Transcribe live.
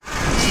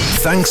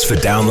Thanks for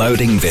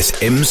downloading this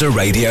IMSA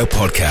Radio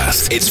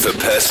podcast. It's for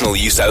personal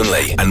use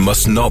only and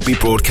must not be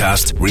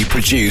broadcast,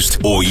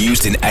 reproduced, or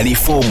used in any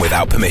form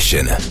without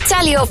permission.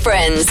 Tell your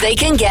friends they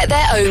can get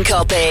their own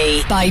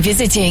copy by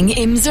visiting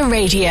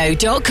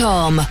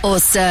imsaradio.com or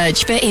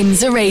search for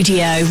IMSA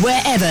Radio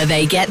wherever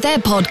they get their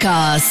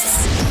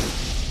podcasts.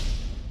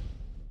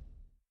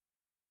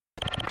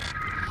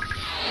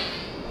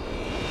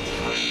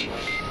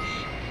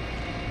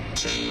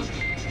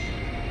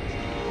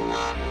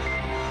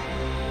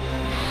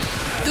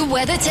 The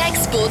WeatherTech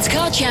Sports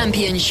Car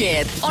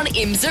Championship on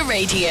IMSA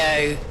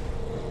Radio.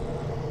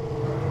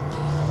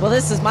 Well,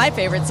 this is my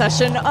favorite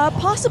session,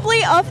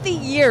 possibly of the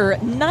year.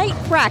 Night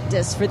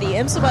practice for the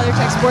IMSA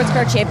WeatherTech Sports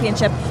Car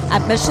Championship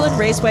at Michelin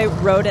Raceway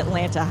Road,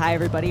 Atlanta. Hi,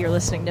 everybody. You're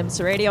listening to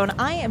IMSA Radio, and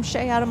I am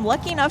Shay Adam,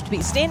 lucky enough to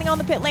be standing on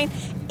the pit lane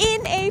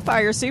in a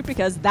fire suit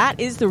because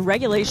that is the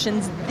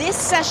regulations. This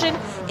session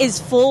is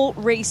full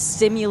race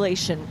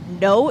simulation.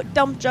 No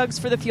dump jugs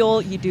for the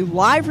fuel. You do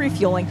live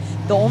refueling.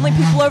 The only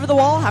people over the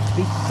wall have to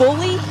be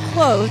fully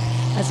clothed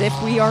as if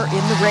we are in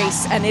the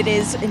race, and it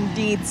is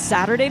indeed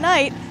Saturday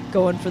night,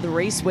 going for the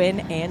race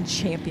win and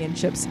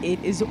championships.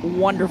 It is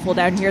wonderful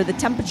down here. The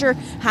temperature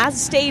has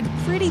stayed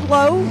pretty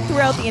low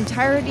throughout the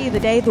entirety of the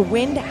day. The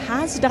wind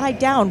has died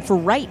down for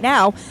right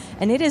now,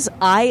 and it is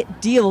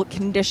ideal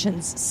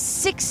conditions.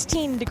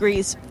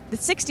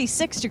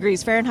 66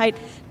 degrees Fahrenheit,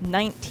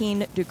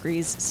 19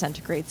 degrees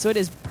centigrade. So it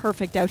is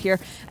perfect out here.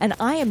 And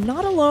I am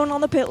not alone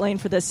on the pit lane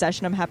for this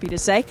session, I'm happy to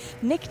say.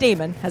 Nick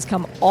Damon has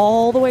come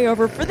all the way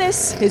over for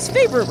this, his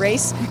favorite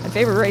race and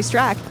favorite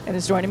racetrack, and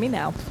is joining me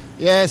now.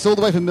 Yeah, it's all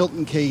the way from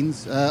Milton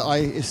Keynes. I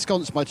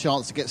ensconced my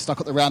chance to get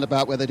stuck at the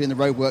roundabout where they're doing the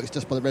roadworks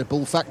just by the Red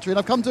Bull factory, and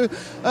I've come to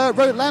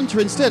Road Atlanta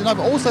instead, and I've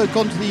also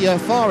gone to the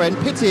far end,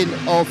 pit in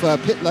of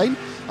pit lane.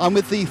 I'm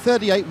with the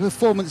 38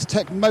 Performance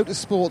Tech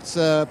Motorsports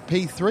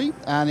P3,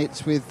 and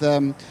it's with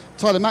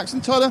Tyler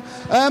Maxson. Tyler,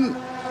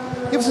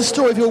 give us a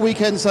story of your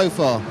weekend so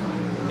far.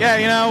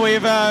 Yeah,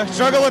 we've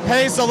struggled with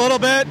pace a little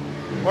bit.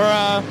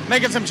 We're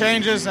making some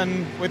changes,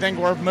 and we think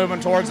we're moving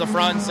towards the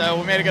front,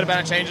 so we made a good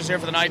amount of changes here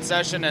for the night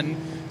session and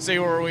see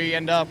where we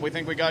end up. We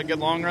think we got good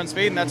long run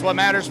speed, and that's what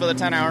matters for the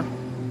 10-hour.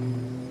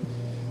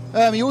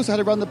 You also had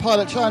to run the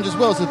Pilot Challenge as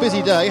well, so it's a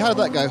busy day. How did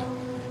that go?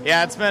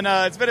 Yeah, it's been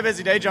a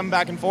busy day jumping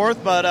back and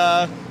forth,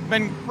 but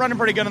been running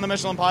pretty good on the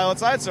Michelin Pilot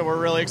side, so we're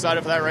really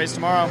excited for that race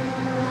tomorrow.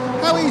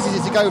 How easy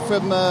is it to go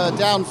from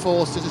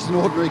downforce to just an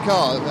ordinary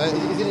car?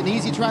 Is it an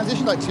easy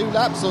transition, like 2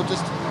 laps, or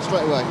just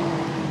straight away?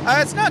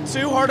 It's not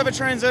too hard of a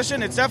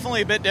transition. It's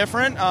definitely a bit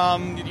different.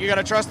 You got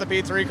to trust the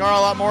P3 car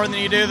a lot more than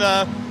you do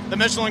the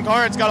Michelin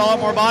car. It's got a lot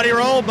more body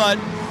roll, but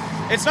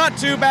it's not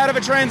too bad of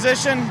a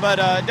transition, but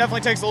it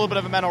definitely takes a little bit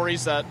of a mental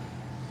reset.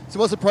 So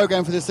what's the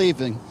program for this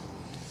evening?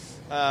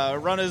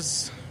 Run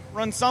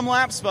some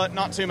laps, but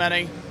not too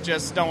many.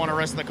 Just don't want to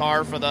risk the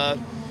car for the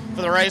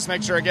race.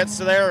 Make sure it gets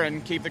to there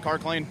and keep the car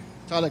clean.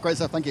 Tyler, great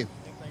stuff. Thank you.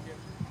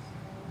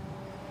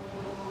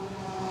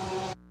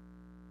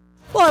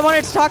 Well, I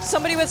wanted to talk to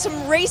somebody with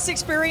some race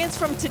experience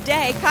from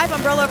today. Kai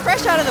Bombrello,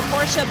 fresh out of the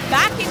Porsche,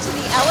 back into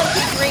the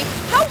LMP3.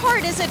 How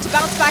hard is it to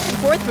bounce back and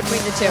forth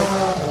between the two?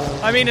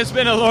 I mean, it's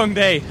been a long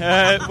day.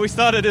 We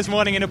started this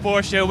morning in the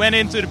Porsche, went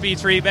into the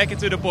P3, back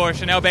into the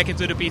Porsche, now back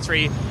into the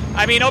P3.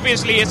 I mean,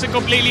 obviously, it's a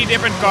completely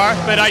different car,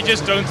 but I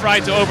just don't try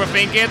to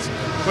overthink it.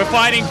 We're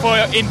fighting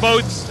in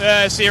both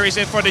series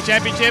for the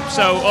championship,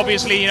 so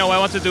obviously, I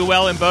want to do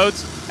well in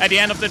both. At the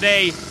end of the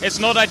day, it's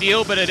not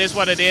ideal, but it is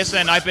what it is,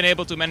 and I've been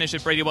able to manage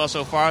it pretty well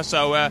so far.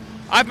 So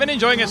I've been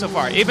enjoying it so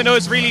far. Even though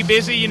it's really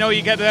busy,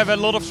 you get to have a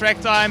lot of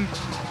track time.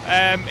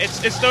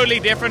 It's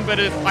totally different, but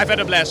I've had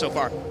a blast so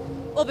far.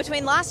 Well,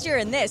 between last year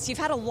and this, you've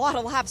had a lot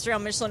of laps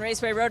around Michelin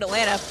Raceway Road,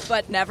 Atlanta,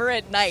 but never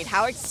at night.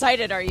 How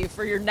excited are you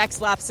for your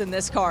next laps in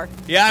this car?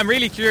 Yeah, I'm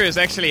really curious,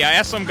 actually. I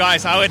asked some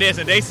guys how it is,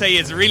 and they say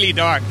it's really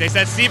dark. They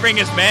said Sebring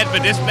is bad,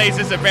 but this place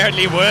is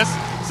apparently worse.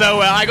 So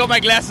I got my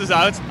glasses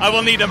out. I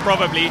will need them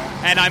probably,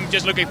 and I'm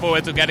just looking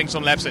forward to getting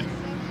some laps in.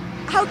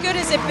 How good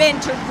has it been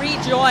to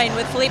rejoin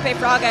with Felipe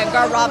Fraga and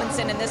Gar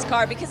Robinson in this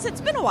car? Because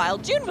it's been a while.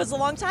 June was a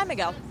long time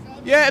ago.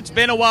 Yeah, it's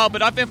been a while,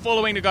 but I've been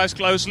following the guys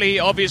closely.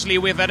 Obviously,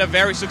 we've had a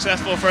very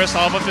successful first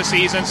half of the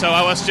season, so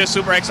I was just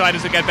super excited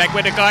to get back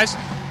with the guys.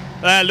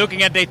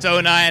 Looking at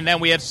Daytona, and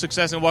then we had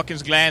success in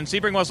Watkins Glen.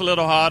 Sebring was a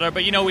little harder,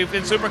 but we've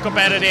been super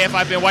competitive.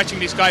 I've been watching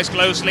these guys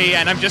closely,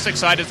 and I'm just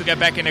excited to get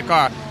back in the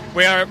car.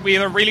 We are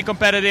a really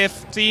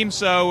competitive team,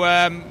 so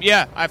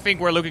I think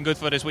we're looking good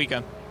for this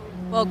weekend.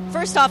 Well,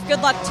 first off,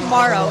 good luck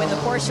tomorrow in the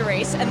Porsche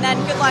race, and then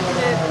good luck in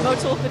the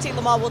Motul Petit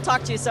Le Mans. We'll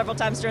talk to you several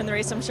times during the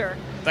race, I'm sure.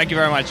 Thank you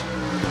very much.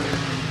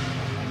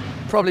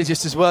 Probably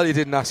just as well you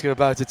didn't ask him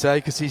about it today,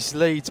 because his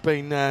lead's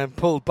been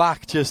pulled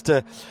back just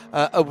a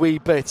wee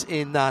bit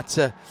in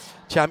that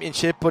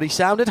championship, but he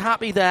sounded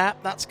happy there.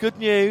 That's good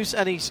news,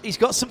 and he's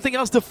got something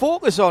else to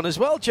focus on as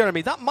well,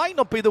 Jeremy. That might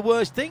not be the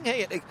worst thing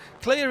here to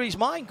clear his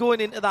mind going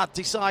into that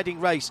deciding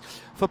race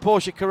for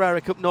Porsche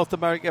Carrera Cup North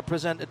America,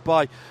 presented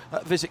by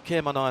Visit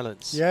Cayman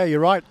Islands. Yeah, you're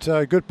right.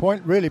 Good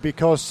point, really,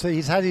 because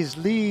he's had his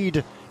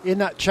lead in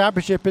that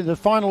championship in the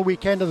final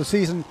weekend of the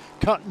season,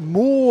 cut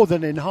more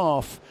than in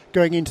half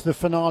going into the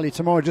finale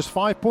tomorrow. Just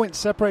 5 points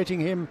separating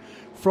him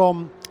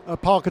from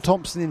Parker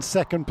Thompson in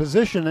second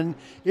position. And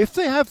if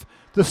they have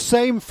the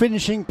same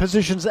finishing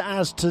positions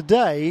as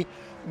today,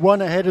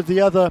 one ahead of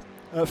the other,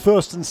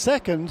 first and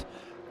second,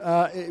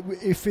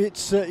 if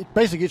it's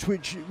basically it's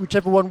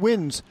whichever one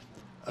wins.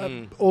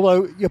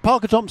 Although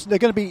Parker Thompson, they're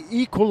going to be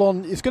equal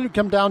on. It's going to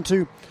come down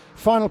to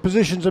final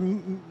positions,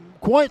 and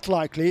quite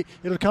likely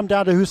it'll come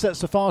down to who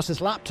sets the fastest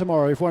lap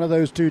tomorrow. If one of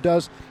those two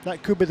does,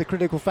 that could be the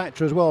critical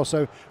factor as well.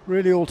 So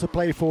really all to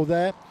play for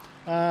there.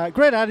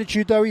 Great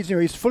attitude though.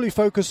 He's fully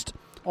focused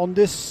on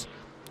this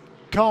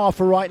car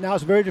for right now.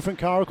 It's a very different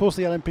car, of course,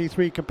 the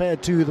LMP3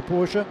 compared to the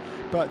Porsche,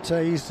 but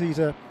he's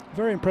a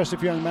very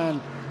impressive young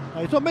man.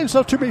 He's not made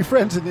himself too many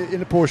friends in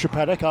the Porsche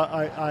paddock.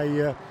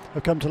 I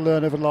have come to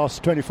learn over the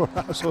last 24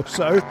 hours or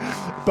so,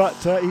 but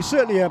he's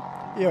certainly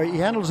he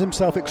handles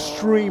himself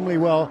extremely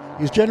well.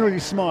 He's generally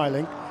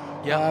smiling.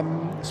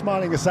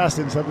 Smiling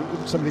assassin,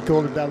 somebody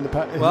called him down in the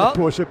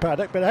Porsche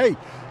paddock. But hey,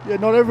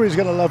 not everybody's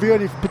going to love you,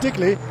 and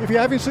particularly if you're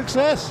having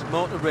success.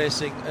 Motor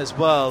racing as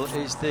well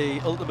is the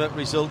ultimate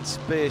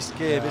results-based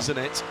game, isn't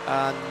it?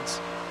 And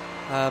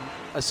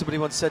as somebody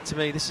once said to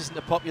me, this isn't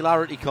a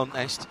popularity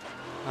contest.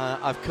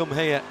 I've come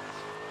here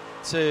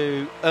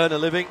to earn a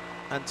living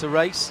and to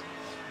race.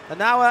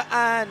 An hour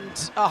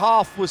and a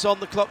half was on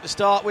the clock to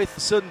start with.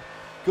 The sun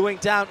going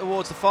down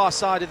towards the far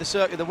side of the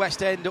circuit, the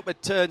west end up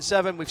at turn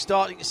 7. We're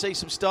starting to see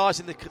some stars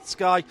in the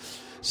sky.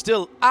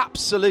 Still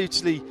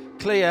absolutely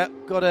clear.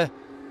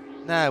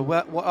 Now,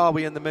 what are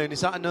we in the moon?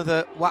 Is that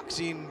another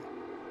waxing,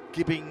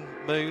 gibbing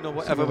moon or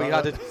whatever we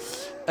had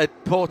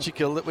at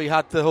Portugal that we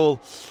had the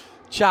whole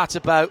chat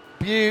about?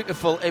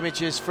 Beautiful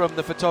images from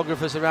the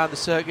photographers around the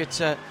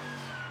circuit.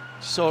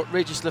 Saw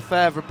Regis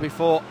Lefebvre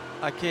before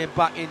I came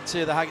back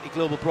into the Hagerty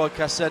Global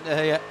Broadcast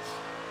Centre here.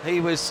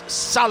 He was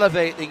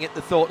salivating at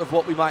the thought of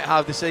what we might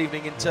have this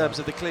evening in terms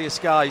of the clear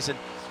skies and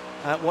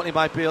what he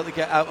might be able to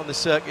get out on the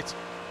circuit.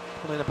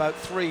 Pulling about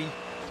 3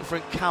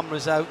 different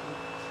cameras out, and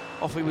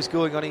off he was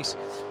going on his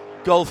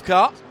golf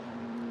cart.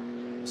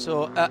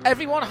 So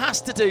everyone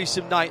has to do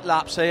some night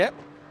laps here.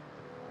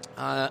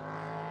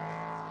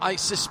 I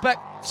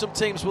suspect some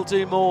teams will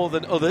do more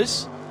than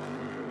others.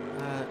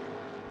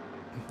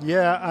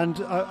 And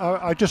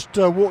I just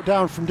walked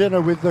down from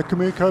dinner with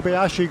Kamui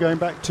Kobayashi, going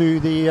back to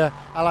the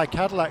Ally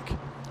Cadillac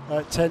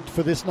tent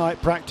for this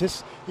night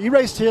practice. He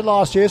raced here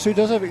last year, so he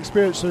does have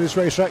experience on this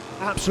racetrack.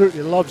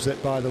 Absolutely loves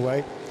it, by the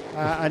way.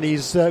 And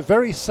he's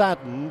very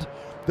saddened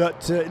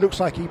that it looks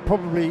like he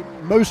probably,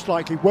 most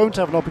likely, won't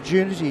have an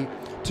opportunity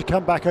to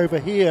come back over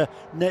here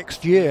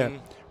next year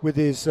with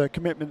his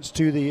commitments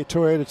to the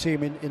Toyota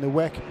team in the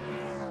WEC.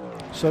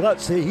 So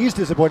he's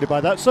disappointed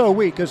by that. So are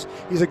we, because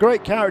he's a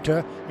great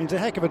character. He's a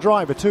heck of a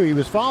driver too. He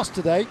was fast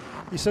today.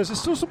 He says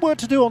there's still some work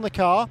to do on the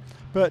car,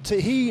 but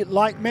he,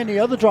 like many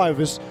other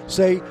drivers,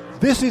 say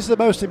this is the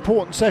most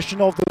important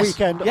session of the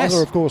weekend,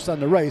 other of course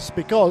than the race,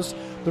 because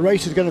the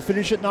race is going to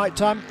finish at night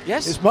time.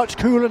 It's much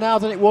cooler now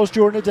than it was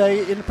during the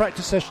day in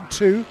practice session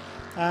 2,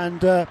 and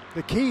the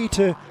key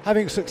to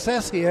having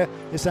success here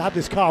is to have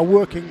this car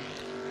working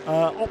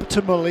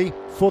optimally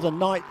for the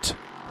night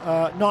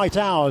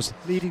hours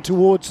leading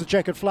towards the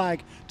checkered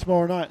flag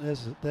tomorrow night.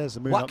 There's the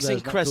moon waxing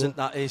up there. crescent,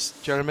 cool? That is,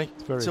 Jeremy.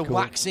 It's a cool.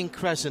 Waxing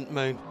crescent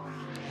moon.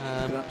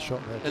 That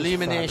shot there,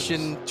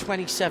 illumination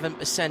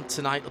 27%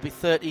 tonight. It'll be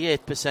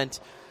 38%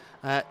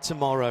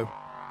 tomorrow.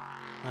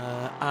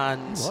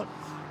 And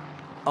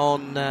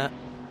on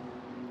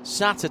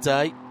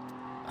Saturday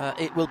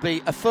it will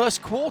be a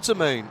first quarter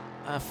moon.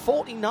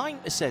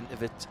 49%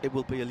 of it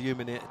will be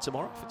illuminated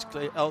tomorrow if it's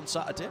clear on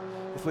Saturday,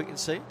 if we can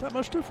see it. That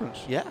much difference?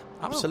 Yeah,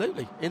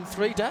 absolutely. In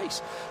 3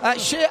 days.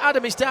 Shea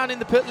Adam is down in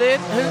the pit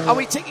lane. Are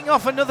we ticking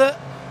off another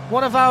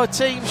one of our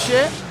teams,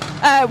 Shea?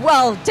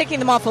 Well, ticking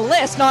them off a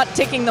list, not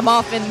ticking them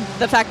off in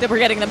the fact that we're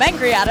getting them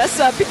angry at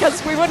us,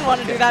 because we wouldn't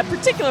want to do that,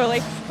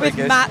 particularly with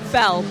Matt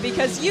Bell,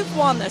 because you've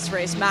won this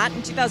race, Matt,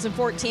 in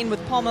 2014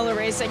 with Paul Miller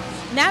Racing.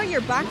 Now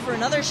you're back for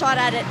another shot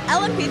at it,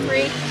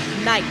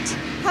 LMP3 night.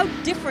 How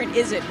different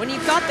is it when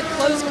you've got the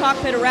closed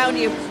cockpit around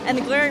you and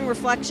the glaring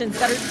reflections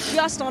that are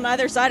just on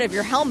either side of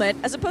your helmet,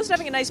 as opposed to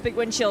having a nice big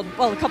windshield,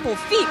 well, a couple of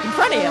feet in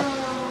front of you?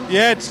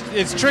 Yeah,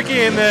 it's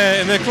tricky in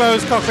the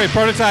closed cockpit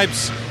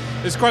prototypes.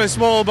 There's quite a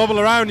small bubble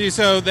around you,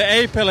 so the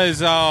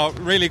A-pillars are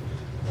really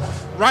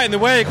right in the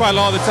way quite a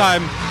lot of the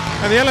time.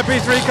 And the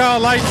LMP3 car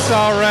lights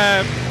are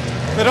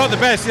they're not the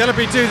best. The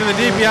LMP2s and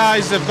the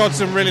DPIs have got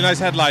some really nice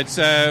headlights.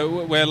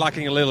 We're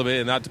lacking a little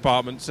bit in that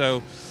department,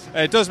 so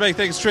it does make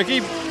things tricky.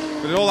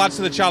 But it all adds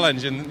to the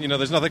challenge, and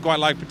there's nothing quite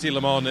like Petit Le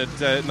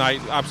Mans at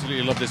night.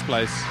 Absolutely love this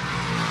place.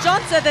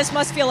 John said this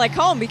must feel like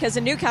home, because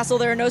in Newcastle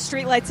there are no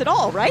street lights at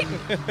all, right?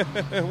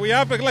 We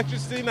have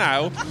electricity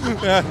now.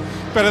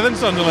 Better than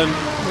Sunderland.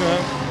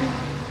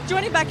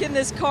 Joining back in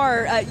this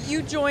car,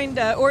 you joined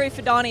Ori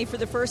Fidani for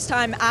the first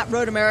time at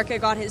Road America,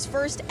 got his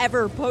first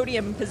ever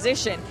podium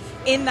position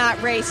in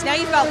that race. Now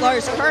you've got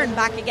Lars Kern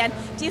back again.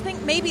 Do you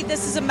think maybe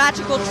this is a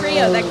magical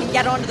trio that can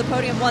get onto the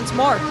podium once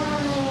more?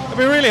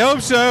 We really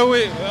hope so.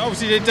 We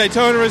obviously did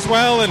Daytona as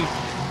well, and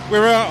we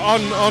were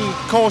on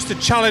course to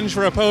challenge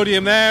for a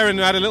podium there, and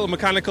had a little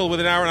mechanical with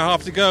an hour and a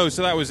half to go,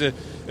 so that was a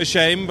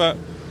shame. But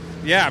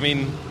yeah, I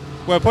mean,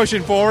 we're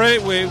pushing for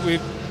it.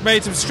 We've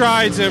made some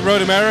strides at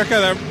Road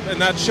America,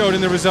 and that showed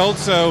in the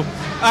results. So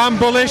I'm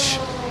bullish.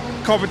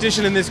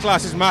 Competition in this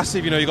class is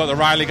massive. You've got the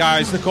Riley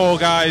guys, the Core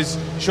guys,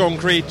 Sean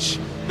Creech,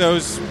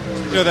 those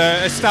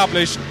the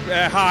established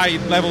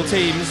high-level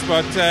teams.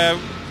 But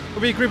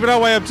we'll be creeping our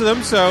way up to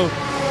them. So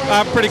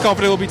I'm pretty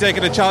confident we'll be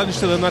taking a challenge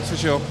to them. That's for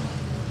sure.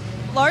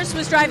 Lars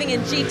was driving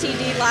in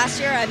GTD last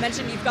year. I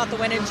mentioned you've got the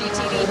win in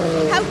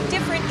GTD. How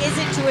different is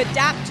it to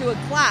adapt to a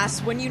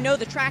class when you know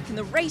the track and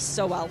the race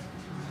so well?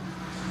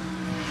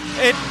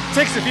 It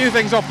ticks a few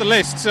things off the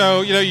list.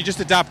 So, you're just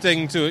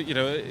adapting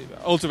to,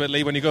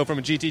 ultimately when you go from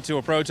a GT to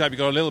a prototype, you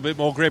got a little bit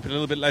more grip and a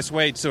little bit less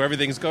weight, so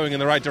everything's going in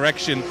the right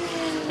direction.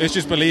 It's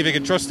just believing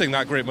and trusting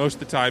that grip most of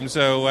the time.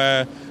 So,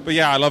 but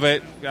yeah, I love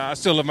it. I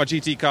still love my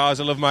GT cars.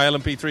 I love my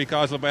LMP3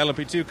 cars. I love my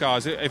LMP2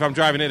 cars. If I'm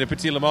driving it in a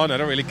Petit Le Mans, I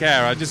don't really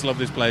care. I just love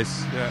this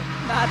place. Yeah.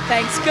 Matt,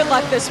 thanks. Good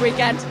luck this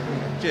weekend.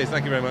 Cheers,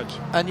 thank you very much.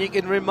 And you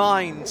can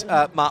remind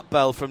Matt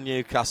Bell from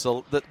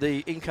Newcastle that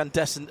the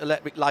incandescent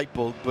electric light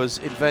bulb was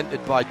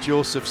invented by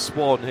Joseph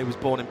Swan, who was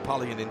born in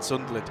Pallion in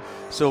Sunderland.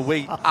 So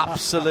we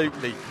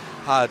absolutely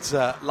had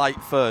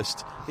light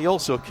first. He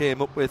also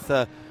came up with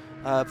a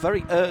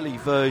very early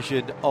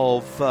version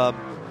of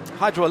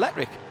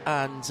hydroelectric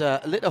and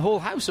lit a whole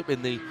house up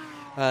in the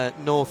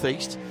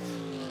northeast.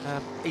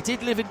 He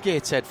did live in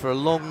Gateshead for a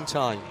long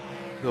time,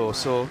 though,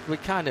 so we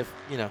kind of,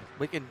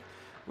 we can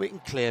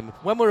claim him.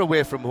 When we're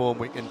away from home,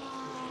 we can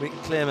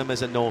claim him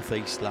as a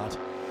northeast lad.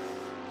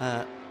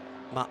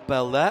 Matt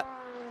Bell there,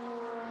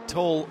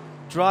 tall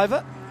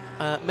driver.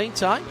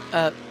 Meantime,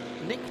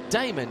 Nick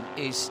Damon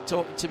is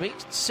talking to me.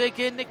 Say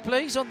again, Nick,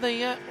 please, on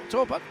the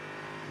tour.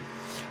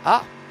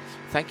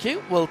 Thank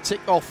you. We'll tick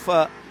off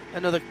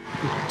another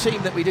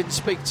team that we didn't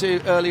speak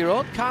to earlier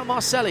on. Carl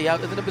Marcelli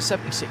out of the number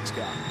 76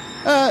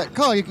 car.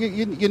 Carl,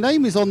 your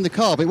name is on the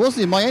car, but it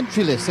wasn't in my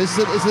entry list. Is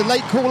it a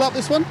late call-up,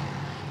 this one?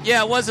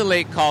 Yeah, it was a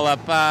late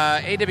call-up.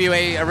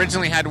 AWA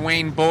originally had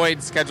Wayne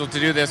Boyd scheduled to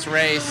do this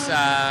race,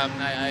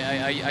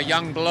 a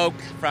young bloke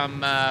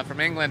from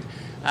England.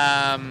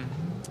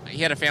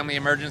 He had a family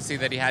emergency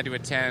that he had to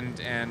attend,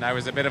 and I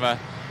was a bit of a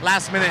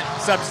last-minute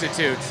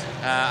substitute.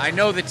 I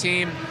know the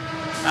team.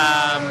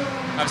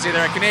 Obviously,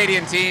 they're a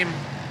Canadian team.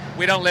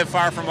 We don't live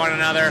far from one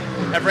another.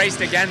 I've raced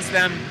against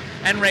them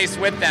and raced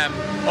with them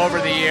over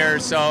the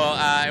years, so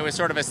it was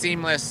sort of a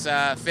seamless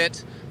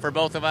fit for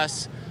both of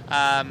us.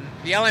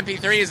 The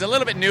LMP3 is a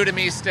little bit new to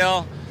me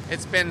still.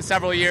 It's been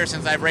several years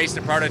since I've raced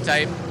a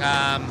prototype.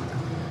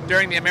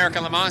 During the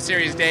American Le Mans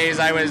Series days,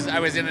 I was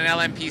in an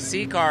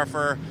LMPC car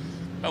for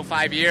about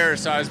 5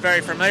 years, so I was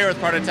very familiar with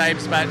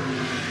prototypes, but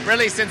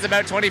really since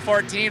about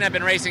 2014, I've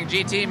been racing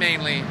GT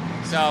mainly.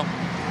 So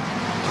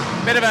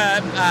a bit of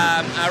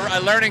a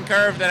learning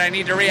curve that I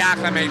need to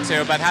reacclimate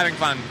to, but having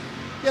fun.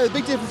 Yeah, the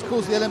big difference, of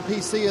course, the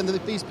LMPC and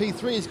these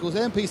P3s, of course, the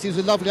LMPC is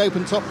a lovely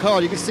open-top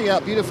car. You can see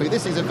out beautifully.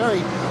 This is a very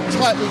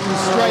tightly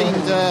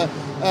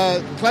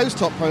constrained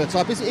closed-top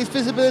prototype. Is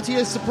visibility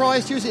a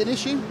surprise to you? Is it an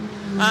issue?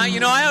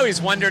 I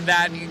always wondered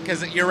that,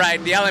 because you're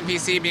right, the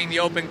LMPC being the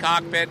open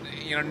cockpit,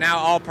 now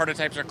all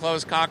prototypes are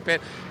closed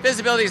cockpit.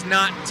 Visibility is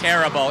not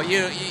terrible.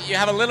 You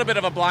have a little bit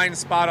of a blind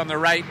spot on the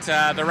right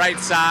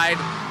side,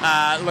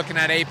 looking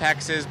at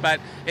apexes, but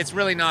it's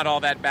really not all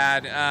that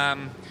bad.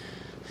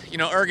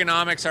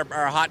 Ergonomics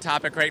are a hot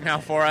topic right now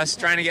for us.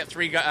 Trying to get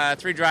three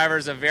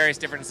drivers of various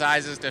different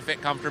sizes to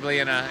fit comfortably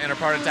in a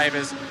prototype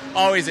is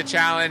always a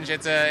challenge.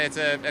 It's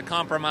a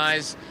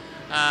compromise,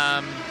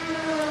 and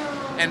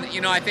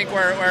I think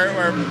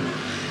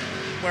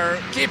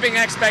we're keeping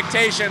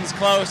expectations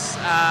close.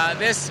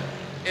 This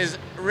is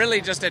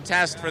really just a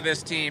test for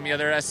this team.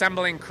 They're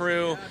assembling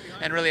crew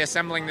and really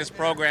assembling this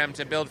program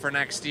to build for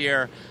next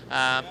year.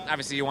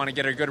 Obviously, you want to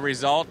get a good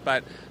result,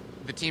 but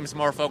the team's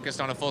more focused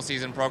on a full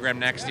season program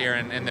next year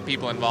and the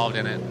people involved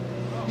in it.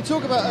 You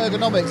talk about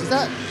ergonomics.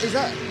 Is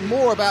that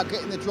more about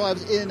getting the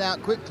drivers in and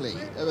out quickly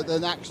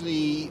than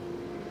actually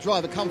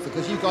driver comfort?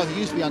 Because you guys are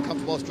used to be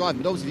uncomfortable whilst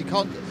driving, but obviously if you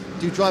can't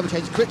do driver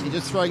change quickly, you're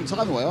just throwing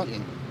time away, aren't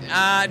you?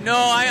 No,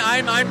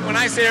 I'm when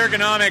I say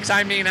ergonomics,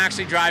 I mean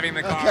actually driving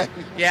the car. Okay.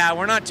 Yeah,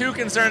 we're not too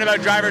concerned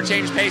about driver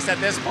change pace at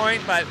this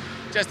point, but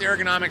just the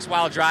ergonomics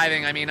while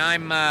driving. I mean,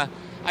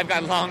 I've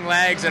got long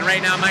legs, and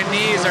right now my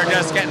knees are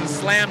just getting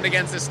slammed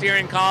against the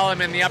steering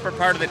column in the upper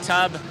part of the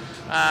tub.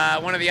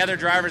 One of the other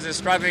drivers is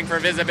struggling for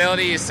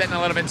visibility. He's sitting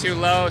a little bit too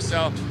low,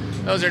 so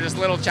those are just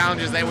little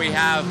challenges that we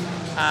have.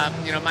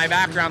 My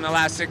background the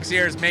last 6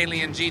 years,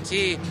 mainly in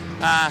GT.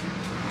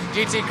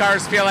 GT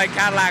cars feel like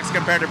Cadillacs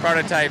compared to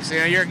prototypes.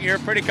 You're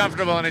pretty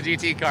comfortable in a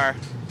GT car.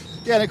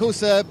 Yeah, and of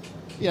course, the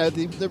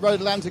Road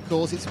Atlantic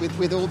course, it's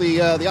with all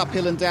the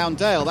uphill and down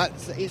dale.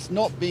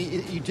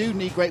 You do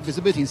need great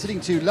visibility, and sitting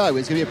too low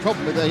is going to be a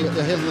problem with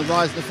the hill and the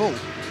rise and the fall.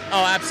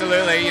 Oh,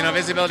 absolutely.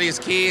 Visibility is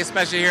key,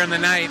 especially here in the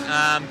night.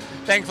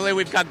 Thankfully,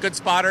 we've got good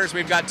spotters.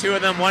 We've got two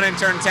of them, one in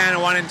turn 10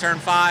 and one in turn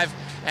 5,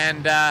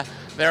 and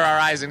they're our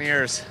eyes and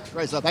ears.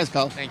 Great stuff. Thanks,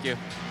 Carl. Thank you.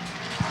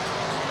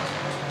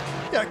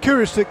 Yeah,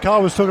 curious that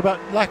Carl was talking about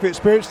lack of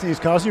experience in these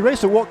cars. He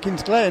raced at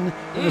Watkins Glen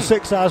in the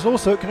 6 hours,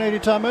 also at Canadian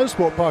Tire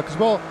Motorsport Park as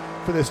well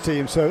for this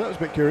team, so that was a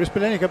bit curious.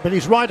 But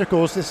he's right, of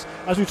course. This,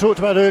 as we talked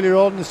about earlier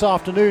on this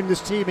afternoon,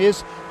 this team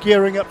is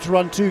gearing up to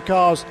run 2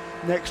 cars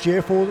next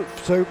year for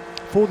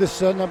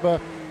this number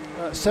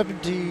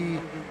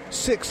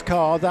 76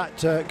 car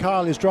that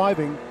Kyle is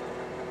driving.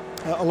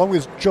 Along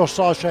with Josh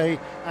Sarche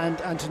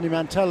and Anthony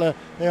Mantella,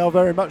 they are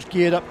very much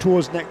geared up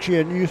towards next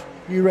year. New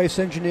race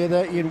engineer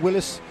there, Ian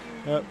Willis,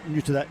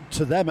 new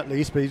to them at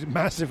least, but he's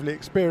massively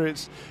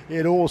experienced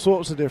in all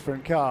sorts of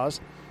different cars,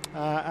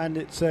 and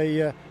it's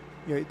a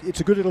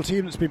good little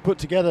team that's been put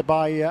together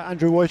by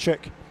Andrew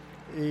Wojcik,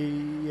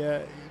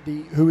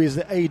 who is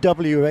the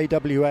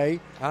AWA,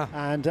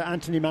 and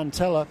Anthony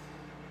Mantella,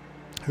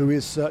 who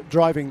is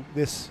driving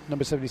this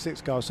number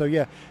 76 car. So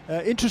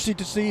interesting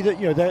to see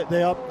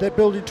that they're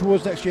building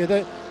towards next year.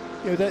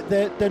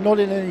 They're not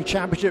in any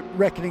championship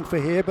reckoning for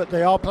here, but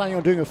they are planning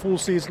on doing a full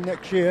season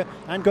next year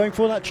and going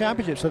for that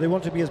championship. So they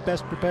want to be as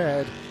best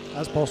prepared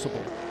as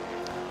possible.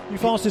 New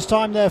fastest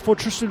time there for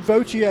Tristan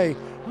Vautier,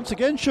 once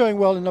again showing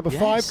well in number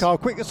 5 car.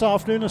 Quick this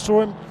afternoon. I saw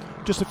him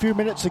just a few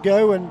minutes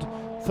ago, and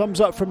thumbs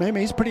up from him.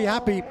 He's pretty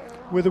happy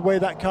with the way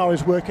that car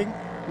is working.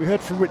 We heard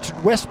from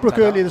Richard Westbrook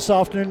earlier this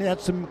afternoon. He had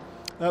some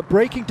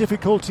braking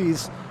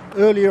difficulties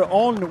earlier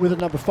on with the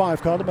number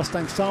 5 car, the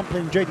Mustang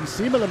sampling JD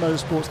Seamiller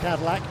Motorsports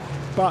Cadillac,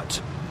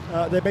 but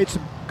they made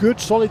some good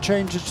solid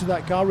changes to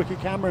that car. Ricky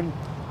Cameron,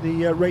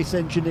 the race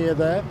engineer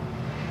there,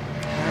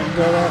 and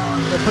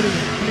they're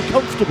pretty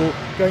comfortable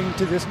going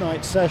into this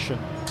night's session.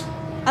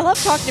 I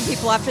love talking to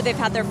people after they've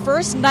had their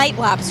first night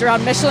laps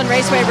around Michelin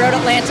Raceway Road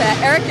Atlanta.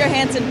 Eric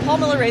Johansson, Paul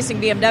Miller Racing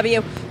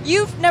BMW.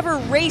 You've never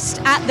raced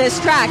at this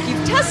track.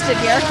 You've tested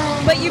here,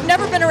 but you've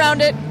never been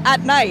around it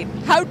at night.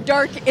 How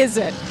dark is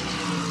it?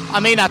 I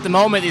mean, at the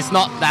moment it's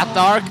not that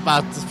dark,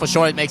 but for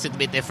sure it makes it a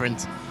bit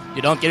different.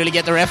 You don't really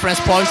get the reference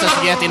points that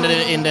you get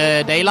in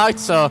the daylight,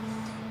 so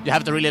you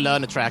have to really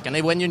learn the track. And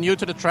when you're new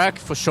to the track,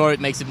 for sure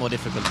it makes it more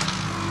difficult.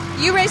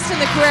 You raced in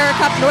the Carrera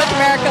Cup North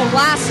America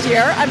last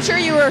year. I'm sure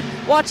you were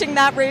watching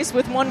that race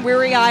with one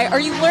weary eye. Are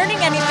you learning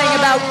anything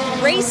about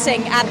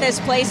racing at this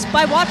place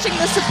by watching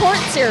the support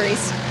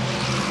series?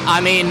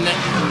 I mean,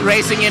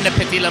 racing in the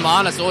Petit Le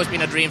Mans has always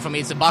been a dream for me.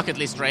 It's a bucket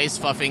list race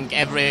for, I think,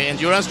 every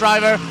endurance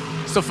driver.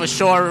 So for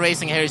sure,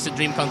 racing here is a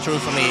dream come true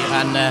for me.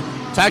 And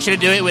to actually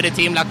do it with a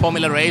team like Paul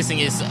Miller Racing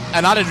is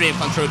another dream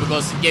come true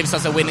because it gives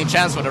us a winning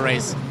chance for the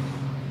race.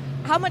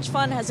 How much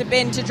fun has it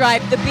been to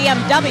drive the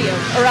BMW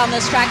around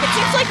this track? It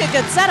seems like a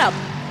good setup.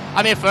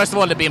 I mean, first of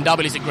all, the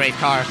BMW is a great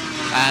car.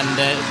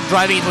 And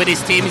driving it with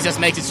this team just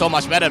makes it so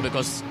much better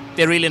because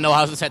they really know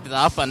how to set it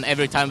up. And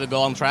every time we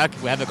go on track,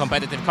 we have a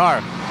competitive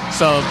car.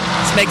 So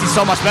it makes it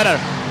so much better.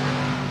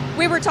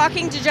 We were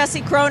talking to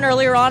Jesse Krohn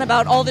earlier on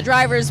about all the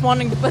drivers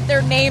wanting to put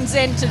their names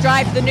in to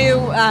drive the new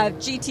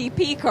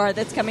GTP car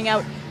that's coming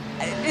out.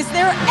 Is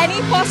there any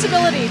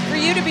possibility for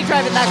you to be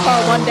driving that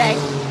car one day?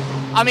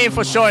 I mean,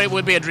 for sure, it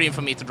would be a dream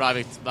for me to drive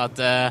it. But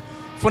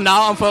for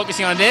now, I'm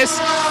focusing on this.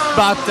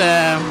 But,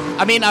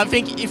 I mean, I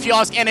think if you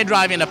ask any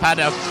driver in the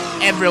paddock,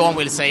 everyone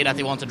will say that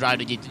they want to drive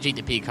the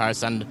GTP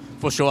cars. And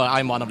for sure,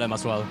 I'm one of them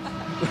as well.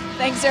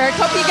 Thanks, Eric.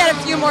 Hope you get a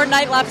few more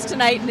night laps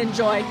tonight and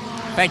enjoy.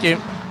 Thank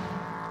you.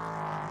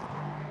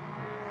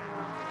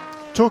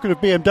 Talking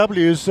of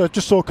BMWs,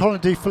 just saw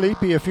Colin De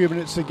Filippi a few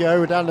minutes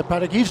ago down the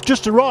paddock. He's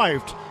just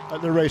arrived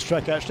at the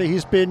racetrack, actually.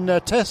 He's been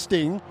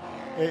testing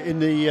in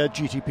the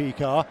GTP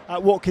car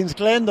at Watkins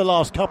Glen the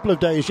last couple of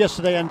days,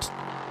 yesterday and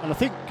I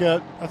think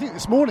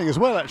this morning as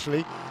well,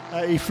 actually.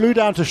 He flew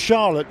down to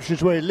Charlotte, which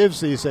is where he lives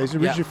these days.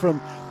 He's originally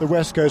from the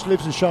West Coast,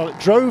 lives in Charlotte,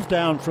 drove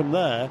down from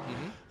there.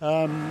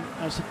 And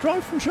I said,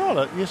 drive from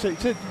Charlotte? Yes, he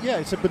said, yeah.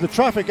 He said, with the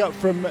traffic up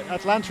from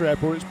Atlanta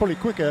Airport, it's probably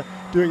quicker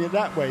doing it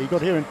that way. He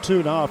got here in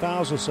 2.5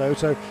 hours or so.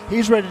 So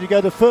he's ready to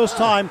go the first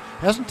time.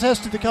 He hasn't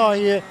tested the car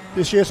here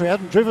this year, so he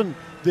hasn't driven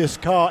this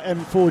car,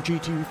 M4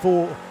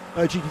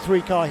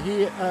 GT3 car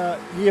here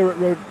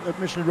at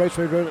Michelin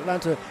Raceway Road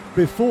Atlanta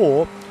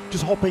before.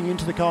 Just hopping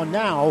into the car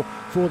now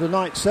for the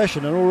night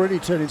session and already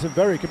turning some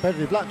very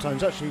competitive lap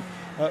times. Actually,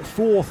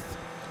 fourth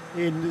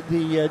in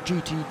the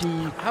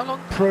GTD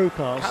Pro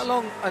cars. How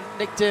long, and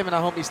Nick Damon, I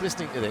hope he's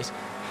listening to this,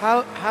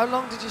 how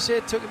long did you say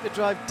it took him to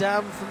drive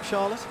down from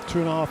Charlotte?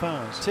 2.5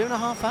 hours.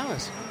 2.5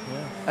 hours?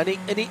 Yeah.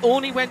 And he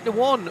only went to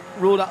one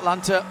Road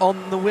Atlanta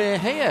on the way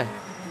here,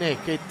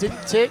 Nick. It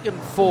didn't take him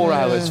 4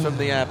 hours from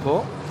the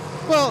airport.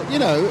 Well, you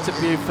know, to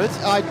Beaufort.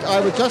 I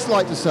would just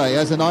like to say,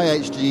 as an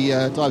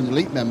IHG Diamond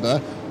Elite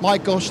member, my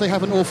gosh, they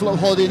have an awful lot of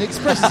Holiday Inn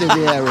Expresses in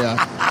the area.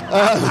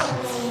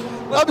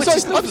 I'm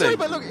sorry,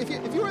 but look, if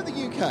you're in the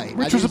UK,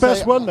 which was the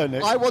best one, though,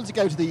 Nick? I want to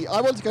go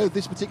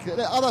this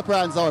particular. Other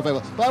brands are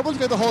available, but I want to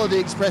go to the Holiday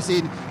Express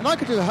Inn, and I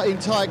could do an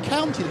entire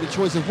county with a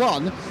choice of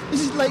one.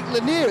 This is Lake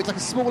Lanier. It's like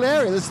a small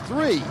area. There's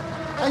 3.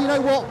 And you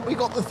know what? We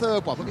got the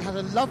third one, but we had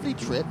a lovely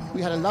trip.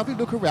 We had a lovely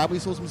look around. We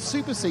saw some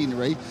super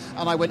scenery,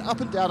 and I went up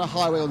and down a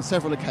highway on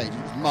several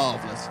occasions.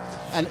 Marvellous.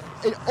 And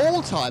at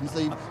all times,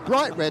 the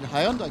bright red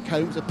Hyundai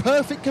Kona was a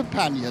perfect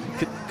companion.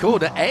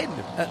 Corner N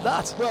at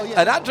that. Well, yeah.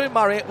 And Andrew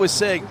Marriott was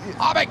saying,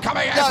 I've been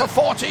coming here for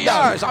 40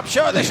 years. I'm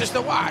sure this is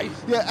the way.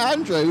 Yeah,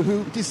 Andrew,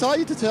 who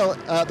decided to tell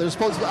the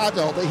responsible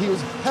adult that he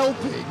was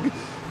helping,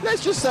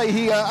 let's just say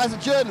he, as a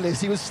journalist,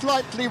 he was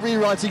slightly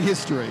rewriting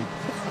history.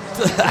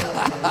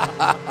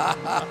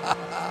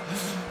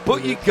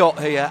 But you got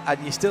here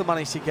and you still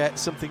managed to get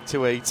something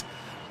to eat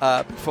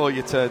before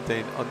you turned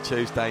in on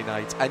Tuesday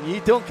night, and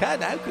you don't care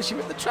now because you're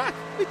at the track,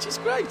 which is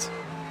great.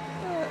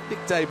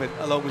 Nick Damon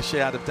along with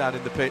Shea Adam down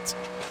in the pit,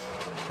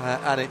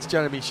 and it's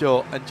Jeremy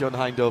Shaw and John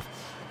Hindhaugh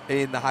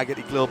in the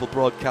Haggerty Global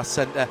Broadcast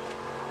Centre.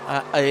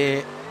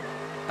 An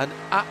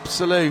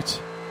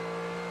absolute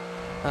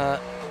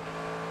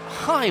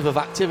hive of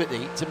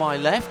activity to my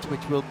left,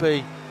 which will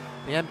be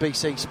the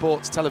NBC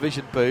Sports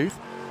television booth.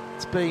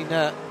 It's been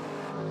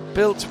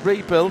built,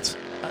 rebuilt,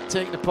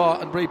 taken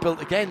apart and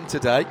rebuilt again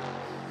today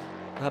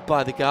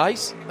by the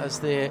guys as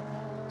they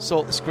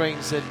sort the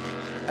screens and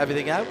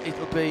everything out.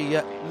 It'll be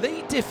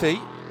Lee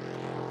Diffie,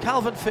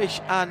 Calvin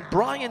Fish and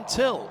Brian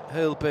Till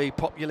who'll be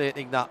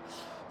populating that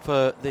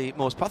for the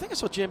most part. I think I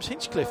saw James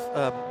Hinchcliffe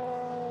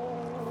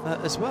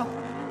as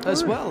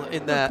well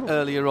in there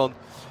earlier on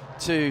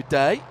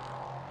today,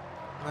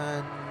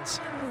 and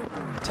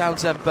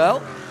Townsend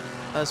Bell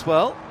as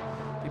well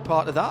be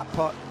part of that,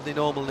 part of the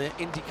normal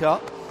IndyCar.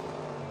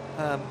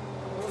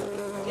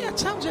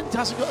 Townsend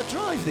hasn't got a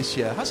drive this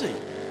year, has he?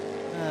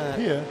 No,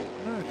 true.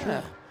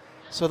 Yeah.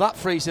 So that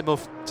frees him up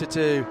to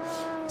do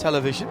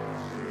television,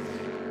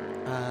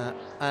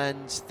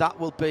 and that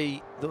will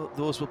be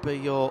those will be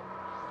your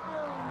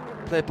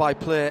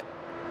play-by-play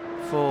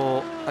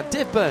for. And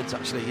Dave Burns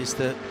actually is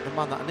the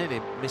man that I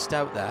nearly missed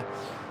out there.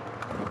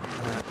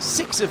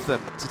 6 of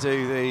them to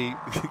do the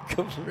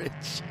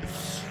coverage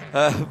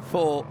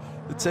for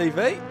the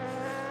TV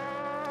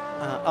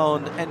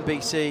on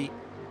NBC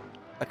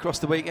across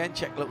the weekend.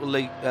 Check local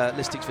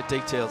listings for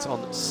details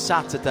on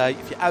Saturday.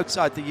 If you're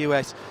outside the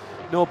US,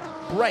 no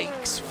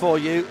breaks for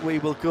you. We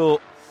will go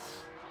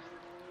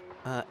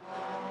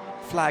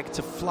flag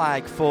to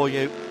flag for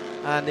you.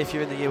 And if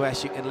you're in the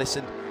US, you can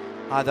listen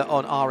either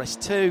on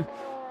RS2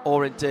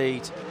 or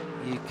indeed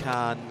you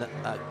can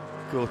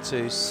go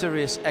to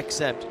Sirius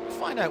XM to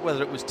find out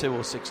whether it was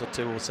 206 or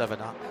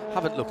 207. I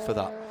haven't looked for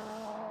that.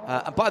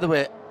 And by the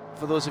way,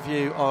 for those of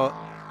you who are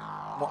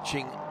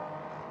watching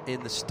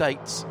in the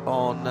States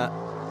on the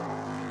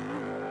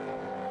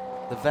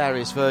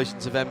various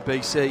versions of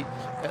NBC,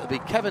 it'll be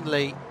Kevin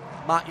Lee,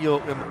 Matt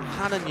Yoakum,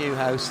 Hannah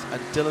Newhouse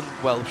and Dylan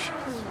Welsh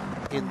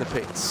in the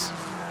pits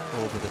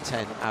over the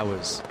 10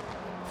 hours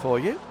for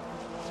you.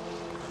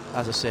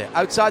 As I say,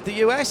 outside the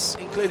US,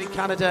 including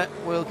Canada,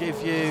 we'll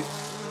give you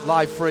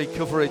live free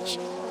coverage,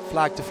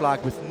 flag to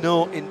flag with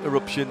no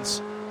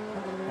interruptions.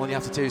 All you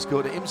have to do is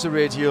go to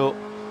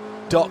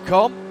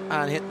imsaradio.com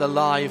and hit the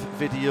live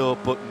video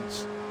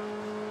buttons.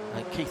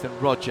 And Keith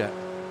and Roger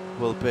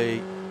will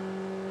be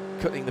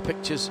cutting the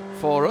pictures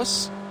for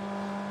us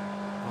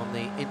on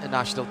the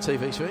international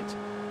TV suite.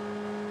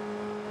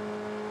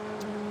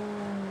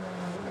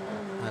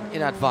 And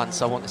in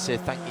advance, I want to say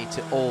thank you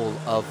to all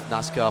of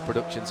NASCAR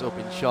Productions up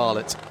in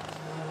Charlotte,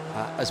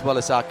 as well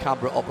as our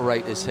camera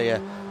operators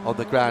here on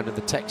the ground and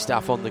the tech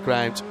staff on the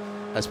ground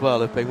as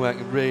well, have been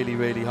working really,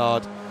 really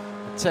hard.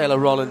 Taylor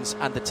Rollins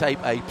and the Tape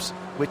Apes,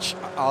 which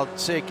I'll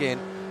say again,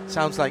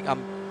 sounds like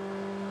I'm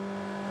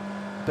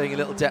being a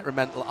little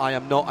detrimental. I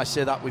am not. I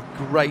say that with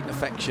great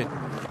affection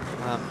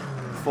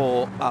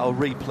for our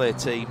replay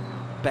team,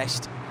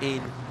 best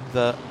in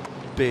the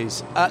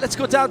biz. Let's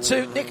go down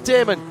to Nick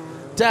Damon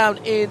down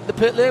in the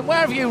pit lane. Where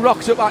have you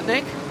rocked up at,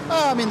 Nick?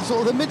 I'm in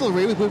sort of the middle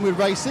room when we're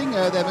racing,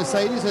 their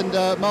Mercedes and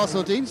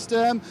Marcel Dienst.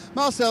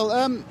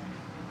 Marcel,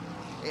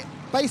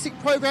 basic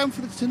programme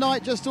for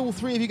tonight, just all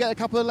three of you get a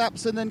couple of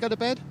laps and then go to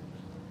bed?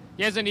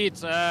 Yes, indeed.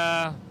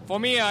 For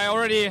me, I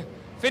already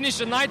finished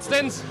the night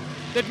stints,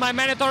 did my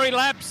mandatory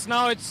laps.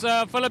 Now it's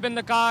Philip in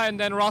the car and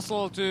then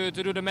Russell to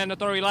do the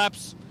mandatory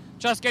laps.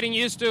 Just getting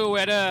used to. We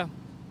had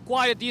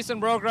quite a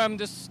decent program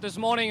this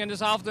morning and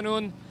this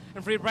afternoon.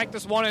 In free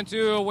practice 1 and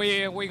 2,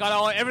 we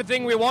got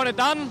everything we wanted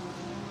done.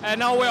 And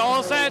now we're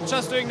all set,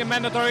 just doing the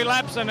mandatory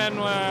laps, and then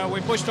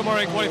we push tomorrow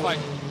in qualifying.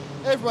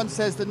 Everyone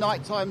says the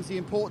night time is the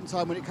important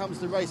time when it comes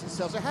to the race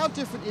itself. So how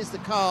different is the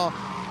car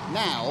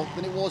now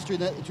than it was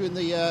during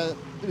the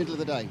middle of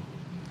the day?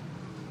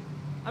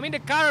 I mean, the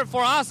car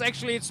for us,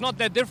 actually, it's not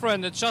that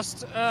different. It's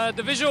just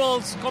the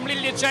visuals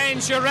completely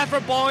change. Your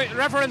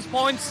reference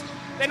points,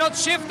 they're not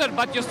shifted,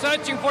 but you're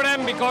searching for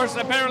them because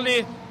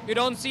apparently you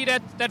don't see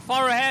that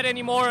far ahead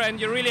anymore, and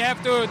you really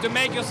have to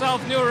make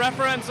yourself new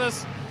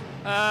references.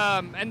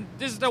 And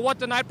this is what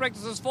the night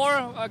practice is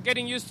for,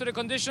 getting used to the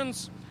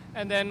conditions,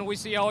 and then we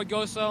see how it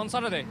goes on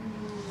Saturday.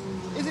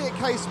 Is it a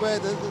case where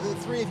the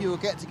three of you will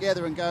get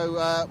together and go,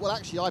 well,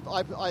 actually,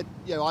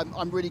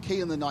 I'm really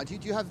keen on the night. Do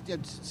you have a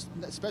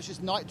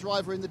specialist night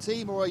driver in the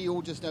team, or are you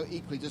all just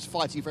equally just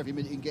fighting for every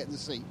minute you can get in the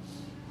seat?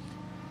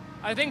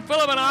 I think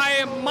Philip and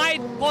I might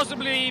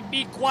possibly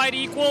be quite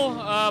equal,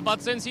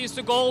 but since he's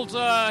the gold,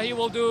 he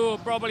will do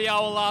probably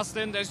our last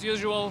stint as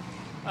usual.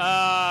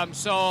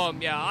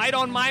 I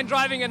don't mind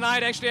driving at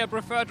night. Actually, I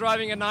prefer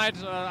driving at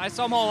night. I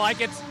somehow like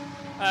it.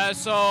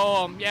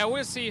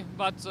 We'll see.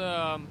 But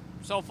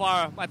so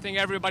far, I think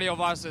everybody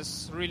of us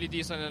is really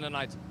decent in the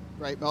night.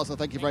 Great, Marcel,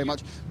 thank you very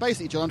much.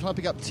 Basically, John, I'm trying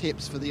to pick up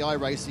tips for the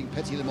iRacing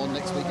Petit Le Mans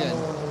next weekend.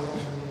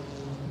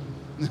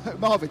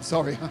 Marvin,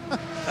 sorry.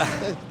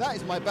 That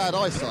is my bad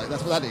eyesight.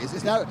 That's what that is.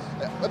 It's now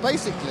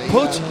basically.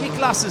 Put your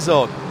glasses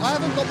on. I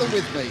haven't got them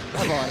with me,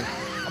 have I?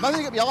 I'm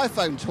only going to get my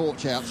iPhone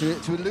torch out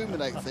to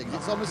illuminate things.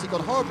 It's obviously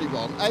gone horribly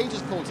wrong. A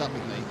just caught up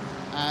with me,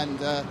 and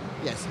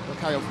yes, we'll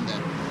carry on from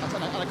there.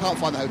 And I can't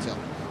find the hotel.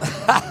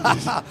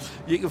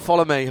 You can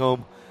follow me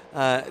home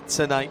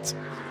tonight.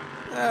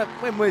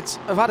 Windwards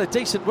have had a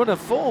decent run of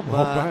form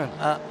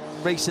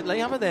recently,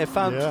 haven't they?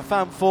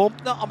 Found form.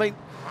 No, I mean.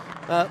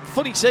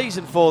 Funny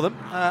season for them.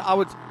 I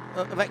would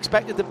have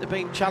expected them to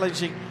be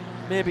challenging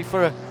maybe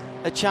for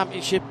a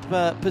championship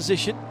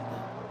position.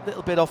 A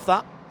little bit off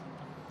that.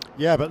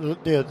 Yeah, but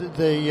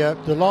they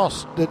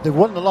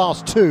won the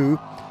last two,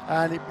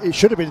 and it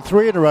should have been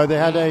three in a row. They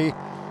had a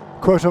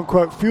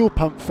quote-unquote fuel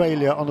pump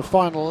failure on the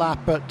final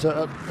lap at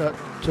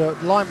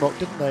Lime Rock,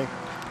 didn't they?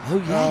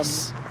 Oh,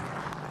 yes.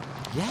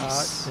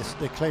 Yes,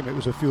 they claim it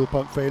was a fuel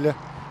pump failure.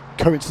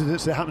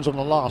 Coincidence, it happens on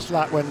the last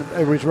lap when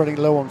everybody's running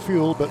low on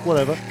fuel, but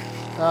whatever.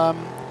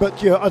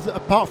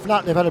 Apart from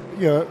that, they've had a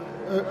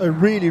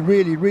really,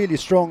 really, really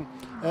strong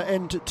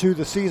end to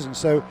the season.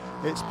 So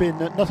it's been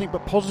nothing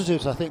but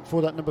positives, I think,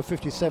 for that number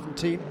 57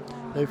 team.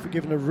 They've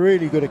given a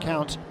really good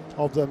account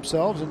of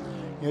themselves and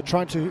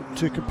trying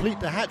to complete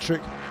the hat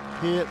trick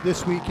here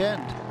this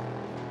weekend.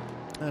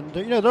 And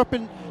they're up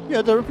in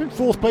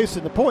fourth place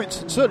in the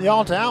points and certainly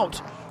aren't out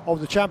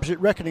of the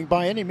championship reckoning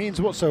by any means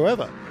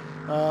whatsoever.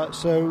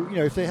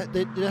 If they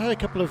had a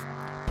couple of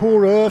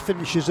poorer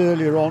finishes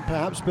earlier on,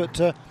 perhaps, but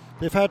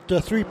they've had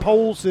 3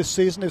 poles this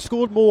season. They've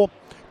scored more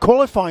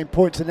qualifying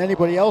points than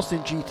anybody else in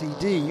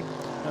GTD.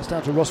 That's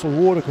down to Russell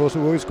Ward, of course,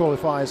 who always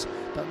qualifies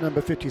that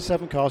number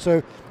 57 car.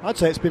 So I'd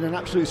say it's been an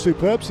absolutely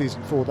superb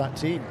season for that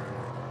team.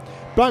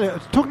 Brian,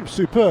 talking of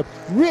superb,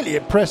 really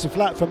impressive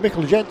lap for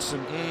Mikkel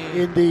Jensen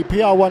in the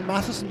PR1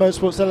 Matheson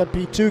Motorsports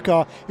LMP2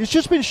 car. He's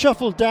just been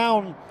shuffled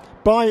down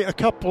by a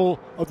couple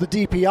of the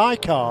DPI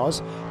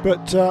cars,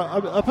 but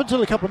up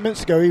until a couple of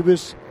minutes ago he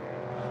was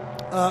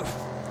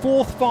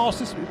fourth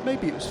fastest,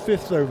 maybe it was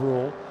fifth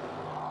overall,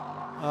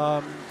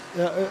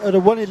 at a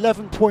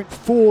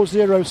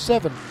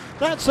 1:11.407.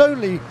 That's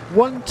only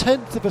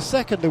 1/10 of a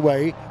second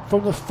away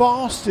from the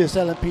fastest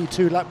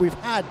LMP2 lap we've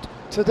had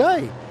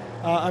today.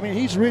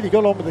 He's really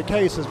got on with the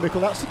case as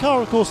Mikkel. That's the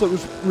car, of course, that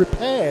was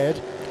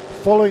repaired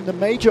following the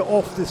major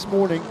off this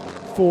morning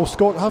for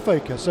Scott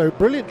Huffaker. So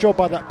brilliant job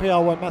by that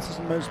PR1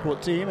 Matheson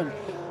Motorsport team, and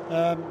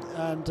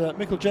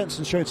Mikkel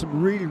Jensen showed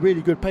some really,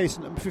 really good pace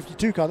in the number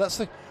 52 car. That's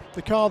the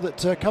car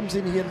that comes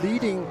in here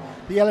leading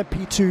the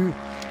LMP2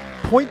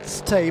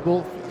 points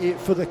table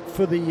for the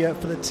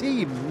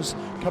teams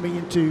coming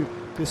into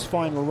this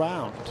final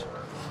round.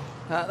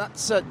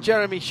 That's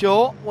Jeremy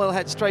Shaw. We'll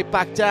head straight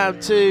back down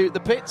to the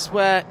pits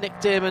where Nick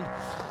Damon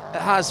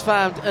has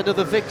found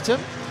another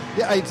victim.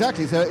 Yeah,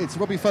 exactly. So it's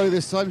Robbie Foe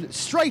this time,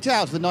 straight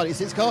out of the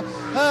 96 car.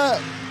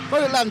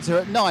 Road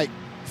Atlanta at night.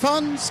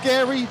 Fun,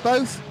 scary,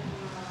 both?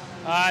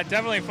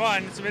 Definitely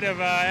fun. It's a bit of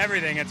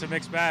everything. It's a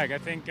mixed bag. I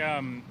think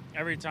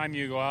every time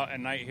you go out at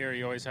night here,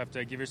 you always have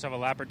to give yourself a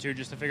lap or two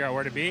just to figure out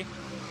where to be.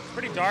 It's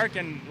pretty dark,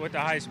 and with the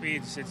high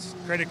speeds, it's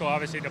critical,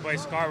 obviously, to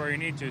place the car where you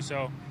need to.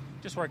 So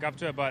just work up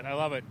to it, but I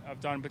love it. I've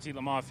done Petit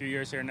Le Mans a few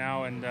years here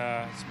now, and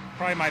it's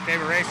probably my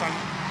favorite race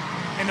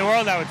in the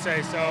world, I would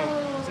say. So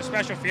it's a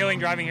special feeling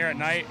driving here at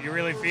night. You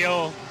really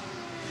feel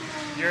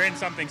you're in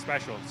something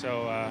special.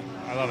 So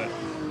I love it.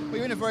 Well,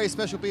 you're in a very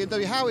special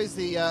BMW. How is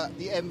the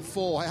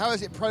M4? How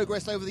has it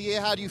progressed over the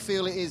year? How do you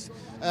feel it is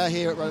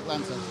here at Road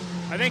Atlanta?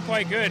 I think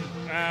quite good.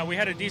 We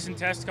had a decent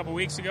test a couple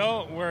weeks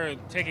ago. We're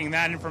taking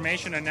that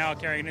information and now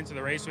carrying it into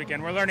the race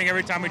weekend. We're learning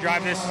every time we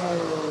drive this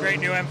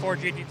great new M4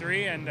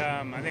 GT3, and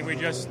I think we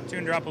just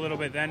tuned her up a little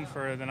bit then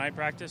for the night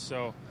practice.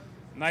 So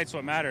night's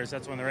what matters.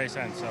 That's when the race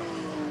ends. So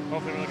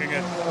hopefully we're looking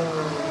good.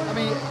 I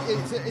mean,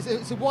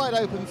 it's a wide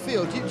open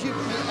field.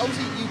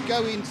 Obviously, you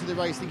go into the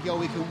race thinking,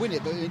 we can win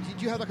it, but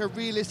did you have like a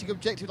realistic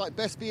objective like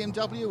best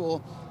BMW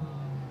or?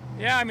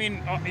 Yeah, I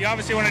mean, you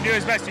obviously want to do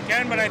as best you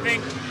can, but I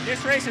think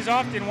this race is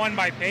often won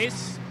by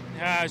pace.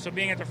 So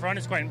being at the front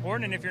is quite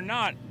important, and if you're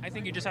not, I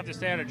think you just have to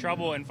stay out of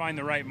trouble and find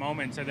the right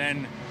moment to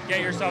then get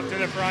yourself to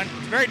the front.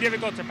 It's very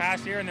difficult to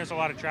pass here, and there's a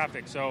lot of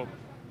traffic, so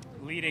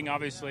leading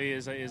obviously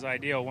is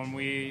ideal. When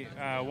we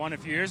won a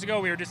few years ago,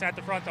 we were just at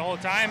the front the whole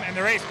time, and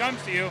the race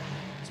comes to you.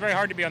 It's very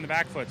hard to be on the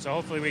back foot, so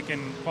hopefully we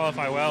can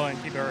qualify well and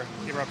keep her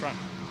up front.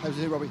 That was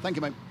it, Robbie. Thank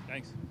you, mate.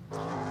 Thanks.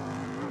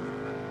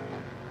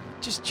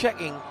 Just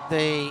checking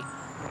the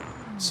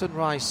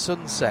sunrise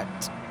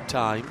sunset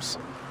times.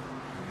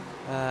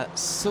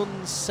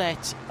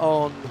 Sunset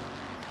on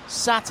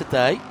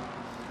Saturday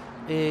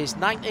is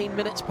 19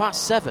 minutes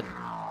past 7.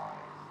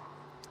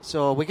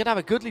 So we're going to have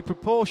a goodly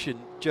proportion,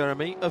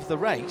 Jeremy, of the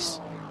race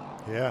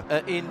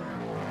in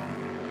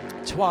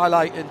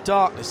twilight and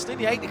darkness. It's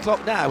nearly 8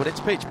 o'clock now and it's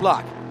pitch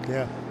black.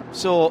 Yeah.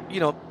 So,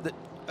 the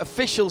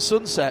official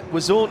sunset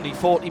was only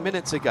 40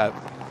 minutes ago.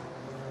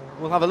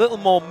 We'll have a little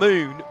more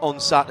moon on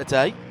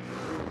Saturday,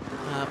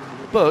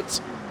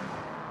 but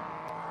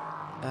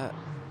a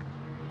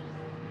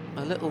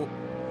little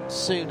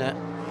sooner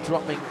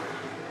dropping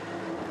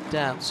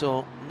down.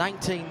 So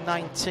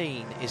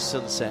 1919 is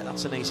sunset.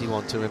 That's an easy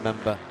one to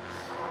remember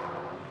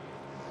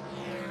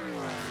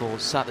for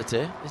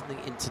Saturday. Isn't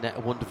the internet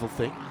a wonderful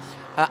thing?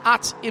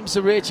 At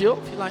IMSA Radio,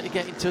 if you'd like to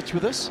get in touch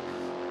with us.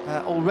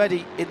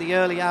 Already in the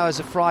early hours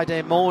of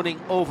Friday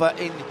morning over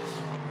in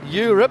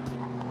Europe.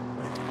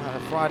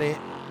 Friday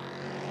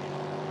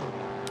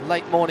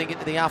late morning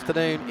into the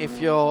afternoon if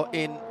you're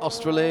in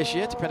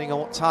Australasia, depending on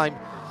what time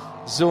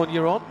zone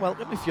you're on.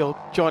 Welcome if you're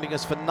joining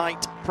us for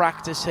night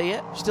practice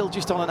here. Still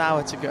just on an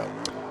hour to go.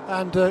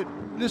 And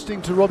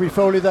listening to Robbie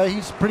Foley there,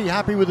 he's pretty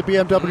happy with the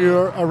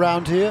BMW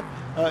around here.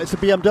 It's the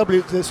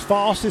BMW that's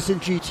fastest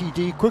in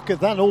GTD, quicker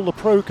than all the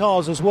pro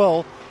cars as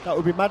well. That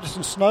would be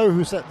Madison Snow,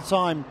 who set the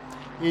time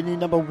in the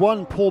number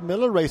 1 Paul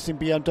Miller Racing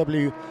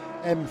BMW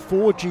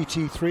M4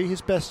 GT3.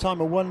 His best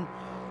time, a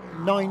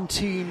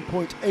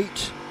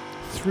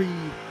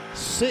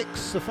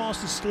 1:19.836. The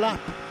fastest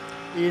lap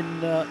in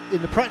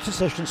the practice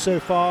session so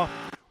far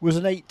was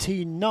an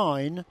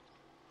 18.9.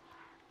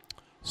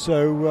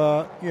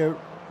 So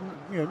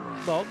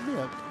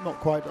not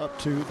quite up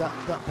to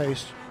that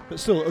pace, but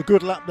still a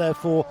good lap there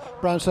for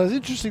Brown. So it's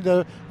interesting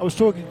though. When I was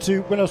talking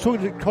to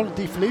Colin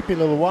Di Filippi a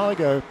little while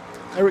ago,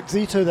 Eric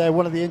Zito there,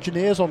 one of the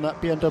engineers on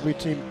that BMW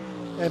team,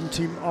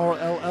 M-Team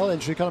RLL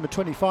engine, car number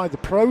 25, the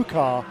pro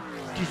car,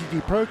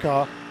 GTD pro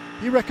car.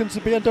 He reckons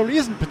the BMW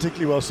isn't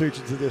particularly well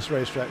suited to this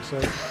racetrack. So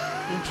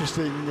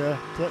interesting that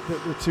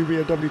the two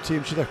BMW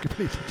teams should have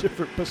completely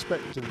different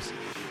perspectives.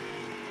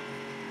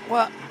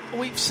 Well,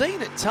 we've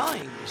seen at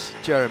times,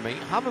 Jeremy,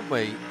 haven't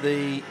we,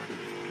 the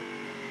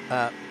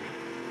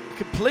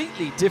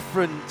completely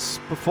different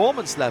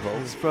performance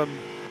levels from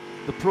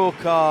the pro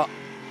car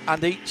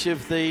and each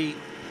of the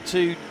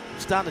two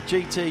standard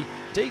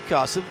GTD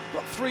cars. So we've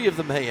got 3 of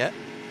them here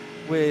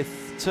with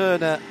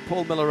Turner,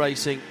 Paul Miller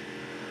Racing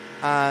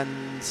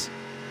and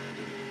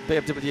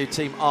BMW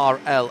Team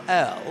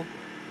RLL.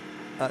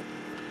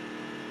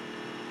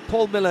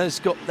 Paul Miller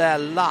got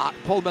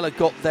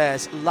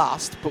theirs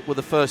last, but were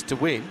the first to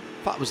win.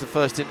 In fact, it was the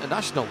first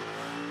international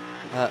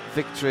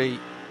victory.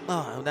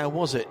 Oh, now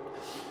was it?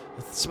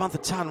 Samantha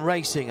Tan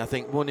Racing, I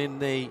think, won in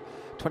the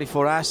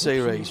 24-hour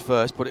series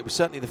first, but it was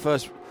certainly the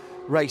first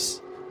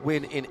race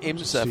win in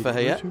IMSA for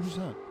here.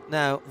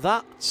 Now,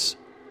 that's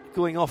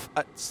going off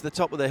at the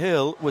top of the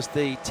hill was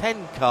the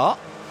 10 car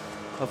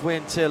of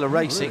Wayne Taylor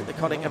Racing, the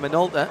Konica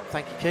Minolta.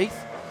 Thank you,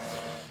 Keith.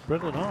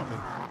 Brendan Hartley.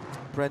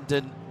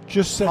 Brendan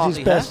just set his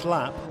best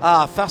lap.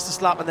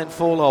 Fastest lap and then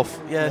fall off.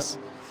 Yes.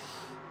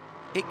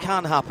 Yep. It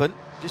can happen.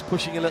 Just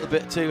pushing a little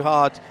bit too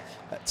hard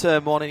at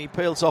turn 1 and he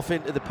peels off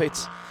into the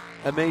pits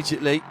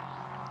immediately.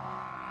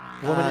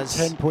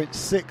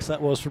 1:10.6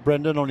 that was for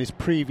Brendan on his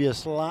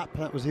previous lap.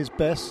 That was his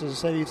best. As I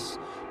say, he's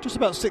just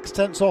about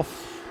 6/10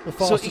 off the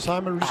fastest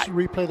time. And just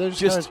replay those.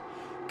 Just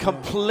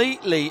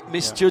completely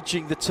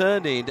misjudging the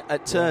turn-in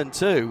at turn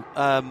 2.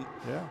 And,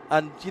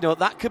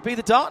 that could be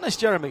the darkness,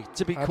 Jeremy,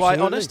 to be quite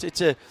honest.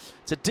 It's a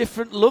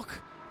different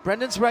look.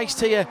 Brendan's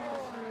raced here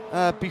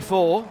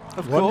before,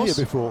 of course. 1 year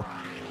before.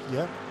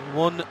 Yeah.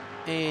 Won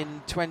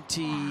in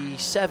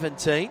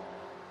 2017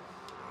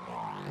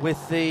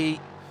 with the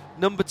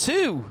number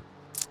 2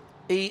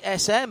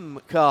 ESM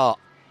car.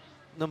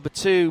 Number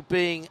 2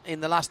 being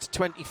in the last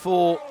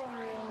 24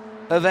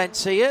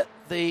 events here,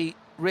 the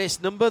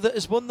race number that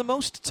has won the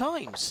most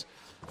times.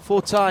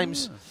 4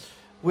 times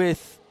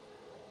with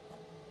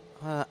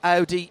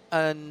Audi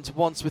and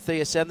once with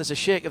ESM. There's a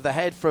shake of the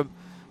head from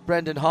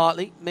Brendan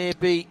Hartley.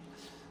 Maybe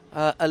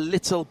a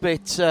little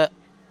bit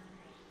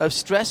of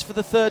stress for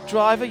the third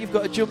driver. You've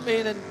got to jump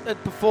in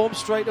and perform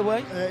straight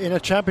away. In a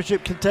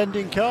championship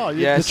contending car.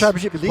 Yes, the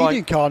championship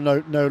leading car,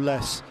 no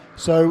less.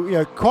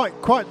 So,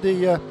 quite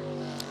the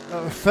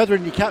feather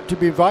in your cap to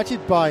be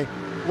invited by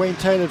Wayne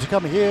Taylor to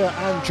come here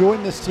and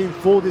join this team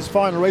for this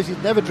final race. He's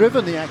never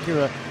driven the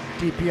Acura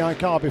DPI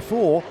car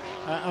before,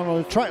 and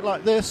on a track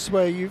like this,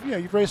 where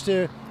you've raced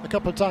here a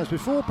couple of times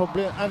before,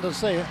 probably, and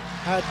as I say,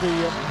 had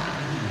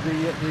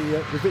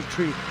the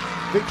victory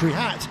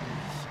hat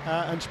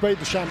and sprayed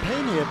the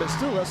champagne here. But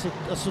still,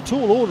 that's a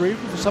tall order,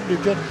 even for somebody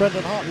of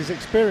Brendan Hartley's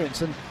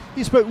experience. And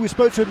we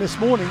spoke to him this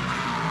morning.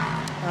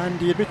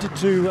 And he admitted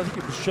to, I think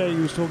it was Shay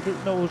who was talking,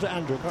 no, it was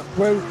Andrew,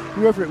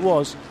 whoever it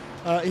was.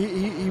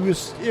 He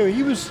was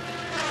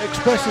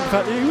expressing the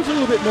fact that he was a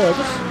little bit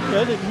nervous.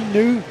 That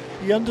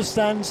he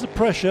understands the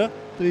pressure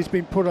that he's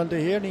been put under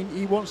here, and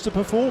he wants to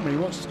perform.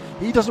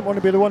 He doesn't want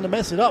to be the one to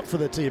mess it up for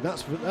the team.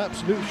 That's for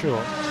absolute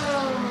sure.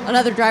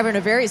 Another driver in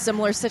a very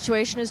similar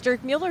situation is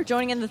Dirk Mueller,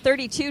 joining in the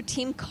 32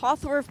 Team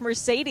Cawthorpe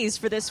Mercedes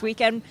for this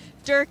weekend.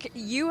 Dirk,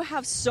 you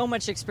have so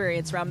much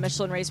experience around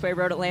Michelin Raceway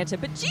Road Atlanta,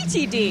 but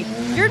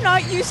GTD, you're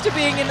not used to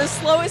being in the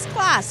slowest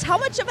class. How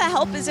much of a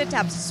help is it to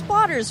have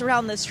spotters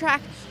around this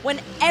track when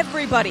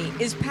everybody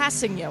is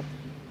passing you?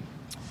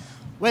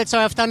 Well, so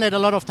I've done it a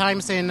lot of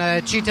times in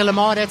GT Le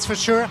Mans, that's for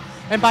sure.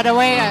 And by the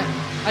way,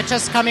 I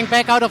just coming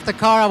back out of the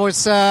car, I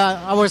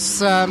was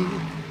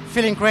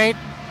feeling great.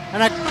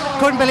 And I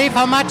couldn't believe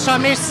how much I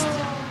missed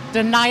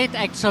the night,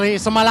 actually.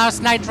 So my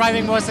last night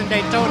driving was in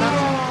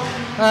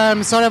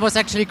Daytona. So that was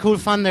actually cool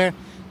fun there.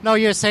 No,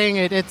 you're saying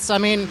it.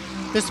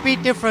 The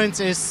speed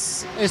difference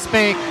is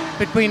big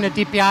between the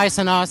DPIs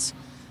and us.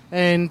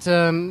 And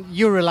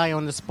you rely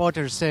on the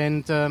spotters.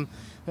 And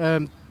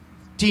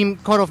Team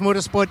Cawthorpe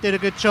Motorsport did a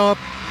good job.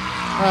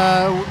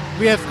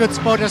 We have good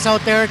spotters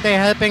out there.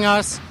 They're helping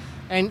us.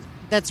 And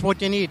that's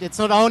what you need. It's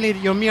not only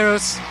your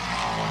mirrors.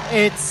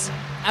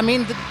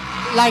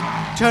 Like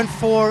turn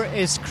 4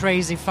 is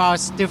crazy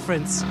fast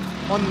difference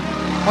on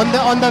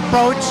the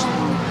approach.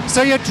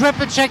 So you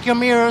triple check your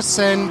mirrors,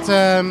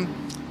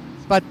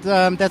 but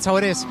that's how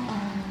it is.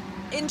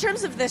 In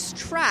terms of this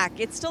track,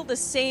 it's still the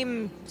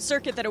same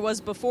circuit that it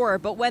was before,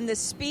 but when the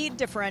speed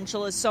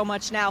differential is so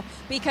much now,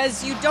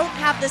 because you don't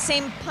have the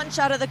same punch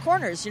out of the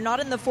corners. You're not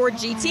in the Ford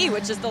GT,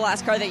 which is the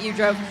last car that you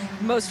drove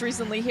most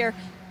recently here.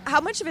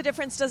 How much of a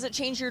difference does it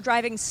change your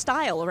driving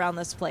style around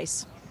this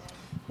place?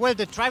 Well,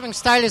 the driving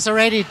style is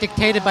already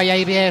dictated by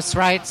ABS,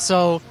 right?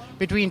 So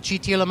between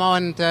GT Le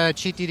Mans and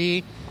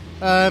GTD,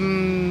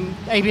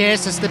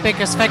 ABS is the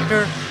biggest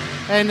factor,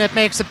 and it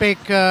makes a big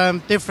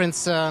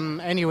difference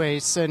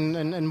anyways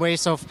in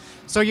ways of...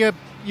 So you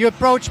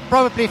approach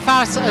probably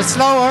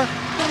slower,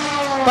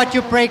 but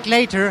you brake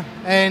later,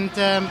 and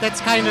that's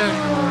kind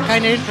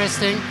of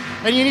interesting.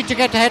 And you need to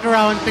get the head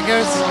around,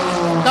 because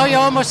now you're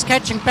almost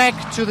catching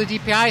back to the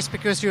DPIs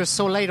because you're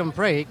so late on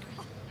brake.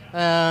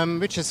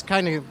 Which is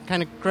kind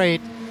of great.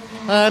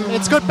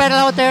 It's good battle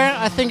out there.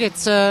 I think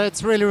it's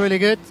really, really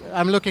good.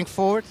 I'm looking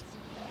forward.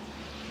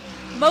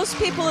 Most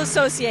people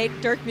associate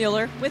Dirk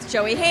Mueller with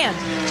Joey Hand.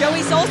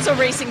 Joey's also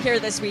racing here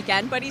this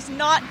weekend, but he's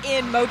not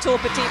in Motul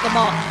Petit Le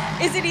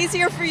Mans. Is it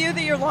easier for you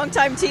that your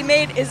longtime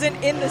teammate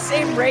isn't in the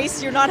same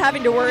race? You're not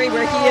having to worry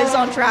where he is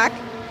on track?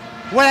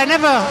 Well,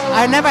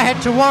 I never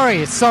had to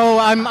worry, so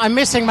I'm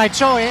missing my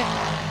Joey.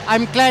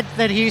 I'm glad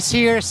that he's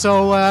here,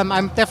 so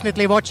I'm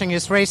definitely watching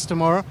his race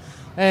tomorrow.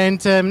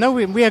 And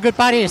we are good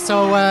buddies,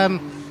 so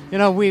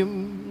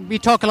we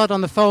talk a lot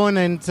on the phone,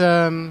 and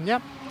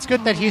it's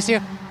good that he's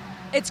here.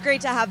 It's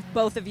great to have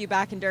both of you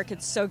back, and Dirk,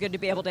 it's so good to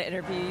be able to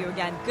interview you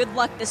again. Good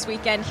luck this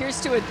weekend. Here's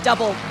to a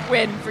double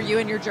win for you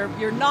and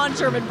your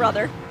non-German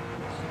brother.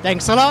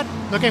 Thanks a lot.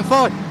 Looking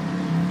forward.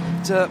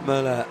 Dirk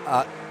Mueller,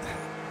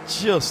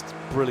 just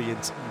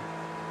brilliant.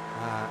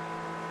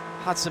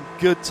 Had some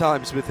good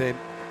times with him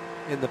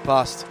in the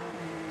past.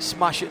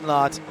 Smashing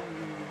lad,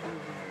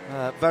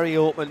 very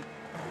open,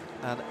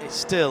 and it's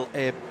still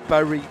a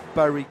very,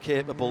 very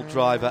capable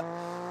driver.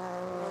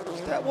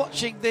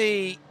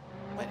 Waiting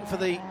for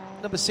the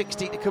number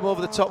 16 to come over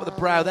the top of the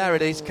brow. There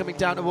it is, coming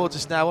down towards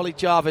us now. Ollie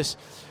Jarvis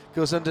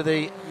goes under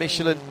the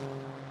Michelin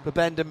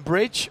Bebenden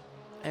Bridge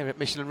here at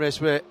Michelin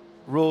Raceway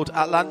Road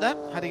Atlanta,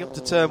 heading up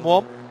to turn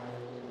 1.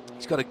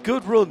 He's got a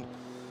good run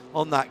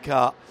on that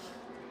car.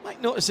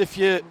 Might notice if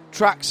you're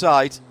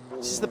trackside,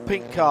 this is the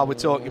pink car we're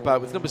talking about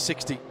with number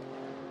 60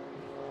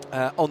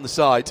 on the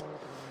side,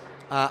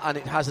 and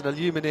it has an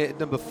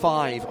illuminated number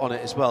 5 on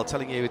it as well,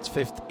 telling you it's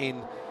 5th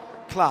in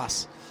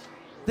class.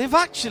 They've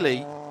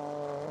actually,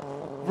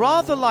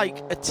 rather like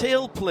a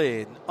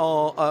tailplane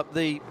or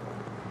the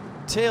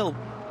tail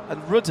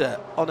and rudder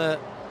on a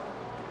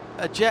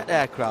jet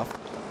aircraft,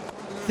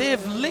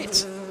 they've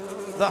lit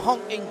the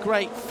honking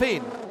great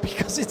fin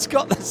because it's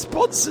got the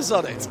sponsors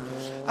on it.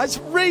 That's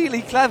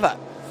really clever.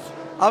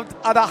 And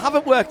I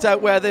haven't worked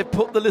out where they've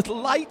put the little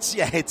lights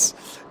yet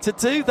to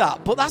do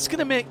that, but that's going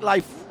to make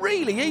life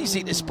really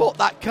easy to spot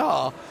that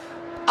car.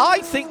 I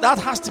think that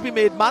has to be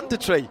made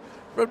mandatory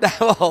from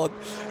now on,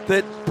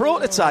 that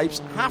prototypes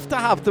have to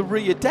have the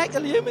rear deck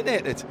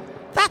illuminated.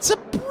 That's a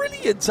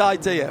brilliant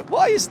idea.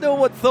 Why has no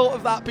one thought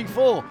of that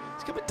before?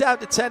 It's coming down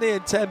to 10A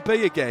and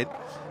 10B again,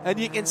 and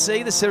you can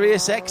see the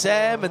Sirius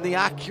XM and the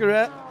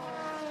Acura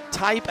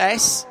Type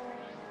S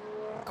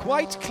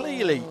quite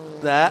clearly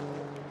there.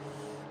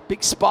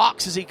 Big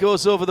sparks as he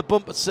goes over the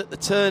bumpers at the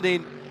turn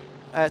in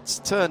at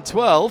turn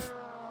 12.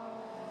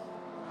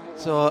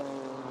 So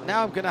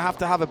now I'm going to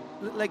have a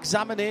little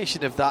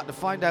examination of that to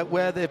find out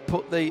where they've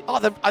put the... Oh,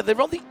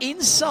 they're on the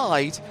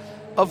inside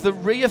of the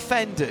rear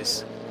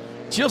fenders.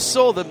 Just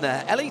saw them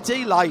there.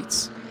 LED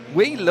lights.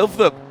 We love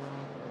them.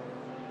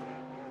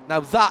 Now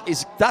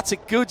that's a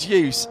good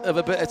use of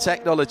a bit of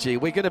technology.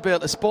 We're going to be able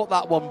to spot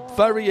that one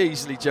very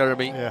easily,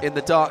 Jeremy, in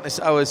the darkness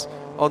hours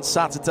on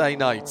Saturday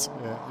night.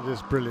 Yeah, it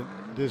is brilliant.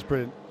 It is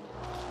brilliant.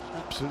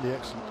 Absolutely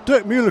excellent.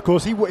 Dirk Mueller, of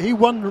course, he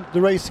won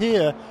the race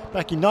here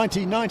back in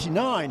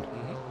 1999.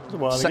 A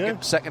while ago.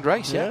 Second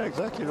race, yeah. Yeah,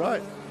 exactly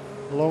right.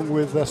 Along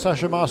with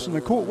Sasha Marston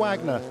and Kurt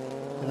Wagner.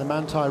 in the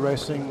Manthey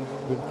Racing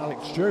with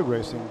Alex Job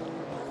racing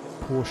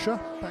Porsche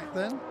back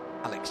then.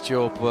 Alex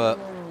Job were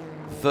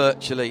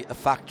virtually a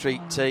factory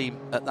team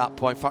at that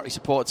point, factory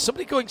support.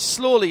 Somebody going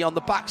slowly on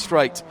the back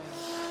straight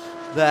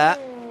there.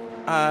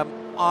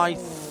 I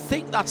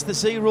think that's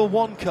the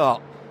 01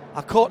 car.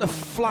 I caught a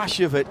flash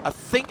of it. I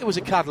think it was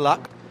a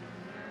Cadillac.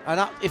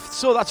 And if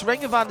so, that's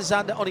Renger van der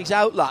Zande on his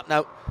outlap.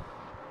 Now,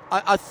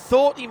 I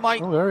thought he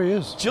might... Oh, there he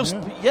is.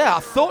 I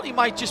thought he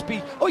might just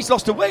be... Oh, he's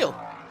lost a wheel.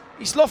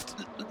 He's lost...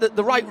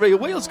 The right rear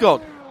wheel's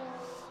gone.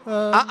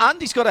 And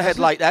he's got a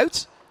headlight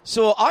out.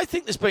 So I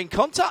think there's been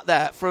contact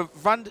there for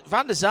van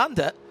der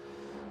Zande.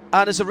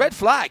 And there's a red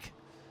flag.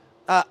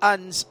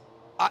 And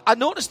I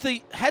noticed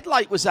the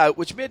headlight was out,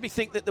 which made me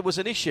think that there was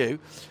an issue.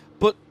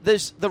 But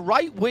there's the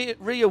right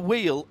rear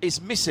wheel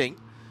is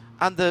missing.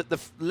 And the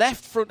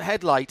left front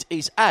headlight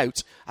is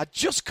out. I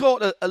just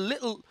caught a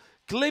little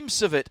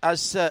glimpse of it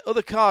as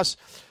other cars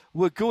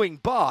were going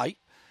by.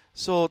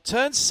 So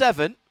turn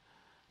 7,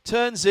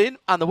 turns in,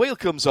 and the wheel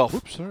comes off.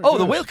 Oops, sorry,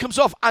 the wheel comes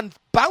off and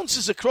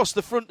bounces across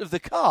the front of the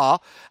car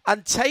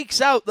and takes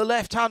out the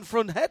left-hand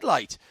front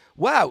headlight.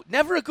 Wow,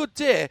 never a good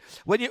day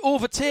when you're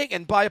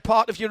overtaken by a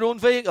part of your own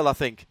vehicle, I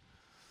think.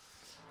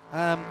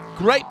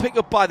 Great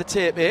pick-up by the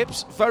Tape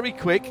Apes, very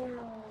quick.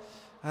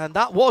 And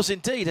that was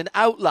indeed an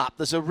outlap.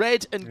 There's a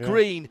red and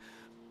green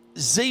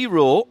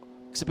 0.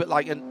 It's a bit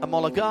like a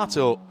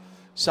Mulligato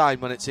sign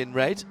when it's in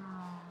red.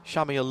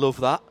 Shami will love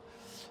that.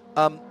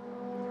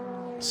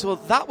 So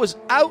that was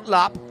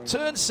outlap,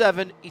 turn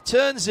 7. He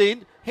turns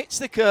in, hits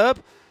the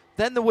curb,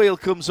 then the wheel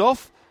comes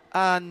off,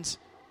 and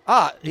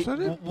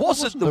it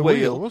wasn't the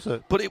wheel, was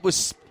it? But it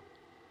was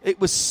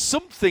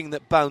something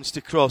that bounced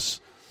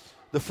across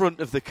the front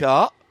of the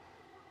car.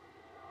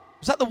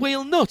 Was that the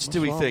wheel nut?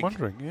 Do we think? I'm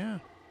wondering, yeah.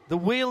 The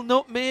wheel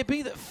nut,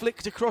 maybe, that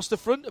flicked across the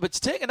front. But it's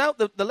taken out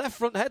the left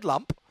front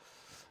headlamp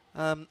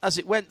as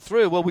it went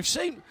through. Well, we've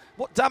seen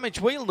what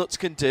damage wheel nuts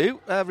can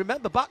do.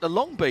 Remember back to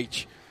Long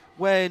Beach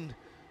when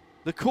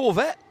the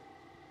Corvette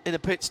in a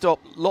pit stop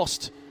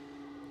lost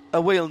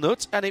a wheel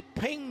nut and it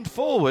pinged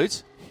forward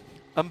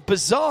and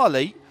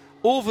bizarrely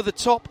over the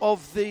top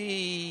of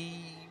the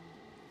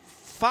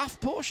FAF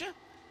Porsche.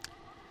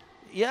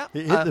 Yeah.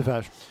 It hit the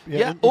FAF.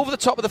 Yeah, over the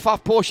top of the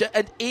FAF Porsche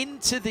and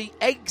into the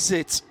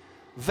exit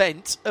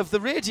vent of the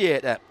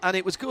radiator, and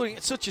it was going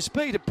at such a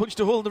speed it punched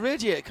a hole in the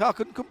radiator. Car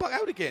couldn't come back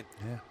out again.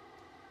 Yeah,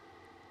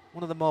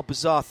 one of the more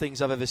bizarre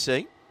things I've ever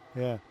seen.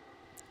 Yeah,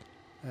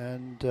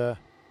 and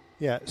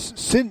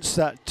since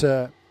that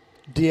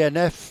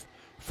DNF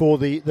for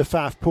the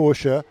FAF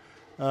Porsche,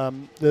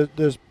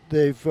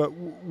 they've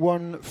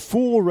won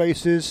 4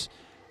 races,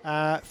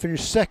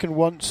 finished second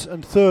once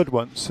and third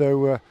once.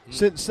 So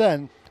since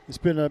then, it's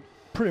been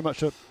pretty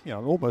much an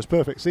almost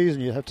perfect season,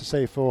 you'd have to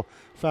say, for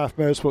FAF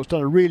Motorsports.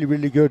 Done a really,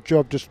 really good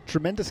job. Just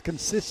tremendous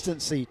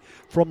consistency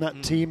from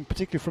that team,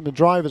 particularly from the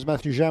drivers,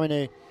 Matthew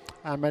Jaminet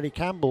and Matty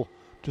Campbell.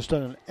 Just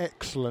done an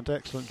excellent,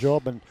 excellent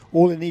job. And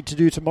all they need to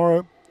do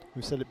tomorrow,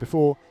 we've said it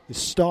before, is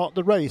start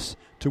the race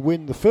to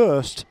win the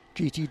first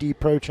GTD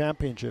Pro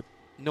Championship.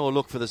 No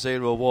luck for the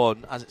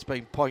 01, as it's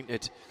been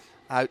pointed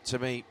out to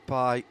me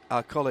by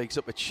our colleagues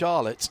up at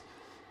Charlotte.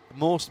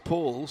 Most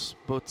poles,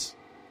 but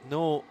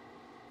no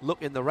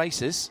luck in the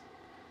races.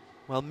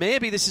 Well,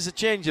 maybe this is a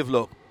change of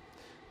luck.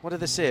 What do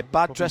they say?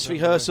 Bad dress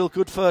rehearsal,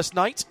 good first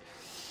night.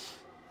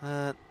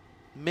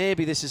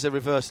 Maybe this is a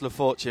reversal of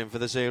fortune for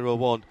the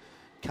 01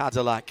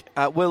 Cadillac.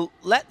 We'll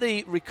let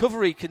the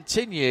recovery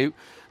continue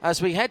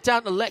as we head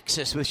down to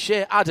Lexus with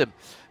Shea Adam,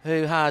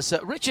 who has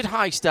Richard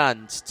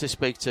Highstand to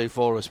speak to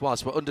for us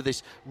whilst we're under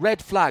this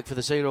red flag for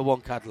the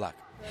 01 Cadillac.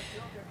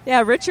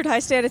 Yeah, Richard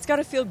Highstand, it's got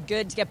to feel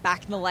good to get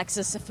back in the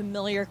Lexus, a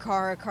familiar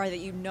car, a car that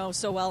you know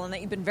so well and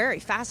that you've been very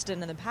fast in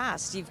the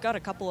past. You've got a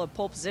couple of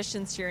pole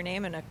positions to your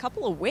name and a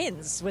couple of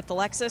wins with the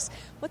Lexus.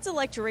 What's it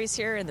like to race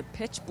here in the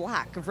pitch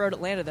black of Road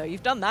Atlanta, though?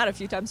 You've done that a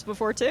few times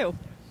before, too.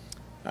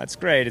 That's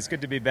great. It's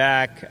good to be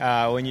back.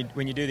 When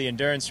you do the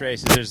endurance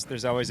races,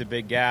 there's always a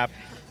big gap.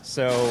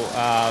 So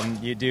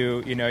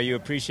you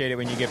appreciate it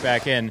when you get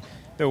back in.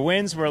 The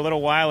wins were a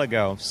little while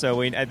ago,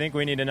 so I think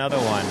we need another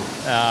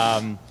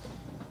one.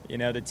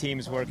 The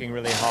team's working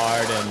really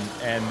hard,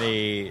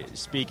 and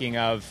speaking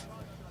of,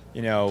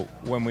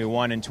 when we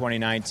won in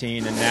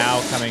 2019 and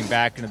now coming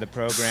back into the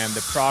program,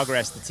 the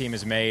progress the team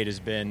has made has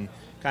been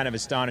kind of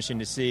astonishing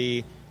to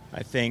see.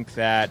 I think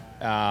that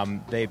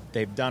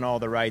they've done all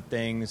the right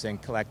things,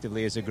 and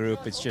collectively as a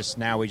group, it's just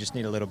now we just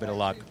need a little bit of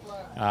luck.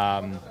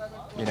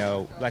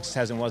 Lexus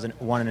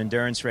hasn't won an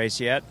endurance race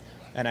yet,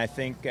 and I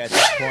think at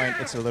this point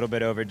it's a little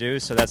bit overdue,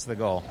 so that's the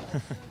goal.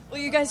 Well,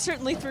 you guys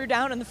certainly threw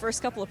down in the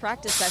first couple of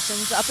practice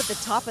sessions, up at the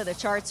top of the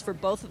charts for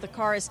both of the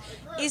cars.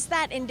 Is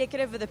that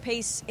indicative of the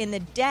pace in the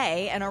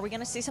day, and are we going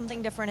to see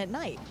something different at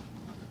night?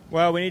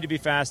 Well, we need to be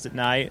fast at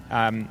night.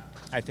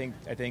 I think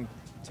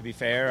to be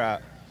fair,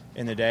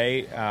 in the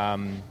day,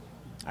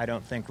 I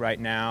don't think right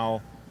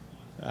now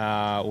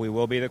we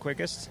will be the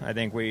quickest. I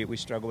think we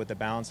struggle with the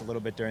balance a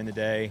little bit during the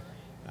day.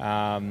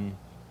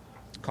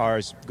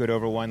 Car's good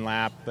over one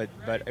lap, but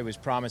it was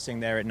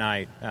promising there at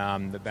night.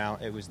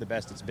 It was the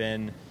best it's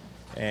been.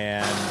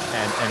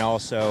 and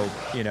also,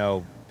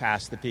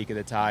 past the peak of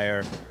the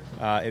tire,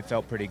 it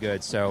felt pretty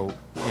good. So,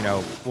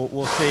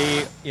 we'll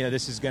see.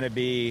 This is going to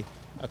be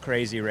a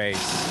crazy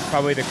race.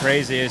 Probably the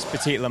craziest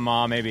Petit Le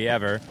Mans maybe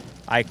ever.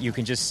 You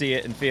can just see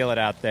it and feel it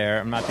out there.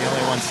 I'm not the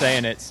only one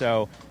saying it.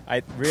 So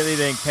I really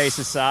think, pace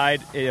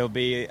aside, it'll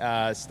be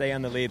stay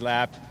on the lead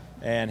lap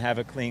and have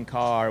a clean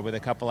car with a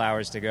couple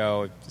hours to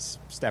go.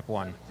 Step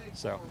one.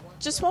 So.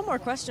 Just one more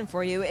question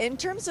for you. In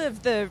terms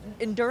of the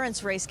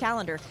endurance race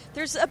calendar,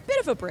 there's a bit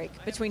of a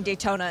break between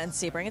Daytona and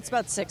Sebring. It's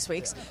about 6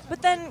 weeks.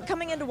 But then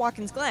coming into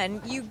Watkins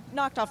Glen, you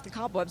knocked off the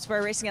cobwebs by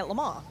racing at Le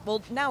Mans.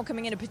 Well, now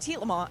coming into Petit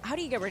Le Mans, how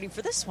do you get ready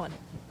for this one?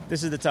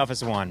 This is the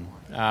toughest one.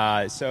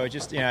 So it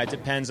just, it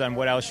depends on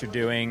what else you're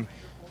doing.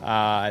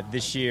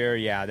 This year,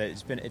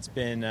 it's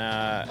been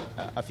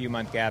a few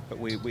month gap, but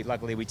we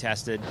luckily we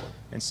tested,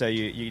 and so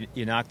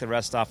you knock the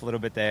rust off a little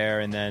bit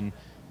there, and then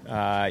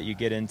you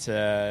get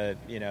into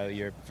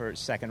your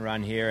second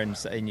run here,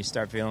 and you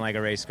start feeling like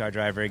a race car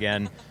driver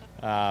again.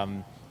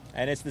 And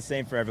it's the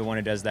same for everyone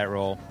who does that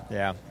role.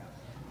 Yeah.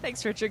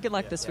 Thanks, Richard. Good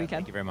luck this weekend.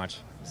 Thank you very much.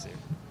 See you.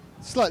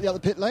 Slightly up the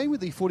pit lane with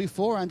the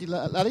 44, Andy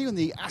Laddie, and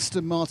the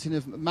Aston Martin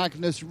of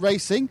Magnus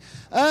Racing.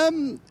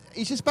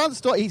 He's just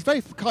bounced. He's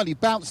very kindly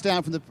bounced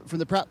down from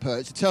the Pratt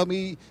perch to tell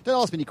me,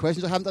 don't ask me any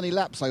questions, I haven't done any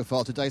laps so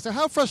far today. So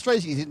how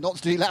frustrating is it not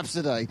to do laps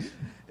today?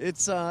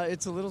 It's a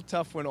little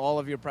tough when all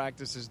of your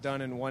practice is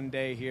done in one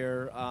day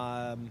here.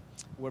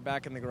 We're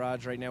back in the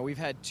garage right now. We've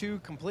had two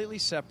completely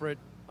separate,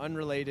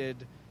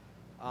 unrelated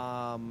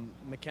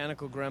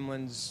mechanical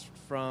gremlins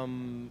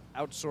from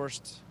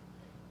outsourced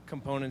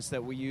components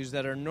that we use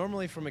that are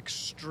normally from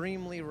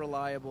extremely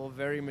reliable,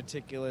 very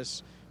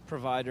meticulous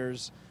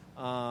providers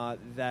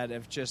that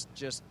have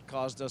just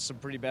caused us some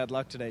pretty bad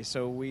luck today.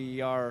 So we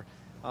are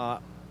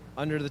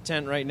under the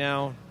tent right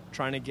now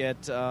trying to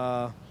get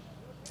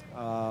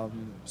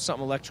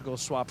something electrical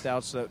swapped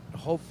out so that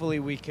hopefully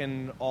we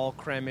can all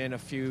cram in a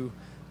few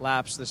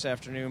laps this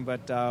afternoon.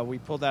 But we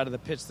pulled out of the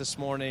pits this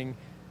morning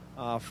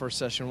for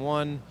session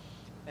 1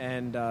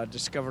 and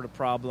discovered a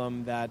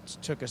problem that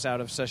took us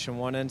out of session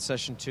 1 and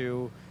session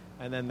 2.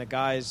 And then the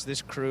guys,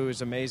 this crew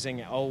is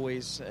amazing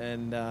always,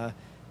 and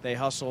they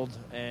hustled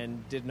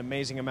and did an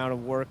amazing amount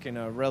of work in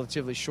a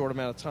relatively short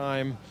amount of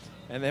time.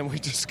 And then we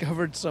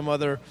discovered some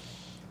other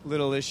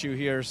little issue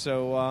here.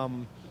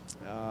 So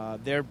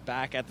they're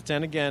back at the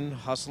tent again,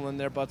 hustling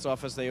their butts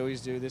off as they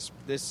always do.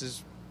 This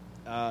is,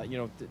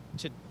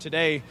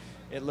 today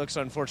it looks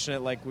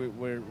unfortunate, like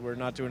we're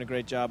not doing a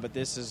great job, but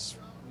this is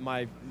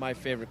my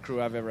favorite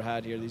crew I've ever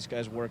had here. These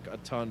guys work a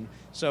ton.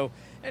 So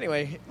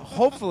anyway,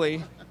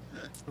 hopefully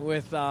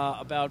with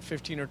about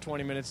 15 or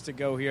 20 minutes to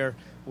go here,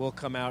 we'll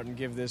come out and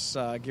give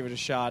it a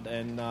shot,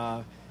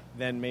 and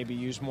then maybe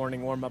use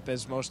morning warm-up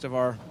as most of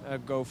our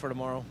go for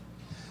tomorrow.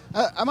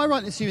 Am I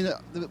right in assuming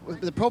that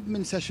the problem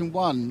in session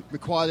 1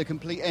 required a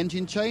complete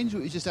engine change, or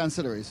it was just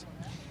ancillaries?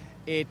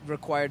 It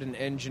required an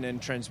engine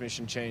and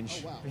transmission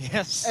change. Oh, wow.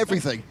 Yes.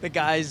 Everything. The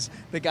guys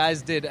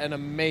did an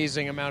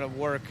amazing amount of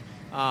work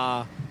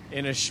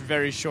in a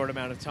very short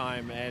amount of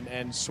time,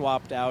 and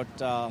swapped out.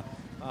 The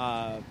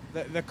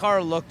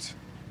car looked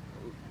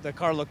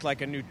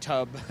like a new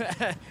tub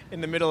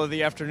in the middle of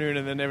the afternoon,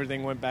 and then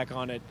everything went back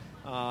on it.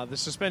 The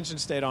suspension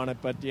stayed on it,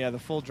 but the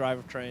full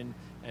drivetrain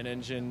and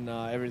engine,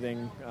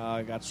 everything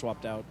got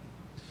swapped out.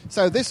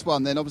 So this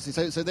one then,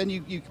 obviously, so then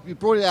you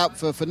brought it out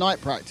for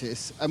night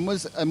practice, and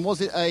was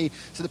it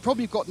so the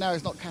problem you've got now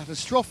is not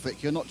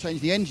catastrophic, you're not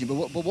changing the engine, but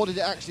what did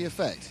it actually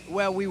affect?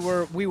 Well, we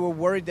were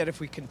worried that if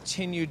we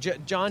continued,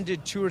 John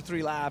did 2 or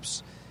 3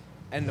 laps,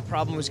 and the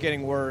problem was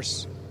getting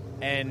worse,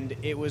 and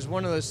it was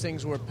one of those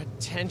things where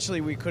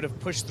potentially we could have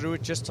pushed through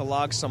it just to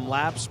log some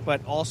laps,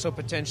 but also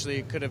potentially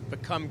it could have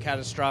become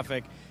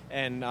catastrophic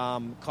and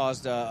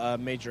caused a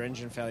major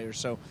engine failure.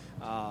 So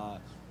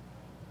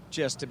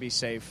just to be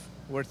safe,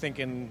 we're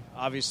thinking,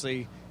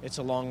 obviously, it's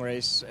a long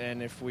race,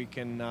 and if we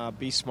can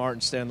be smart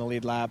and stay on the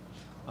lead lap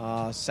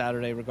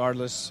Saturday,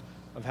 regardless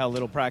of how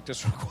little practice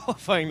for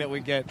qualifying that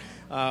we get,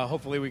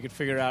 hopefully we could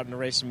figure it out in the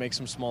race and make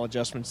some small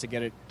adjustments to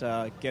get it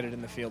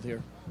in the field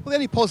here. Well, the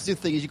only positive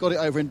thing is you got it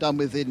over and done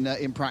with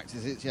in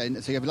practice. So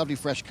you have a lovely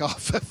fresh car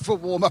for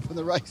warm-up in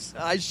the race.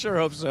 I sure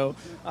hope so.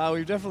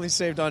 We've definitely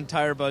saved on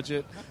tire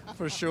budget,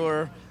 for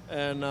sure,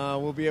 and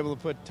we'll be able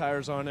to put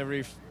tires on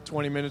every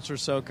 20 minutes or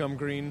so come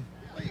green.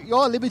 You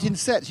are limiting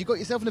sets. You've got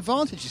yourself an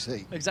advantage, you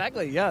see.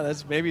 Exactly, yeah.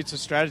 Maybe it's a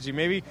strategy.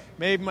 Maybe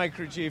my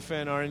crew chief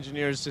and our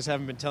engineers just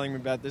haven't been telling me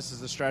about this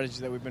is the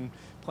strategy that we've been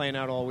playing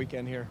out all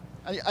weekend here.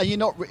 And you're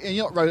not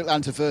Road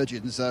Atlanta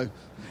virgin, so...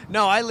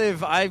 No, I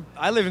live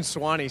in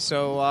Suwannee,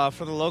 so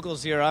for the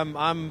locals here,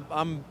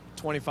 I'm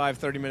 25,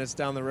 30 minutes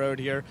down the road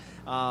here.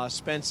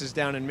 Spence is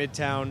down in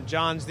Midtown.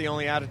 John's the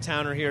only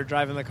out-of-towner here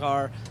driving the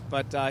car,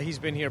 but he's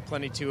been here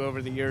plenty too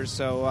over the years.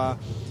 So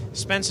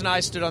Spence and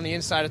I stood on the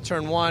inside of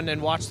Turn 1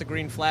 and watched the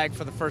green flag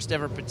for the first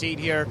ever Petit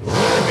here. We've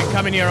been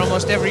coming here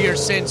almost every year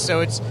since,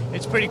 so it's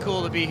pretty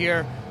cool to be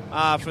here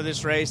for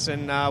this race,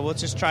 and we'll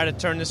just try to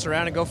turn this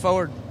around and go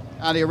forward.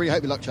 Andy, I really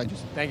hope your luck changes.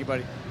 Thank you,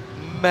 buddy.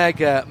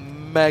 Mega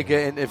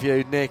mega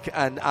interview, Nick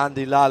and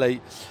Andy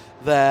Lally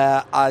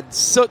there, and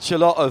such a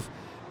lot of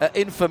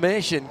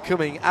information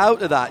coming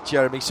out of that,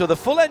 Jeremy. So the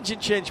full engine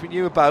change we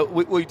knew about.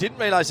 We didn't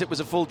realise it was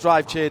a full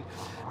drive chain,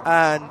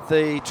 and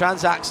the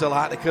transaxle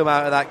had to come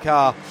out of that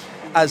car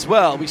as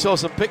well. We saw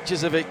some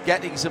pictures of it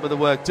getting some of the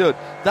work done.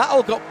 That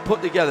all got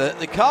put together.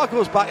 The car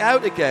goes back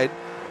out again,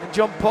 and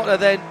John Potter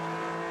then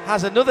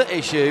has another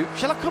issue.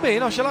 Shall I come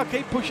in or shall I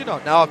keep pushing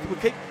on? No, we'll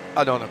keep.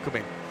 Oh, no,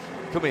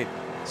 come in.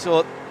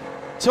 So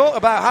talk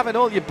about having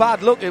all your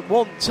bad luck at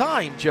one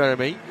time,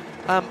 Jeremy.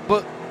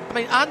 But I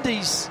mean,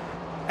 Andy's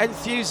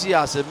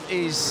enthusiasm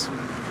is,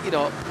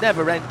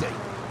 never ending.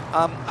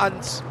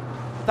 And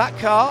that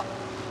car,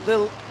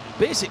 they'll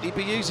basically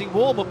be using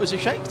warm-up as a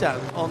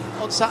shakedown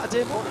on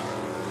Saturday morning.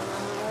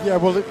 Yeah,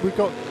 well,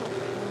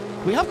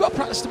 we have got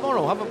practice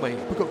tomorrow, haven't we?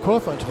 We've got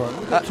qualified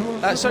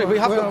tomorrow. We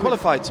have got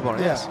qualified tomorrow.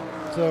 Yeah. Yes.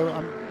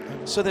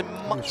 So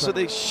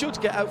they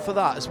should get out for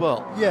that as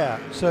well. Yeah.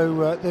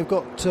 So they've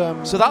got.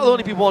 So that'll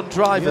only be one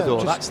driver though.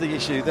 Just, that's the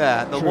issue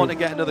there. They'll want to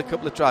get another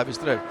couple of drivers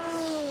through.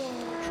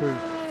 True.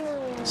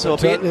 So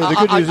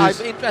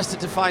I'm interested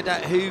to find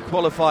out who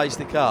qualifies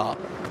the car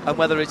and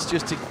whether it's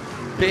just to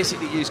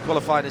basically use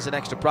qualifying as an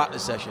extra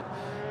practice session,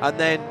 and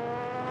then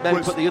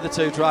maybe put the other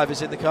two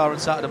drivers in the car on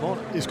Saturday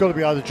morning. It's got to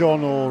be either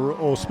John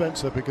or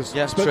Spencer, because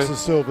Spencer's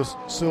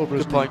silver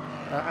is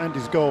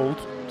Andy's gold.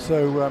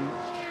 So,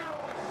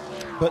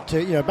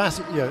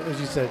 massive. As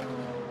you said,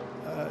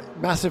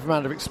 massive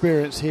amount of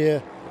experience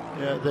here.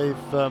 Yeah, they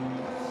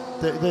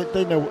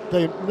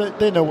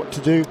know what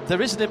to do.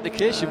 There is an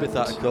implication with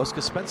that, of course,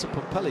 because Spencer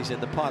Pumpelly's in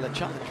the Pilot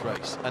Challenge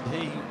race, and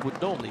he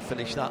would normally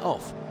finish that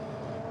off.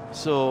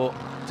 So,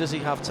 does he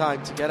have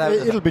time to get out?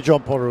 It'll be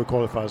John Potter who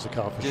qualifies the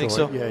car for sure.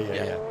 sure. Do you think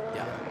so?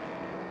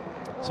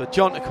 Yeah. So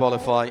John to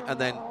qualify, and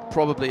then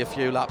probably a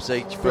few laps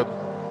each from.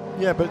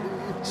 Yeah, but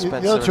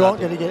Spencer the other two aren't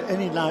going to get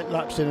any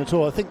laps in at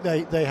all. I think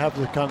they have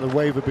the kind of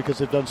waiver because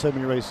they've done so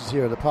many races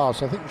here in the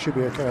past. So I think it should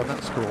be okay on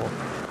that score.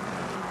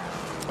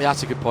 Yeah,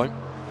 that's a good point.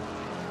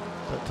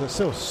 But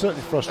still,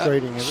 certainly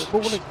frustrating.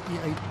 But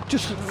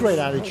just a great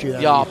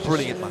attitude. Yeah,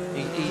 brilliant, man.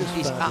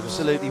 He's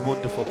absolutely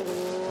wonderful.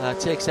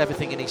 Takes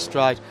everything in his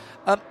stride.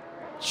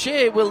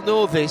 Shea will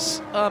know this.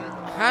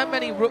 How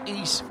many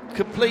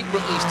complete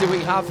rookies, do we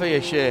have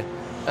here, Shea,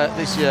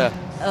 this year?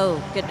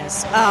 Oh,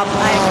 goodness. I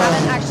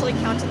haven't actually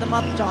counted them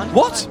up, John.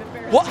 What?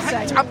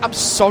 I'm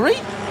sorry?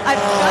 I've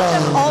got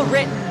them all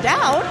written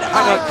down.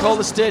 Hang on, call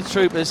the state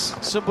troopers.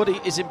 Somebody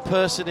is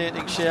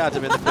impersonating Shea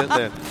Adam in the pit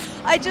lane.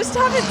 I just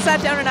haven't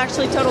sat down and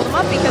actually totaled them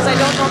up because I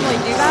don't normally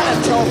do that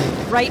until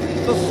right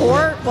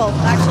before. Well,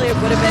 actually, it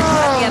would have been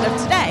at the end of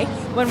today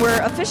when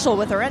we're official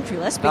with our entry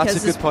list. Because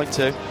that's a good point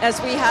too.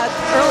 As we had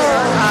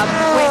earlier,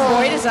 Wayne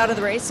Boyd is out of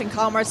the race and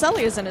Kyle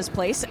Marcelli is in his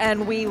place,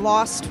 and we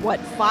lost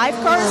 5 cars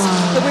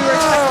that we were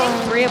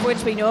expecting, 3 of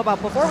which we knew about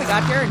before we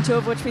got here, and 2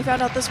 of which we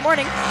found out this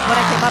morning when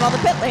I came out on the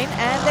pit lane,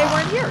 and they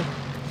weren't here.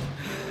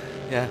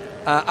 Yeah,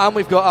 and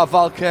we've got our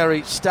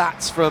Valkyrie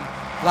stats from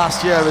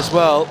last year as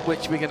well,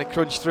 which we're going to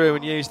crunch through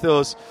and use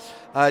those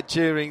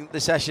during the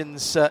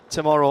sessions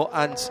tomorrow,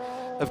 and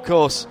of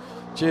course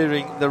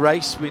during the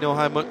race. We know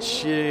how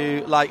much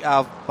you like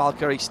our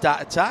Valkyrie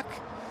stat attack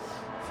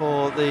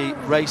for the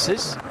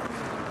races.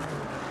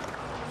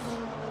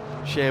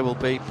 Shea will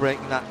be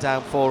breaking that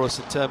down for us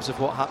in terms of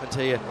what happened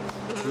here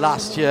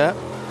last year.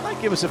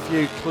 Might give us a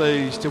few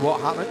clues to what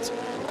happened.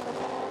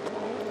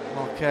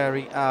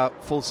 Valkyrie, our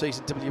full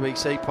season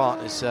WEC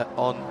partners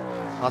on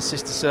our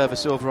sister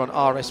service over on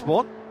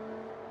RS1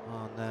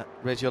 on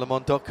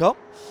RadioLeMans.com.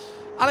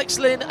 Alex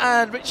Lynn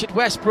and Richard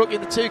Westbrook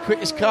in the 2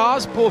 quickest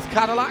cars, both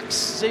Cadillacs,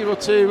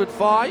 0-2 and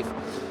 5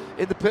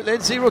 in the pit lane.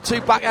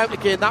 0-2 back out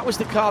again. That was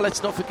the car,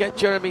 let's not forget,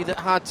 Jeremy, that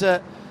had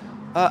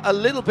a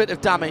little bit of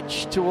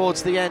damage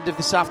towards the end of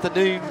this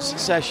afternoon's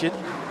session.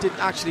 Didn't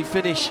actually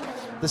finish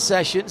the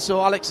session,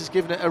 so Alex has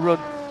given it a run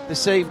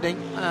this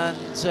evening, and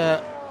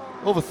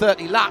over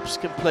 30 laps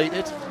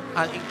completed,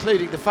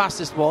 including the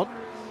fastest one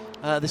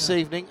this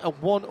evening, a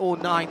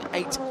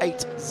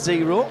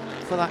 1:09.880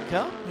 for that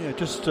car. Yeah,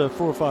 just 4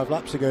 or 5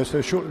 laps ago,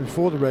 so shortly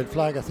before the red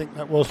flag, I think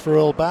that was for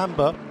Earl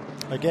Bamber.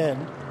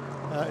 Again,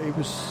 I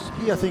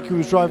think he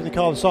was driving the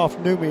car this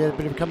afternoon. We had a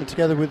bit of coming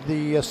together with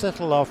the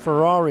Settle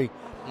Ferrari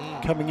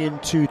coming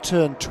into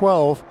turn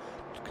 12,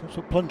 sort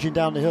of plunging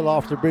down the hill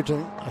after the bridge.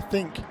 I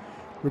think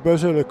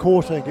Roberto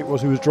Lacorte, I think it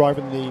was, who was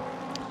driving the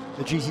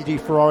GTD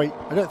Ferrari.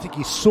 I don't think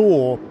he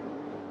saw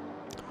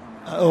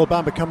Earl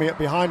Bamber coming up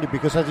behind him,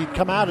 because as he'd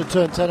come out of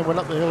turn 10 and went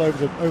up the hill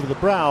over the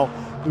brow,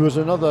 there was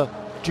another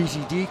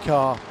GTD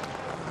car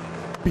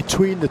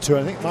between the two.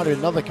 I think it might have been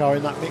another car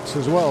in that mix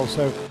as well,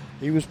 so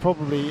he was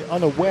probably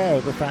unaware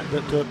of the fact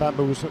that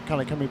Bamber was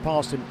kind of coming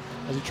past him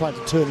as he tried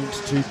to turn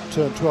into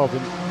turn 12,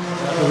 and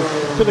there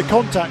was a bit of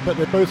contact, but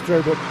they both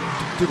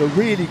did a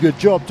really good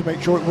job to make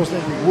sure it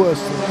wasn't anything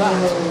worse than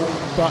that.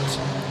 But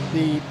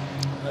the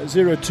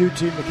 02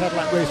 team, the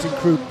Cadillac Racing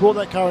crew, brought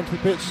that car into the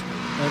pits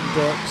and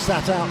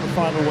sat out the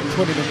final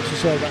 20 minutes or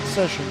so of that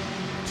session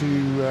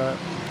to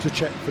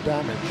check for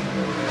damage.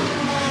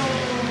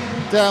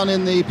 down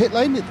in the pit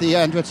lane at the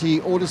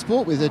Andretti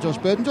Autosport with Josh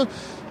Burden.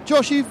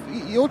 Josh,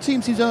 your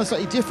team seems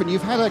slightly different.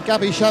 You've had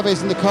Gabby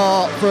Chavez in the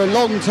car for a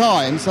long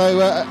time,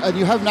 so and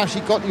you haven't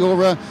actually got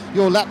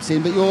your laps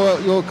in, but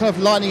you're kind of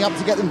lining up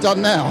to get them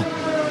done now.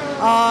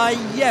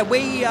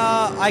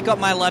 I got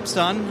my laps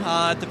done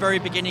at the very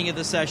beginning of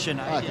the session.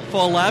 I did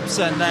 4 laps,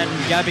 and then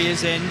Gabby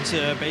is in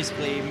to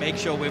basically make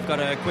sure we've got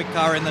a quick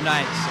car in the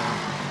night.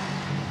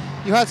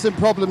 So. You had some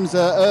problems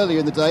earlier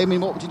in the day. I mean,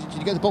 did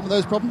you get to the bottom of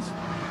those problems?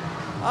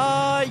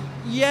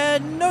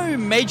 No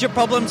major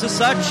problems as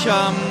such.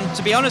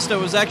 To be honest, it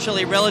was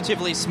actually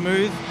relatively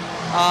smooth.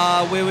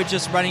 We were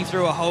just running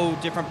through a whole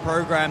different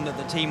program that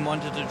the team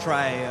wanted to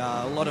try.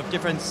 A lot of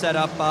different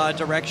setup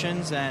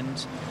directions,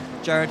 and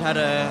Jared had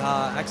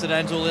a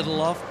accidental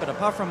little off. But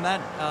apart from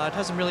that, it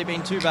hasn't really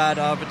been too bad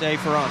of a day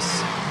for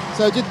us.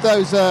 So did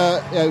those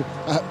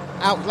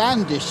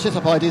outlandish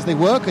setup ideas, they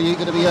work? Are you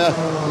going to be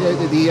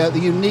the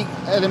unique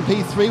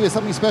LMP3 with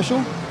something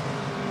special?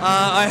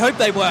 I hope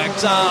they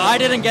worked. I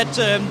didn't get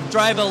to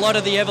drive a lot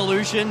of the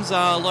evolutions.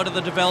 A lot of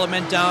the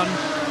development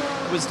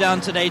was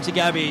down today to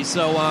Gabby.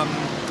 So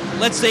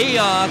let's see.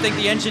 I think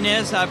the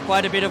engineers have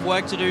quite a bit of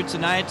work to do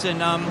tonight. And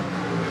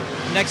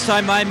next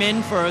time I'm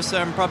in for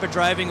some proper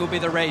driving will be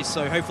the race.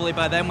 So hopefully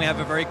by then we have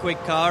a very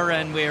quick car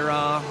and we're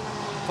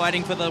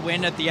fighting for the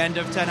win at the end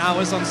of 10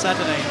 hours on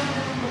Saturday.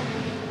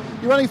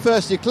 You're running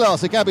first in your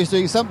class, so Gabby's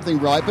doing something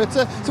right. But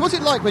so what's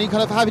it like when you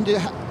kind of having to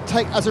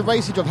take, as a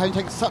racing job, having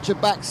to take such a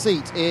back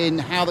seat in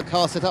how the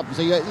car's set up?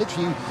 So you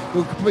literally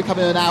will probably come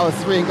in an hour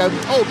 3 and go,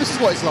 oh, this is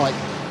what it's like.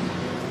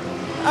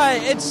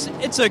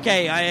 It's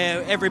okay.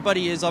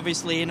 Everybody is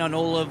obviously in on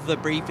all of the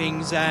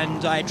briefings,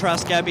 and I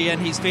trust Gabby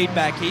and his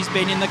feedback. He's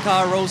been in the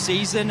car all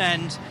season,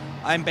 and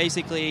I'm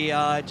basically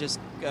just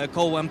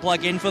call and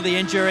plug in for the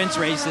endurance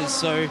races.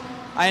 So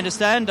I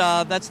understand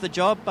that's the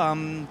job.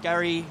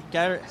 Gabby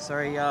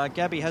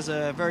has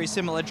a very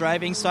similar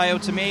driving style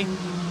to me,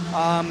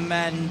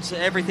 and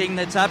everything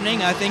that's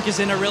happening I think is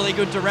in a really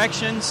good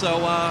direction,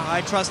 so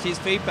I trust his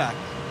feedback.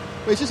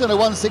 Well, it's just on a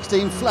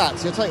 116 flat,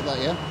 so you'll take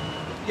that, yeah?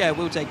 Yeah,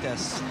 we'll take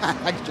this.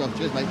 Thanks, John.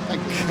 Cheers, mate.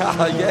 Thank you.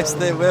 Yes,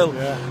 they will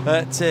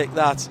take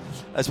that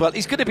as well.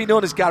 He's going to be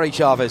known as Gary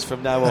Chavez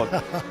from now on.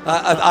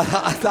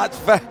 That's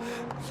very,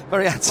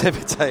 very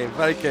anticipating.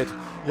 Very good.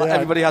 Yeah,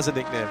 everybody has a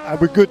nickname. And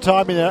with good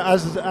timing,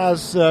 as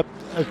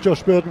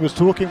Josh Burden was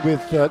talking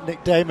with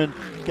Nick Damon,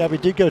 Gabby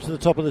did go to the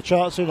top of the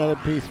charts in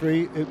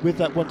LMP3 with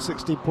that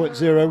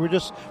 116.0. We're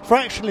just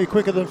fractionally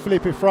quicker than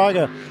Felipe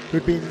Fraga,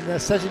 who'd been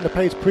setting the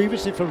pace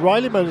previously for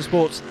Riley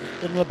Motorsports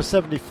in number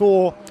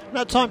 74. And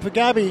that time for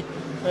Gabby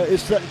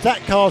is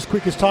that car's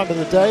quickest time of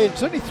the day.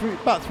 It's only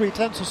about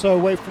 3/10 or so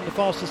away from the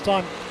fastest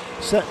time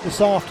set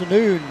this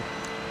afternoon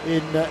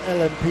in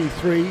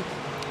LMP3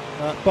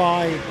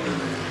 by...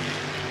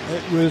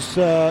 It was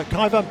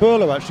Kai van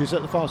Berlo actually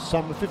set the fastest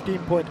time with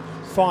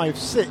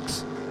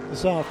 15.56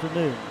 this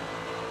afternoon.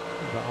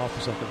 About half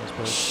a second, I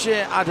suppose.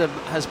 Shea Adam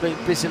has been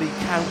busily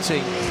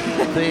counting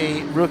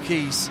the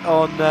rookies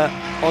on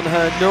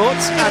her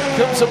notes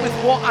and comes up with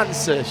what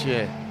answer,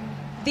 Shea?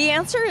 The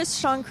answer is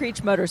Sean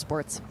Creech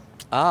Motorsports.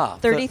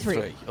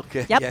 33.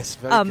 Okay, yep. Yes,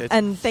 very good.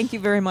 And thank you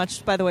very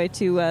much, by the way,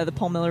 to the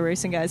Paul Miller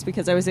Racing guys,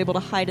 because I was able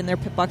to hide in their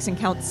pit box and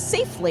count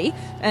safely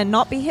and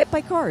not be hit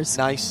by cars.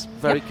 Nice,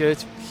 very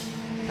good.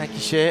 Thank you,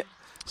 Shea.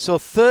 So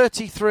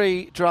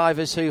 33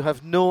 drivers who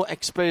have no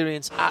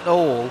experience at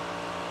all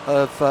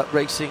of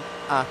racing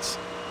at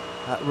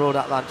Road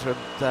Atlanta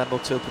and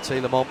Motul Petit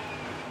Le Mans.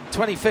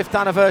 25th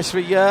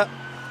anniversary year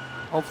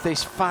of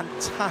this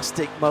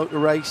fantastic motor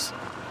race.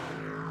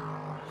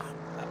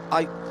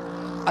 I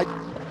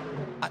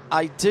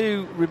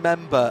do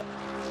remember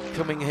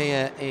coming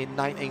here in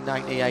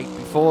 1998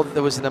 before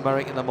there was an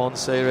American Le Mans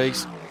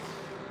series,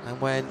 and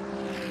when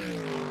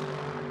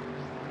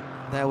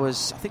there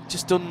was, I think,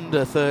 just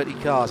under 30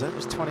 cars. I think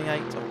it was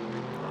 28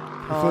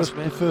 cars.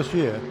 The first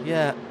year?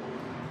 Yeah.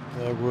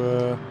 There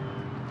were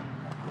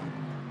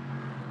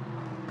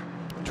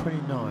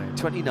 29.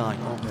 29.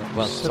 Oh, yeah.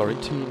 Well, 17 sorry.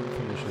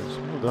 finishes.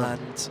 Well done.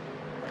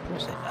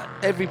 And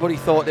everybody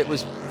thought it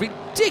was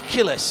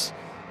ridiculous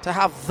to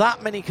have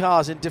that many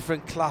cars in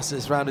different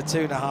classes around a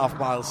 2.5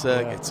 mile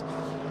circuit.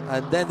 Yeah.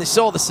 And then they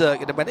saw the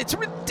circuit and went, it's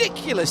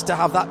ridiculous to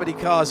have that many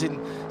cars in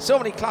so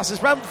many classes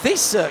around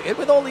this circuit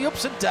with all the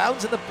ups and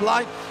downs and the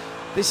blind.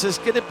 This is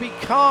going to be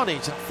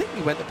carnage. I think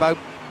we went about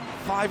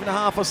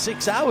 5.5 or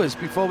 6 hours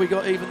before we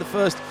got even the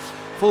first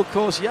full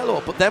course yellow.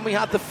 But then we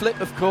had the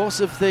flip, of course,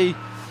 of the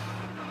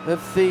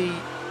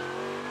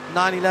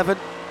 911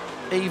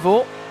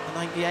 Evo,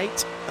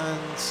 98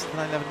 and the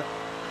 911.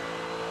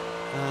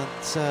 And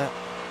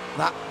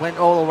that went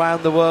all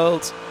around the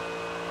world.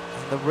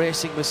 The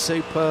racing was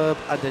superb,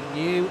 and a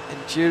new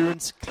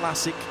endurance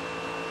classic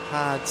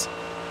had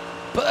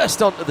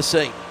burst onto the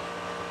scene.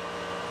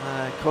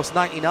 Of course,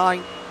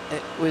 99,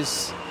 it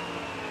was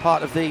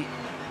part of the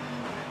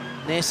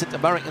nascent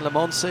American Le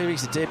Mans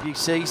series, the debut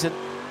season,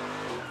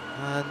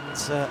 and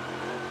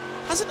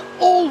hasn't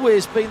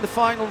always been the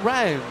final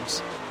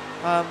rounds.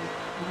 There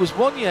was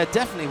one year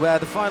definitely where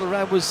the final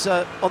round was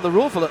on the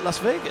Roval at Las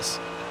Vegas.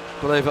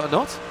 believe it or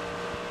not.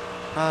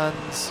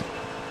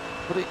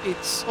 But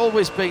it's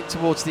always been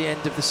towards the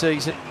end of the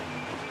season.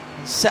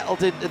 And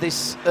settled into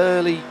this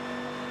early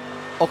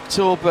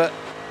October,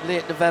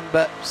 late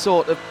November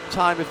sort of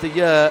time of the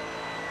year,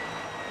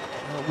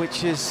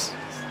 which has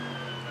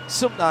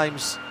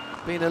sometimes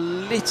been a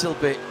little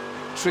bit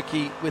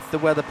tricky with the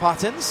weather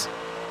patterns.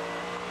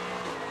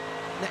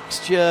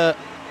 Next year,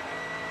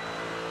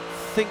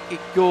 I think it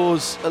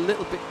goes a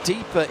little bit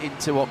deeper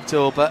into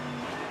October,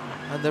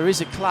 and there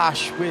is a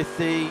clash with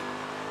the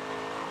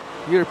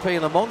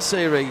European Le Mans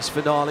Series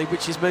finale,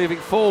 which is moving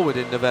forward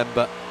in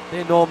November.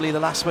 They're normally the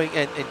last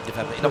weekend in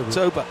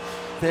October.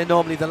 They're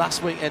normally the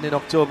last weekend in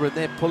October, and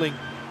they're pulling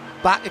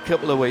back a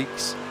couple of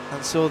weeks,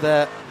 and so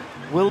there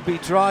will be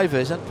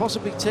drivers and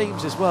possibly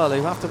teams as well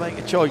who have to make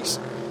a choice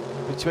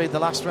between the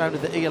last round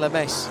of the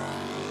ELMS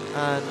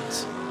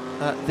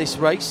and this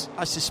race.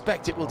 I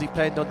suspect it will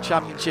depend on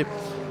championship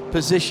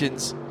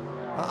positions.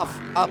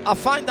 I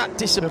find that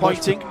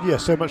disappointing.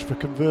 So much for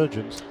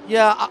convergence.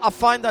 Yeah, I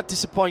find that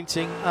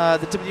disappointing.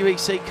 The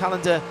WEC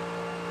calendar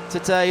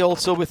today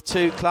also with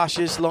two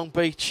clashes, Long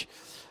Beach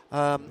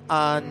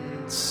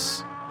and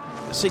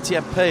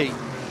CTMP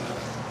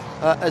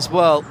as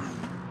well.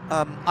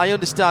 I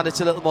understand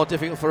it's a little more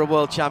difficult for a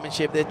World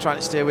Championship. They're trying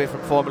to stay away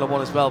from Formula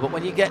 1 as well. But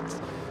when you get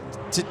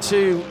to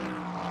two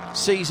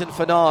season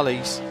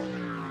finales,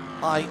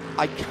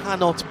 I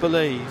cannot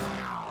believe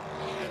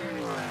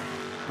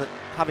that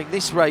having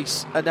this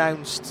race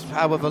announced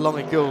however long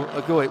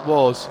ago it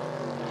was,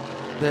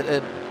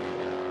 that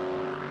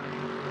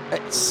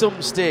at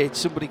some stage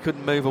somebody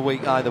couldn't move a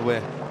week either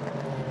way.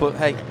 But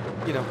hey,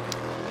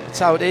 it's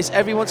how it is.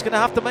 Everyone's going to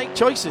have to make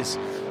choices.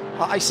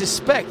 I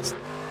suspect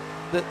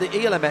that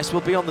the ELMS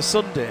will be on the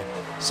Sunday.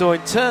 So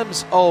in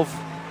terms of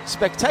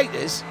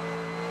spectators,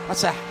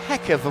 that's a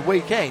heck of a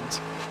weekend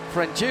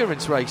for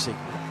endurance racing.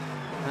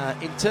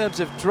 In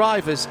terms of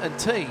drivers and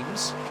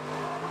teams,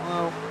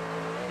 well,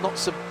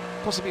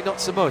 possibly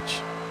not so much.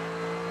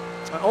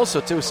 And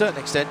also, to a certain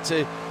extent,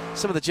 to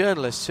some of the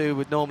journalists who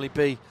would normally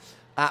be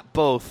at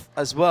both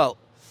as well.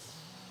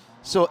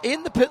 So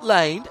in the pit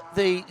lane,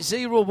 the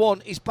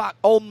 01 is back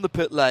on the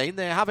pit lane.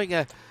 They're having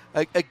a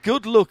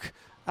good look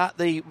at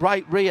the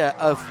right rear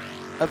of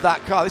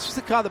that car. This was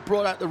the car that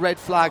brought out the red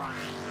flag.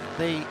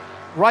 The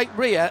right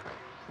rear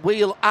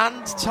wheel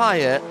and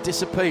tyre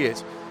disappeared.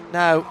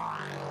 Now,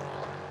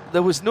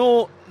 there was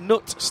no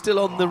nut still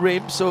on the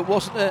rim, so it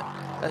wasn't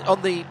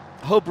on the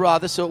hub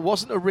rather, so it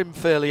wasn't a rim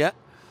failure.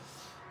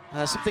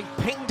 Something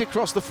pinged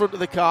across the front of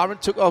the car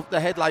and took off the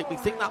headlight. We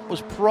think that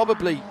was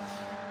probably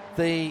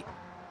the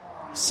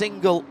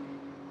single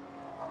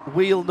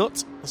wheel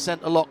nut, the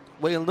centre lock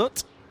wheel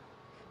nut.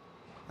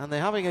 And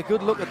they're having a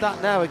good look at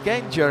that now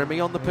again, Jeremy,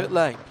 on the pit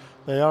lane.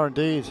 They are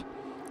indeed.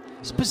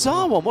 It's a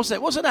bizarre one, wasn't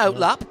it? It was an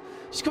outlap.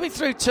 She's coming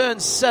through turn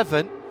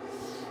 7,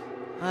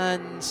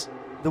 and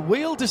the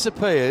wheel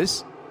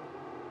disappears.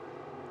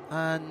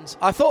 And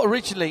I thought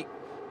originally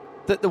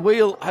that the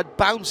wheel had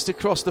bounced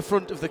across the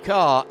front of the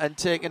car and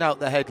taken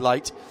out the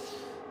headlight.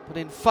 But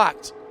in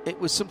fact, it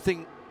was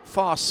something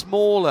far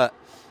smaller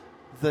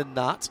than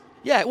that.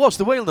 Yeah, it was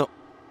the wheel nut.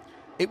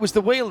 It was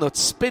the wheel nut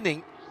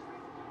spinning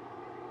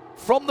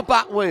from the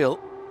back wheel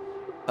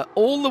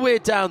all the way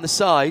down the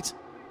side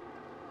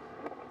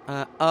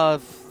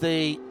of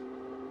the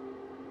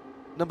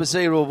number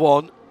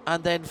 01,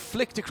 and then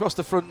flicked across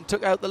the front and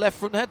took out the left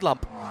front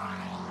headlamp.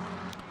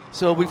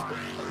 So we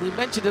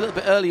mentioned a little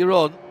bit earlier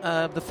on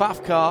the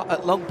FAF car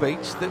at Long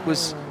Beach that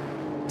was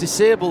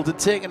disabled and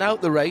taken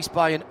out the race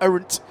by an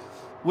errant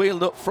wheel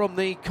nut from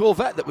the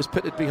Corvette that was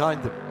pitted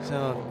behind them.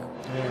 So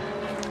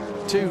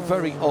two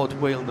very odd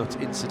wheel nut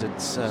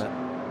incidents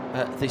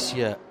this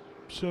year.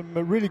 Some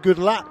really good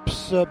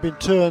laps been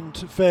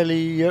turned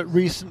fairly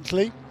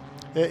recently.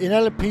 In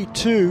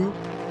LMP2,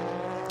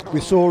 we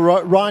saw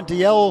Ryan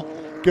DL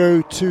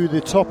go to the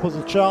top of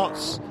the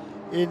charts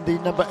in the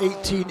number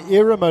 18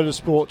 Era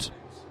Motorsport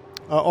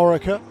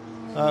Orica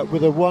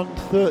with a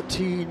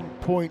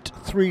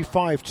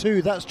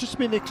 1:13.352. That's just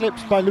been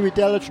eclipsed by Louis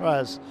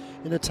Delatraz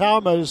in the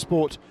Tower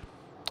Motorsport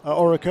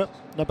Orica,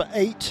 number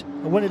 8,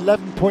 a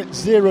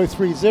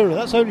 1:11.030.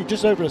 That's only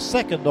just over a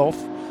second off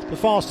the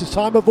fastest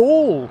time of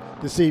all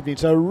this evening.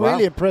 So a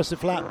really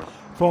impressive lap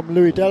from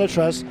Louis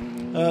Delatraz.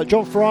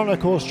 John Farano, of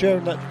course,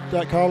 sharing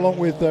that car along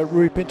with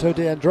Rui Pinto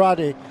de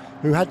Andrade,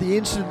 who had the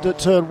incident at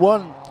turn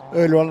 1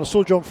 earlier on. I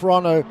saw John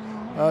Farano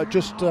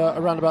just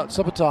around about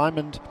supper time,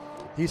 and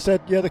he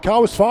said, the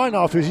car was fine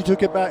afterwards. He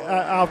took it back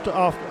after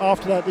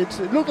that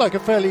incident. It looked like a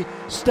fairly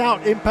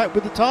stout impact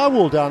with the tyre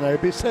wall down there,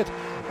 but he said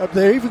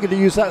they're even going to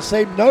use that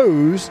same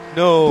nose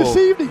this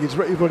evening, is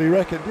what he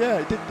reckoned. Yeah,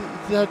 it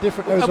had a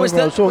different nose. Was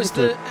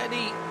there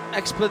any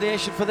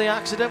explanation for the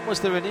accident? Was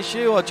there an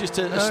issue or just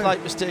a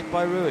slight mistake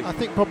by Rui? I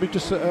think probably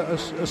just a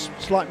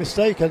slight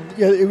mistake. And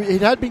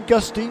it had been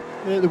gusty.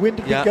 The wind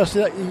had been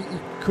gusty. He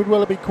could well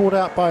have been caught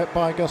out by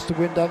a gust of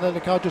wind, and then the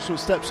car just sort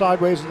of stepped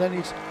sideways, and then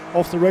he's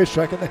off the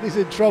racetrack, and then he's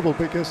in trouble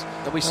because.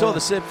 And we saw the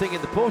same thing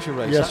in the Porsche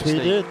race. Yes, actually,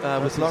 we did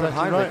with Lauren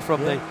Heinrich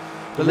from the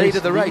the lead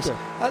of the race.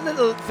 A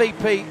little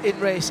VP in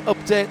race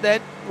update then.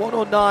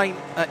 109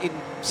 in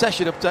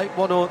session update.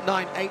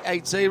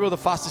 109.880. The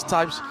fastest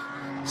times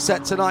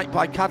set tonight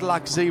by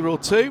Cadillac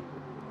 02.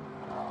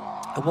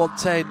 And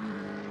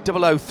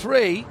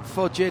 110.003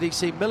 for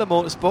JDC Miller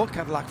Motorsport,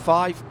 Cadillac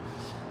 5.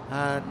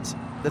 And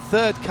the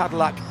third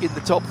Cadillac in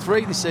the top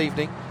 3 this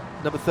evening,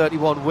 number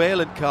 31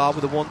 Wayland car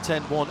with a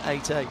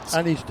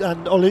 110.188.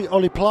 And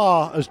Ollie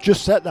Pla has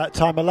just set that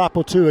time a lap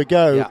or two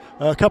ago. Yeah.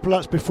 A couple of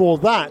laps before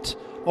that,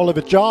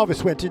 Oliver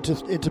Jarvis went into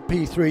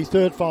P3,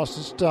 third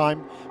fastest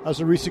time, as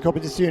the Risi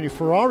Competizione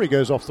Ferrari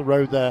goes off the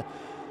road there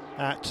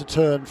at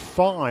turn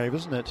 5,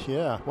 isn't it?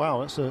 Yeah, wow,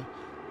 that's an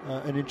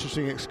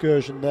interesting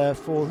excursion there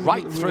for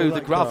right through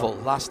the gravel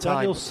last time.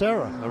 Daniel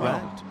Serra around.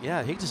 Wow.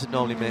 Yeah, he doesn't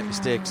normally make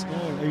mistakes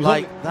He was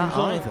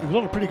either. He was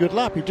on a pretty good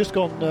lap. He'd just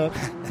gone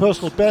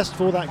personal best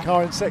for that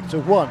car in sector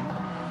 1.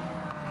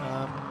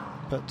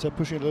 But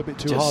pushing a little bit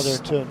too hard there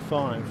in turn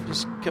 5.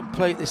 Just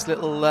complete this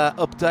little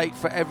update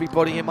for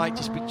everybody who might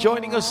just be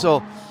joining us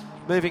or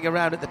moving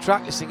around at the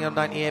track, listening on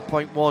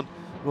 98.1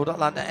 Road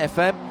Atlanta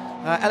FM.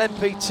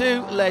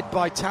 LMP2 led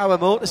by Tower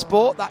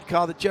Motorsport, that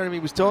car that Jeremy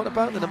was talking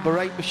about, the number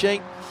 8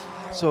 machine.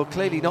 So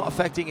clearly not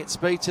affecting its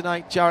speed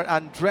tonight. Jared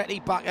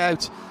Andretti back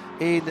out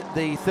in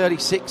the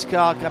 36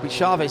 car. Gabi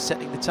Chavez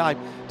setting the time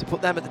to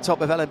put them at the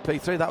top of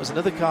LMP3. That was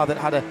another car that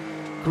had a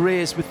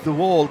graze with the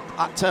wall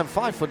at turn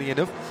 5, funny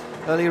enough,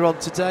 earlier on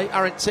today.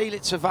 Aaron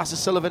Tielitz for Vasser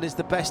Sullivan is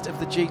the best of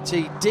the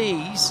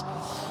GTDs.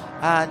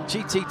 And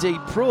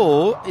GTD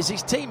Pro is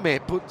his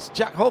teammate, but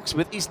Jack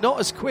Hawksworth is not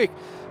as quick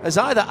as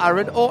either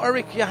Aaron or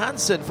Eric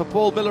Johansson for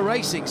Paul Miller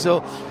Racing.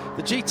 So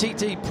the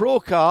GTD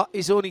Pro car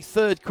is only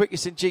third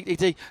quickest in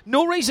GTD.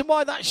 No reason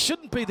why that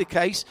shouldn't be the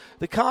case.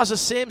 The cars are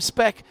same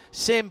spec,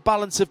 same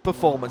balance of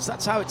performance.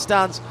 That's how it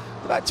stands.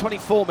 About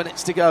 24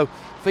 minutes to go.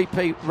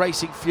 VP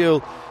Racing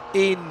Fuel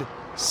in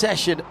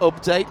session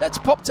update. Let's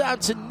pop down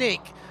to Nick,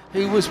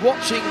 who was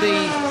watching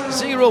the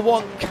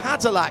 01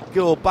 Cadillac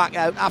go back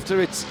out after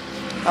its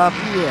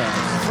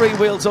 3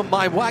 wheels on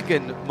my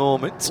wagon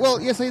moment. Well,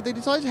 yes, they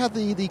decided to have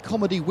the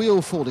comedy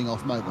wheel falling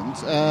off moment,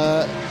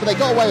 but they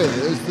got away with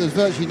it. There's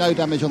virtually no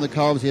damage on the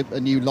car. Obviously, a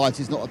new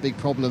light is not a big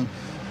problem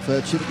for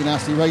Chip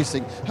Ganassi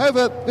Racing.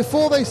 However,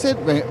 before they said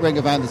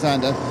Renger van der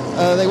Zande,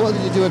 they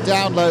wanted to do a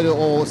download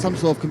or some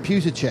sort of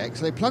computer check.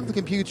 So they plugged the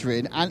computer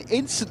in and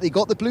instantly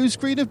got the blue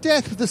screen of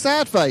death with the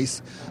sad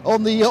face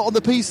on the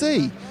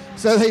PC.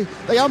 So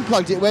they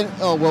unplugged it, went,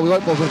 oh, well, we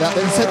won't bother with that,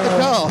 then sent the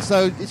car.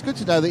 So it's good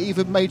to know that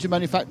even major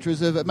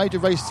manufacturers of major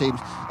race teams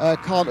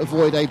can't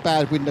avoid a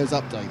bad Windows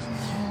update.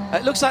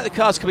 It looks like the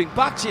car's coming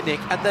back to you,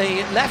 Nick, and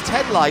the left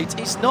headlight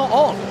is not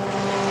on.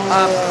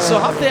 So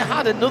have they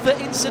had another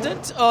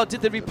incident, or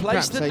did they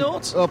replace the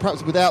note? Or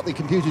perhaps without the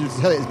computer to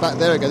tell it it's back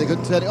there again, they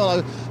couldn't turn it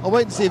on. I'll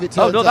wait and see if it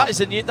turns Oh, no, up. that is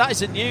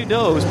a new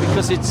nose,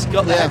 because it's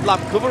got the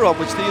headlamp cover on,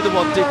 which the other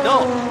one did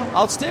not.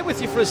 I'll stay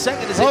with you for a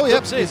second as it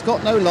comes in. It's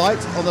got no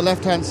light on the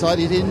left-hand side.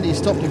 He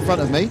stopped in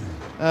front of me.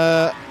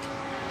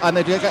 And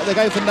they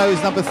go for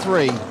nose number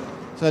 3.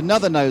 So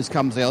another nose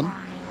comes on.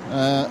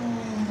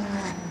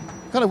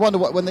 Kind of wonder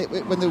when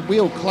the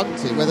wheel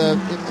clunked it, whether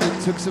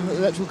it took some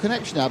electrical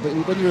connection out. But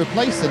when you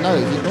replace the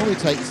nose, it normally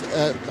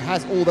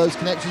has all those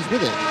connections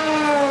with it.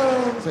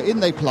 So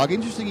in they plug.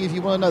 Interesting, if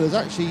you want to know,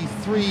 there's actually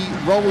 3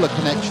 roller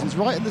connections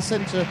right in the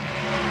centre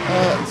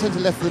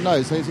left of the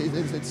nose. So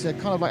it's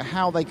kind of like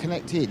how they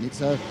connect in.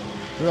 There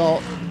are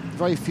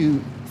very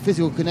few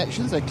physical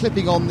connections. They're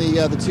clipping on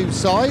the 2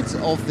 sides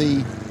of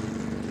the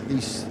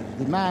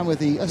man with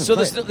the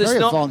very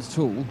advanced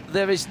tool.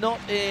 There is not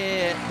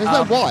a... There's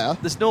no wire.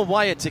 There's no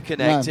wire to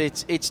connect. No.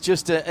 It's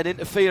just an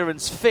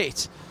interference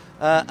fit,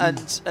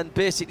 and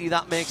basically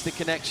that makes the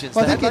connections.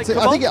 Well, I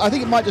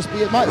think it might just be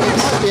it might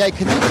be a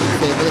connecting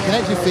fit, but the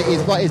connecting fit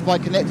is by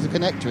connector to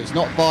connector. It's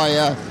not by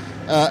a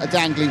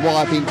dangly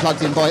wire being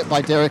plugged in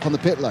by Derek on the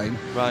pit lane.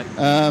 Right.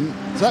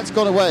 So that's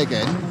gone away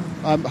again.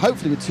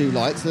 Hopefully with 2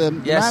 lights.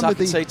 Yes, I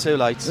can see 2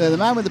 lights. The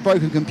man with the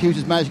broken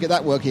computer's managed to get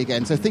that working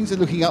again. So things are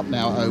looking up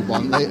now.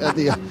 01.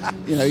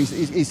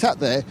 He's sat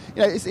there.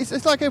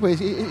 It's like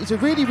everybody. It's a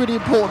really, really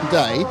important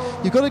day.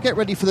 You've got to get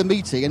ready for the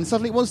meeting, and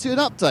suddenly it wants to do an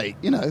update.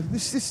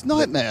 This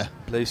nightmare.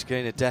 Blue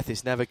screen of death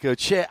is never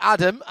good.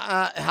 Adam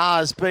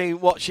has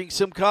been watching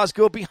some cars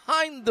go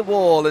behind the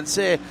wall and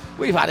say,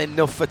 "We've had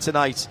enough for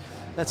tonight.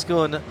 Let's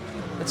go and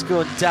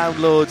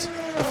download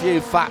a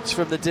few facts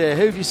from the day."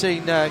 Who have you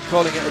seen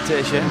calling it a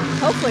day, Shane?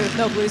 Hopefully with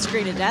no blue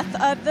screen of death.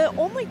 The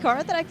only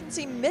car that I can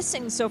see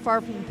missing so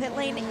far from the pit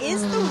lane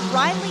is the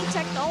Riley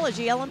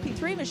Technology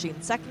LMP3 machine,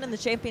 second in the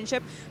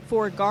championship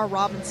for Gar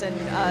Robinson,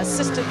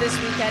 assisted this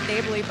weekend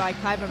ably by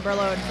Kai Van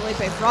Berlo and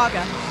Felipe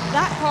Fraga.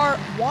 That car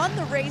won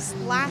the race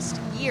last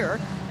year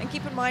and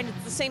keep in mind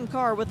it's the same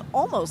car with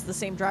almost the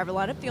same driver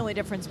lineup, the only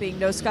difference being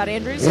no Scott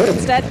Andrews.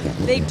 Instead,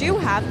 they do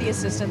have the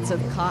assistance of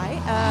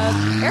Kai.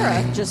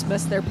 Era just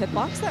missed their pit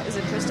box. That was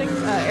interesting.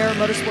 Era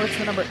Motorsports,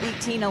 the number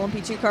 18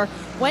 LMP2 car,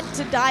 went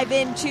to dive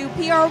into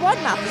PR1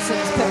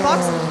 Matheson's pit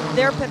box.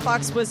 Their pit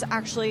box was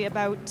actually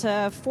about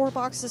 4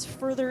 boxes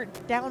further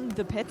down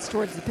the pits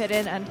towards the pit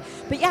in.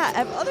 But yeah,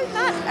 other than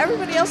that,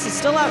 everybody else is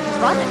still out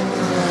and running.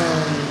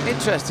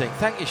 Interesting.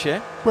 Thank you, Shea.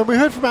 When we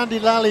heard from Andy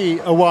Lally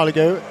a while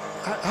ago,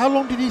 how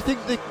long did he think?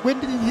 When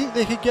did he think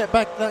they could get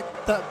back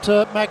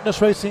that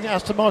Magnus Racing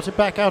Aston Martin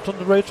back out on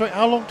the racetrack?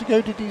 How long to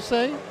go did he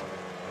say?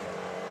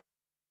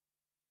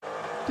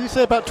 Did he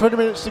say about 20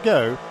 minutes to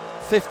go?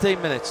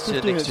 15 minutes.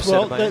 15 minutes.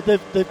 Well,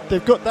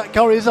 they've got that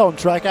car is on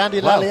track.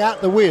 Andy Lally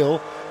at the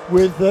wheel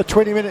with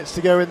 20 minutes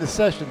to go in the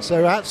session.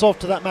 So hats off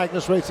to that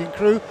Magnus Racing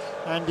crew.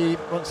 Andy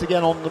once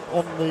again on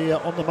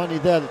the money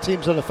there. The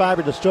team's done a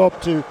fabulous job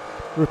to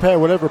repair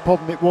whatever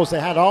problem it was they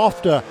had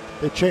after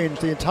they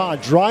changed the entire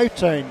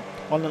drivetrain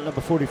on that number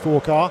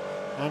 44 car.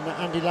 And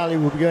Andy Lally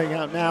will be going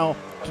out now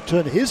to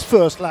turn his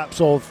first laps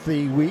of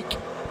the week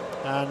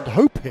and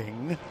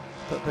hoping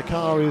that the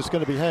car is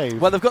going to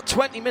behave. Well, they've got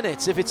 20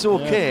 minutes if it's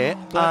okay,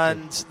 yeah,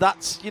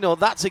 exactly. And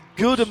that's a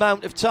good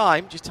amount of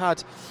time. Just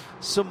had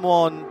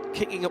someone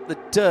kicking up the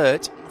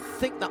dirt. I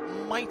think that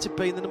might have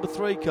been the number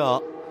 3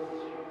 car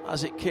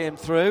as it came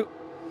through.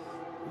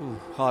 Ooh,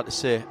 hard to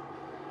say.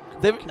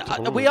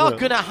 We are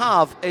going to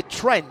have a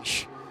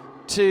trench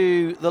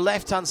to the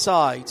left-hand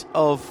side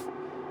of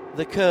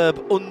the curb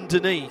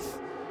underneath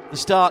the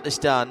starter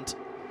stand.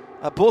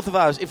 Both of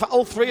ours, in fact,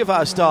 all 3 of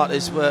our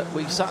starters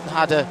we sat and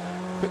had a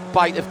quick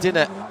bite of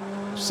dinner,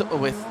 supper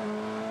with,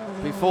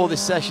 before this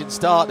session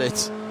started.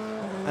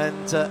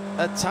 And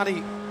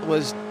Tanny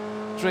was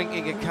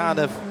drinking a can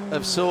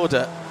of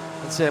soda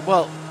and saying,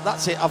 well,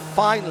 that's it, I've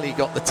finally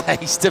got the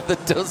taste of the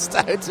dust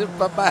out of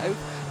my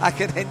mouth. I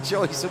can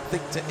enjoy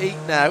something to eat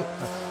now.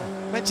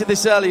 Mentioned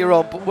this earlier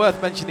on, but worth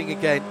mentioning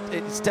again.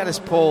 It's Dennis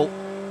Paul,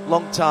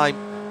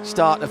 long-time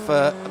starter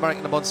for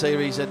American Le Mans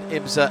Series and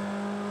IMSA.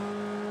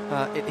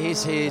 It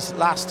is his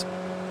last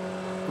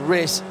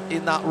race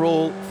in that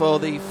role for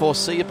the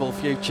foreseeable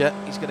future.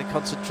 He's going to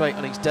concentrate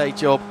on his day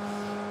job.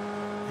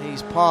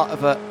 He's part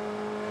of a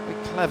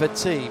clever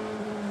team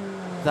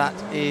that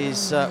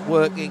is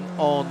working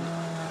on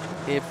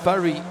a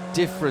very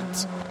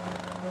different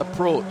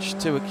approach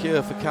to a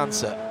cure for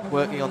cancer,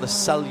 working on the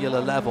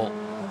cellular level.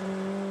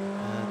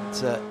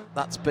 And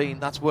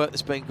that's work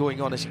that's been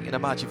going on, as you can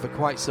imagine, for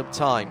quite some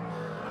time.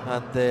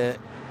 And they're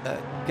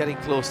getting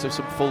close to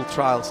some full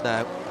trials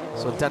now.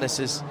 So Dennis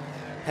is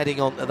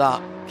heading on to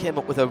that. He came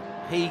up with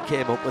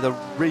a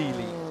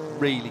really,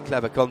 really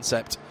clever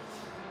concept,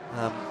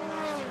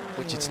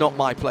 which it's not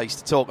my place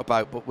to talk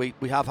about, but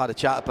we have had a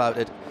chat about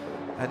it.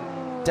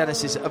 And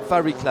Dennis is a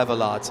very clever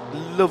lad,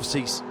 loves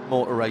his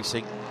motor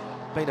racing,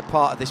 been a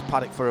part of this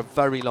paddock for a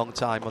very long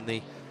time on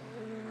the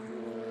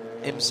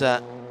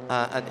IMSA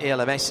and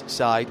ALMS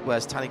side,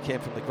 whereas Tanny came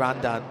from the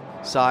Grandin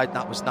side, and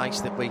that was nice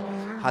that we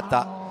had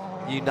that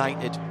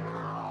united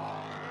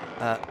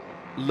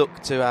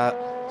look to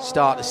our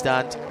starter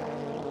stand.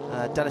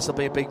 Dennis will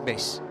be a big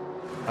miss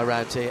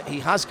around here. He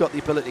has got the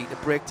ability to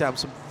break down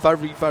some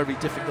very, very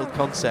difficult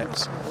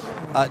concepts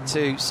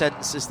to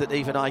sentences that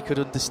even I could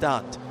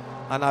understand.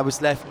 And I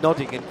was left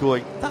nodding and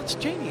going, that's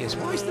genius,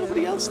 why has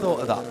nobody else thought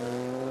of that?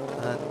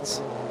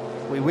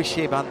 And we wish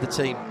him and the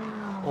team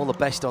all the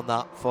best on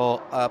that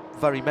for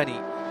very many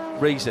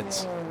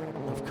reasons,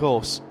 of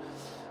course.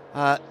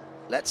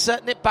 Let's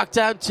nip back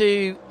down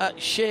to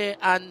Shea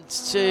and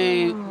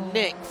to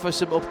Nick for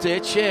some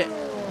updates. Shea,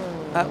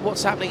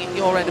 what's happening at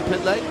your end of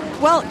pit lane?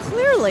 Well,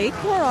 clearly,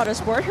 Core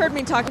Autosport heard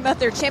me talking about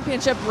their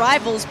championship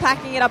rivals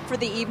packing it up for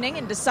the evening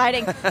and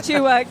deciding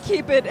to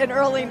keep it an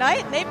early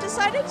night, and they've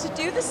decided to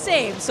do the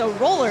same. So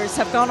Rollers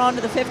have gone on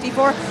to the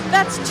 54.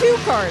 That's 2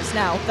 cars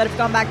now that have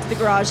gone back to the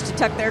garage to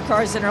tuck their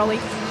cars in early.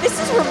 This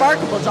is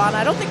remarkable, John.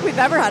 I don't think we've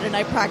ever had a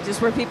night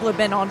practice where people have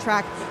been on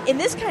track in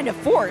this kind of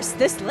force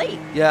this late.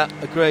 Yeah,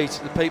 agreed.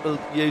 The people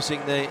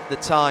using the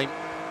time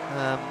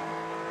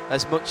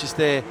as much as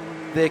they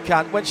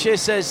can. When she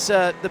says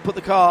they put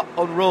the car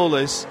on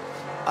rollers,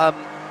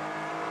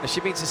 she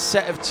means a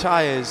set of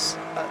tyres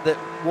that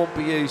won't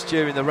be used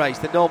during the race.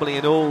 They're normally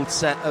an old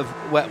set of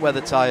wet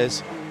weather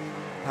tyres,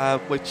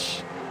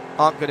 which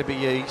aren't going to be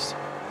used.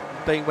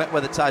 Being wet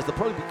weather tyres, they'll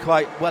probably be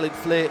quite well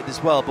inflated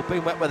as well, but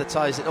being wet weather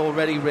tyres, it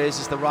already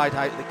raises the ride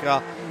height of the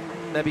car,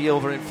 maybe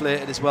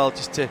overinflated as well,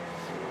 just to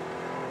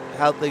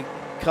help the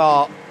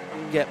car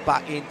get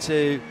back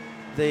into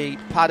the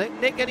paddock.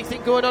 Nick,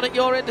 anything going on at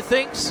your end of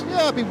things?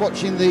 Yeah, I've been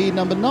watching the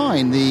number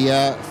 9, the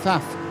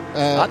FAF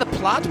the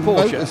plaid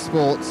Porsche.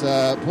 Motorsports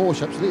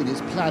Porsche, absolutely.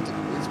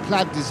 It's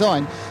plaid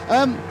design.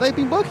 They've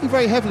been working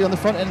very heavily on the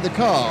front end of the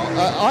car.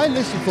 I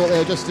initially thought they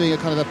were just doing a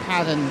kind of a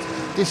pad and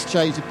disc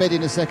change to bed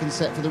in a second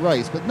set for the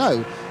race, but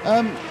no.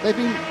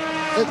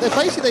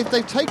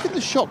 They've taken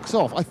the shocks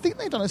off. I think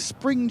they've done a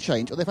spring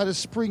change, or they've had a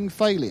spring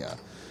failure,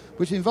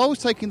 which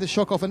involves taking the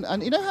shock off.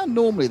 And you know how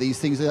normally these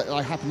things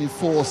happen in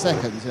 4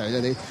 seconds? You know,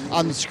 they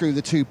unscrew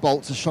the 2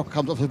 bolts, the shock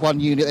comes off with 1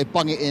 unit, they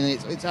bung it in, and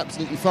it's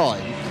absolutely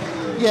fine.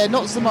 Yeah,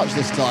 not so much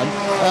this time.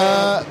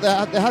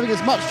 They're having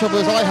as much trouble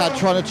as I had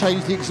trying to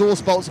change the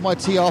exhaust bolts of my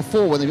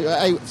TR4,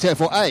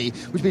 TR4A,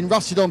 which has been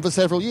rusted on for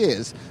several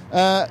years.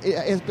 Now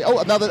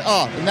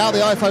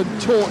the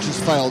iPhone Torch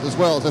has failed as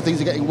well, so things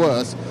are getting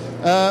worse.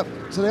 So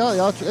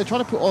they're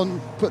trying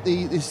to put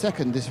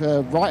this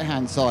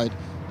right-hand side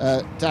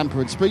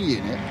damper and spring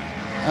unit,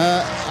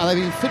 and they've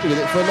been fiddling with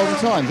it for a long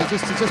time. It's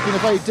just been a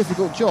very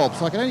difficult job,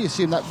 so I can only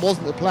assume that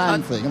wasn't the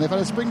planned thing, and they've had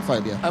a spring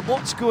failure. And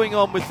what's going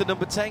on with the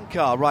number 10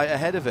 car right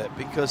ahead of it?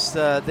 Because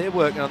they're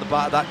working on the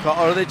back of that car,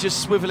 or are they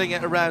just swivelling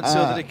it around so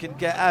that it can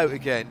get out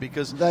again?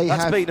 Because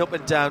that's been up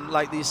and down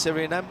like the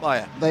Assyrian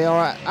Empire. They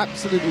are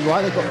absolutely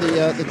right. They've got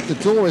the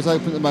door is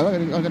open at the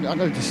moment. I'm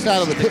going to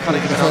stand on the pit for the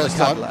first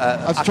time.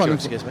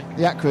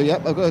 The Acura,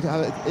 yep. I've got to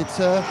have it. It's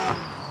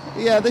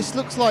this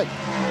looks like.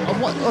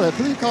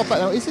 Putting the car back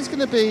now. Is this going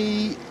to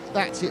be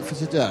that's it for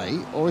today,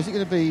 or is it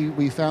going to be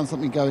we found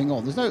something going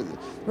on? There's a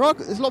lot of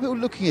people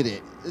looking at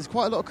it. There's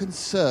quite a lot of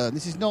concern.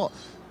 This is not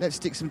let's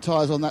stick some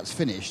tyres on. That's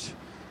finished.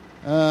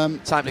 Time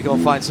to go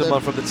and find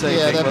someone from the team.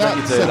 Yeah, they're about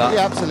to send that.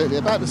 Yeah, absolutely.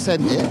 They're about to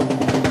send it.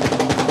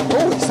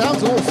 Oh, it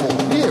sounds awful.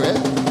 Can you hear it?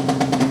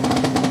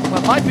 Well,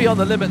 it might be on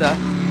the limit there.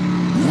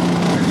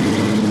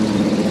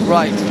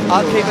 Right,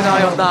 I'll keep an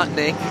eye on that,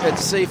 Nick, and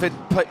see if it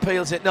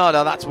peels it. No,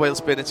 that's wheel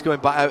spin. It's going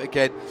back out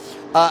again.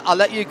 I'll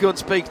let you go and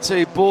speak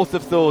to both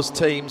of those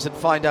teams and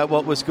find out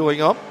what was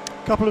going on.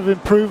 A couple of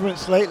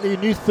improvements lately.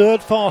 New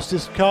third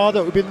fastest car,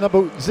 that would be the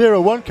number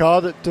 01 car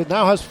that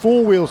now has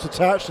 4 wheels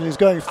attached and is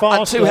going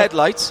faster. And 2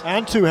 headlights.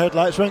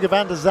 Renger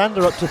van der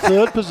Zande up to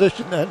third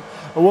position then.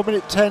 A 1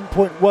 minute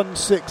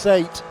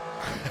 10.168.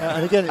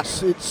 And again,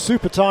 it's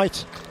super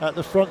tight at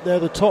the front there.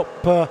 The top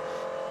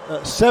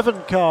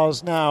 7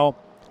 cars now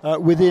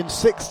within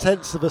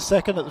 0.6 of a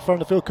second at the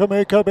front of the field.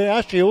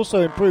 Kobayashi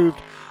also improved,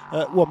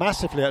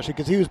 massively actually,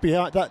 because he was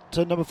behind. That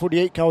number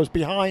 48 car was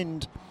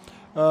behind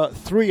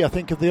 3, I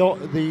think, of the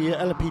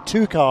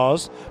LMP2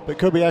 cars, but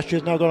Kobayashi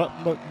has now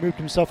moved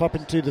himself up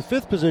into the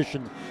 5th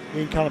position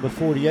in car number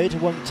 48, a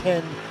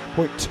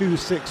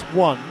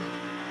 110.261.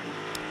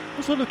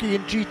 Also looking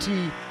in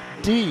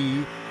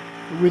GTD,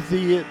 with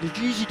the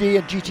GTD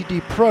and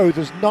GTD Pro,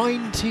 there's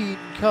 19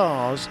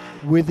 cars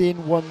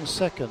within 1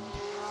 second.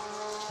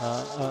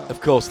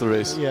 Of course there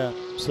is. Yeah,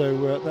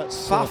 so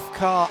that's... Faff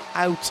car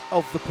out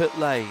of the pit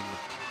lane.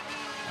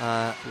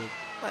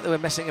 Like they were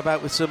messing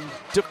about with some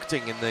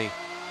ducting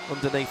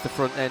underneath the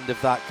front end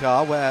of that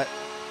car, where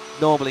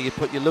normally you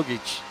put your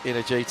luggage in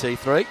a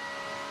GT3.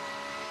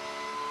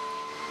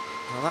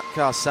 Well, that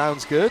car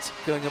sounds good.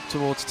 Going up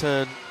towards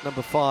turn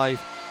number 5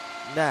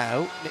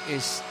 now. Nick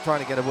is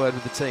trying to get a word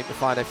with the team to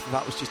find out if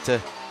that was just a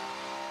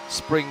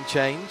spring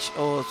change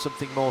or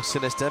something more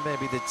sinister.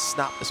 Maybe they'd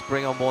snap the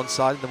spring on one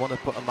side and they want to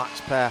put a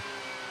max pair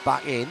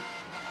back in.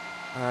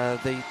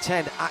 The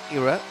 10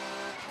 Acura,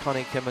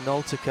 Konica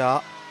Minolta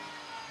car.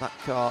 That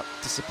car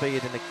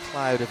disappeared in a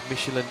cloud of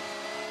Michelin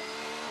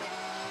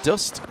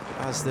dust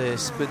as they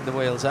spin the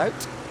wheels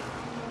out.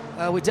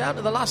 We're down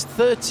to the last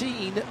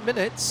 13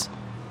 minutes.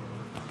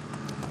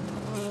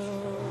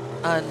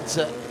 And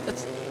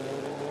let's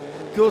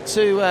go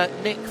to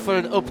Nick for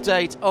an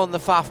update on the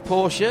Faff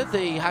Porsche,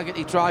 the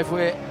Haggerty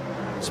driveway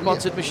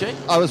sponsored machine.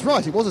 I was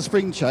right, it was a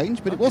spring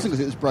change, but it wasn't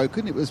because it was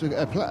broken. It was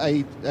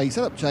a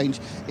setup change.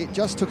 It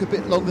just took a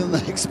bit longer than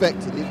they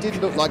expected. It did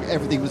look like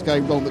everything was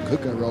going wrong that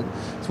could go wrong.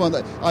 It's one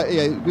that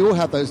we all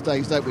have those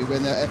days, don't we,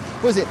 when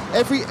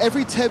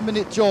every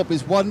 10-minute job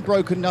is one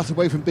broken nut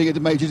away from being a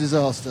major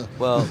disaster.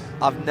 Well,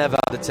 I've never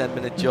had a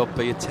 10-minute job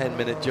be a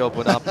 10-minute job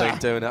when I've been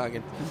doing it, I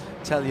can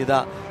tell you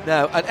that.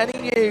 Now, and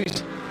any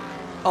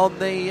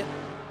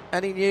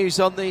news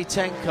on the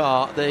 10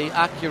 car, the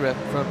Acura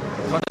from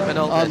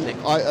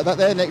Minolta?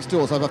 They're next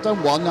door, so I've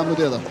done one, I'm with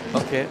the other.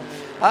 Okay.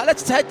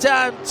 Let's head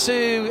down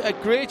to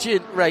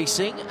Gradient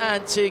Racing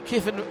and to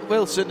Kiffin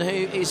Wilson, who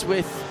is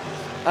with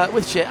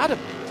Shea. Adam.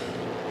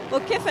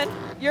 Well, Kiffin,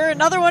 you're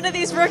another one of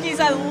these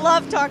rookies. I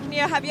love talking to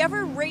you. Have you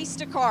ever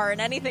raced a car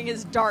and anything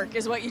as dark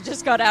as what you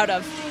just got out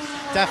of?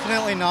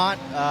 Definitely not.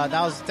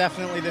 That was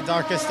definitely the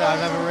darkest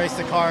I've ever raced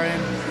a car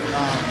in,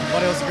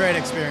 but it was a great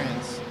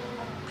experience.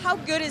 How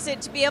good is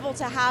it to be able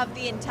to have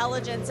the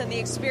intelligence and the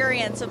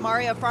experience of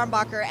Mario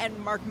Farnbacher and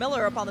Mark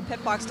Miller up on the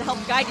pit box to help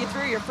guide you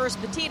through your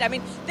first Petit? I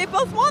mean, they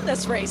both won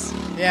this race.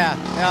 Yeah,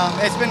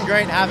 it's been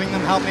great having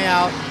them help me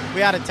out.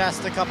 We had a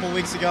test a couple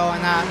weeks ago,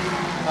 and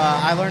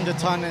I learned a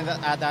ton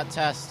at that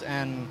test,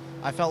 and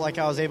I felt like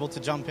I was able to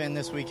jump in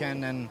this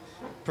weekend and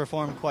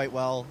perform quite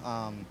well.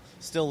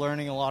 Still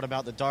learning a lot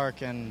about the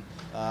dark and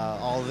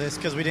all of this,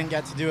 because we didn't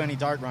get to do any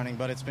dark running,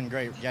 but it's been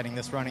great getting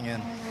this running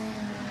in.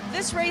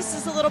 This race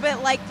is a little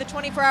bit like the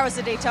 24 Hours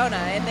of Daytona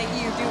in that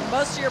you do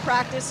most of your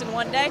practice in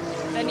one day,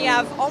 then you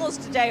have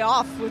almost a day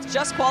off with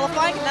just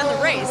qualifying and then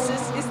the race.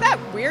 Is that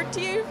weird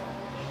to you?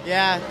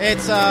 Yeah,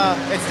 it's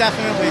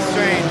definitely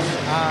strange.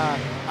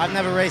 I've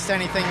never raced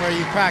anything where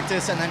you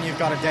practice and then you've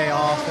got a day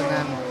off, and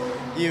then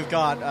you've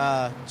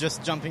got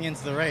just jumping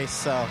into the race.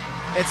 So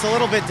it's a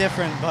little bit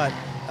different, but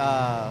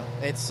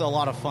it's a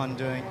lot of fun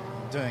doing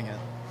it.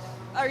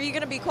 Are you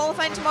going to be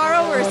qualifying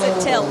tomorrow, or is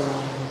it Till?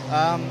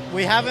 I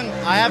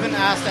haven't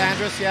asked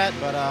Andrus yet,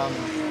 but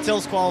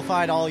Till's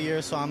qualified all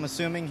year, so I'm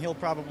assuming he'll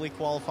probably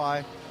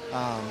qualify.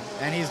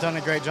 And he's done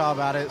a great job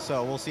at it,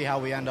 so we'll see how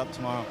we end up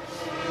tomorrow.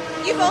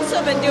 You've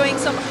also been doing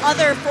some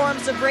other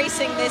forms of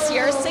racing this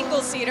year,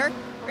 single-seater.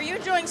 Are you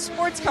enjoying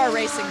sports car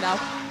racing, though?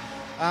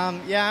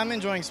 Yeah, I'm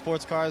enjoying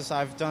sports cars.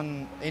 I've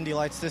done Indy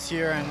Lights this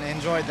year and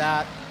enjoyed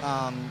that,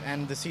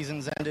 and the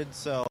season's ended,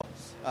 so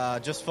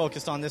just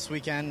focused on this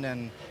weekend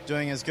and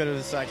doing as good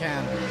as I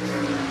can.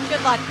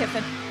 Good luck,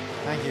 Kiffin.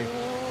 Thank you.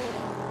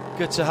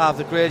 Good to have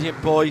the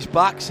Gradient boys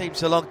back.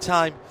 Seems a long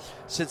time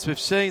since we've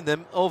seen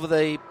them. Over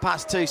the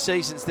past 2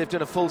 seasons, they've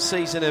done a full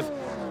season of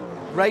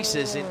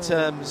races in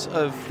terms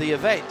of the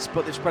events,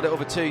 but they've spread it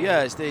over 2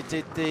 years. They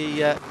did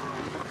the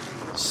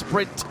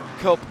Sprint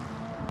Cup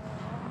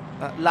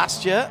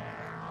last year,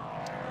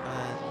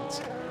 and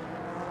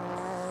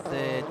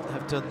they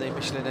have done the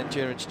Michelin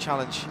Endurance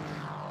Challenge,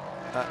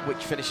 which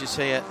finishes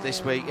here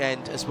this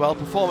weekend as well.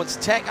 Performance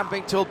Tech, I'm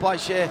being told by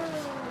Shea,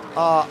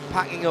 are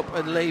packing up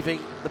and leaving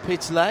the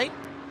pit lane.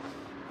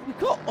 We've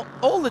got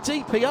all the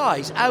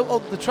DPIs out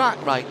on the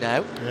track right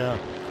now.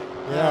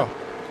 Yeah.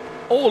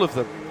 All of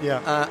them.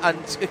 Yeah. And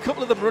a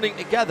couple of them running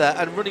together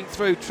and running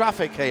through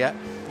traffic here,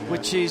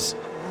 which is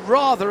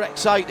rather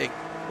exciting.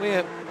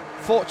 We're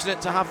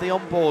fortunate to have the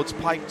onboards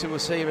piped to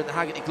us here in the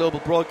Haggerty Global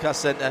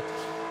Broadcast Centre.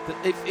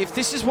 If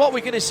this is what we're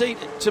going to see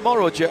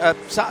tomorrow,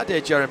 Saturday,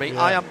 Jeremy,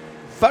 I am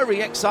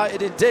very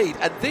excited indeed.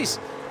 And this,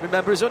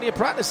 remember, is only a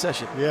practice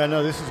session. Yeah,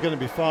 no, this is going to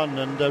be fun.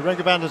 And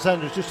Renger van der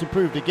Zande has just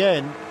improved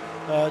again.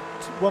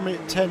 1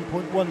 minute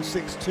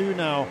 10.162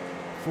 now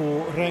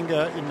for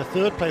Renger in the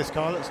third place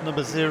car. That's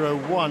number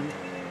 01.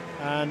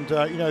 And,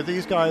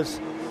 these guys,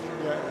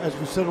 as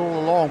we said all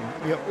along,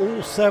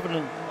 all 7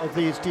 of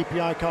these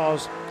DPI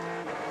cars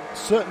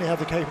certainly have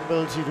the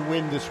capability to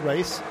win this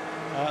race.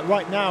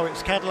 Right now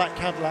it's Cadillac.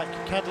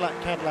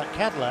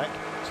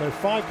 So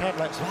 5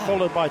 Cadillacs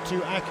followed by 2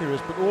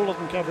 Acuras, but all of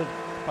them covered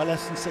by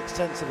less than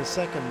 0.6 of a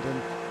second.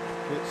 And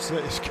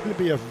it's going to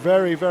be a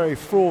very, very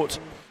fraught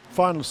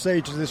final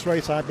stage of this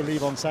race, I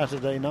believe, on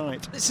Saturday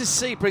night. This is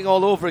Sebring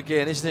all over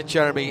again, isn't it,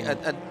 Jeremy?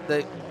 And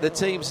the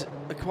teams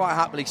are quite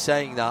happily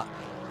saying that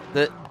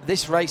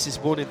this race is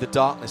won in the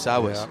darkness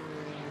hours. Yeah.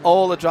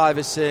 All the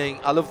drivers saying,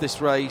 I love this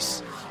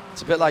race.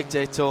 It's a bit like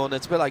Daytona,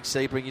 it's a bit like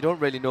Sebring. You don't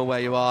really know where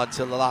you are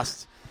until the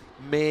last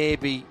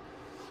maybe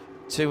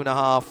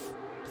 2.5,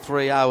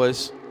 3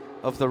 hours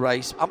of the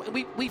race. I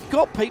mean, we've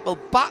got people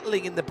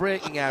battling in the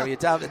braking area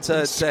down at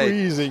turn 10,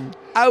 squeezing,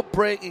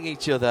 out-braking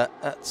each other.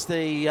 It's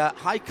the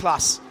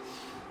high-class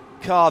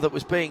car that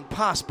was being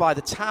passed by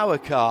the Tower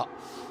car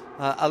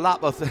a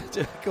lap of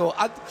the go.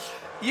 And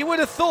you would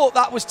have thought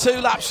that was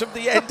 2 laps from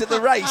the end of the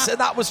race, and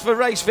that was for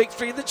race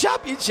victory in the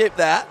championship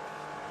there.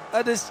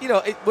 And as you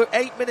know, we're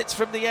 8 minutes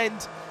from the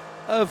end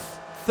of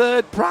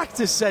third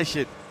practice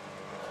session.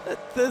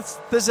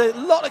 There's a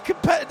lot of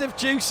competitive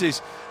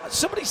juices.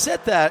 Somebody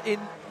said there in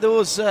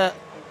those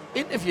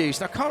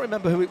interviews, and I can't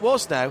remember who it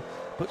was now,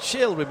 but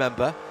she'll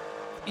remember,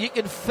 you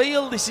can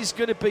feel this is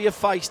going to be a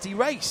feisty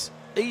race,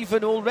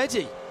 even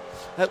already.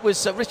 It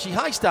was Richie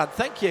Highstand,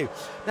 thank you.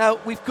 Now,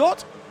 we've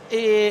got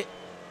a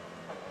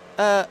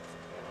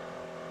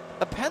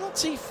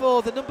penalty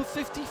for the number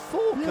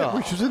 54 car.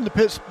 Which was in the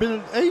pits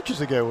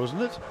ages ago,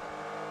 wasn't it?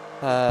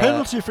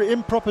 Penalty for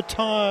improper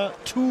tyre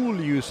tool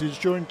usage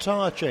during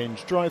tyre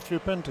change, drive-through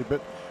penalty.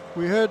 But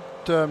we heard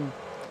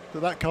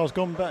that car's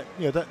gone back.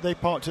 They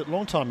parked it a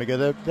long time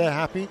ago. They're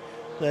happy.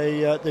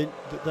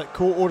 That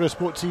core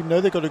Autosport team know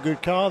they've got a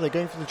good car. They're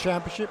going for the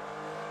championship.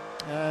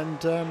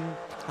 And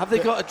have they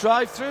got a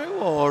drive-through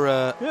or?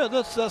 Yeah,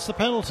 that's the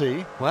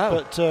penalty.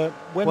 Wow.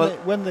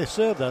 But when they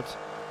serve that,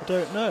 I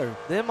don't know.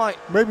 They might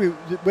maybe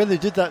when they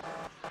did that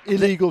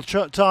illegal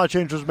tyre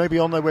change was maybe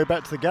on their way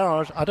back to the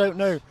garage. I don't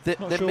know. They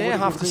may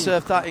have to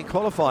serve that in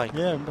qualifying.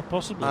 Yeah,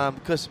 possibly.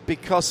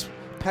 Because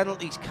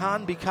penalties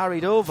can be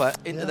carried over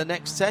into the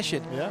next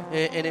session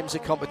in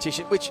IMSA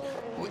competition, which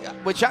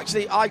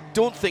actually I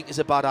don't think is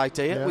a bad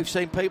idea. Yeah. We've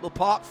seen people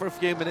park for a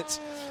few minutes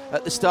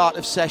at the start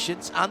of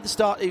sessions and the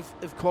start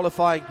of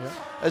qualifying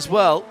as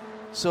well.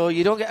 So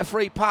you don't get a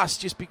free pass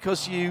just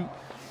because you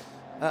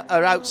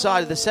are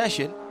outside of the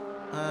session.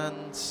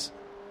 And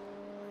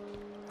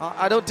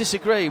I don't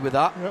disagree with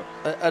that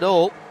at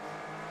all.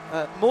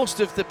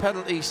 Most of the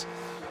penalties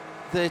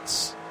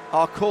that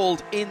are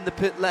called in the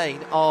pit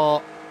lane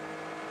are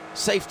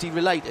safety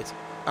related,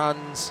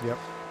 and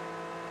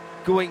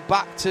going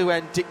back to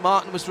when Dick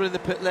Martin was running the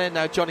pit lane,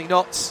 now Johnny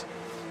Knotts,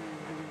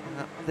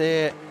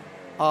 they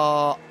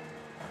are.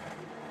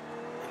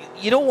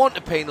 You don't want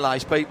to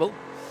penalise people.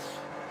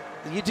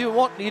 You don't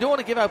want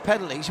to give out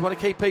penalties. You want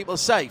to keep people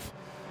safe.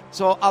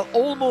 So I'll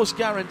almost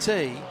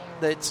guarantee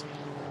that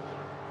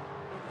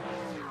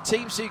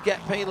teams who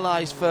get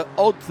penalised for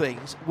odd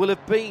things will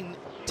have been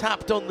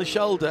tapped on the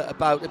shoulder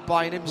about it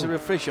by an IMSA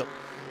official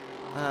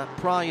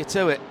prior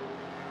to it.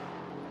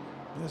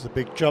 There's a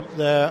big jump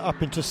there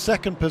up into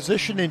second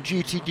position in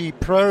GTD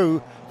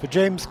Pro for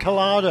James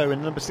Collado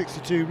in number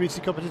 62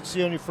 Risi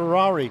Competizione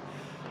Ferrari.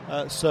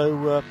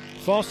 So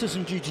fastest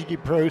in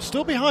GTD Pro,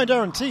 still behind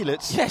Aaron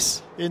Tielitz.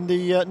 Yes. In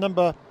the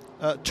number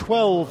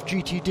 12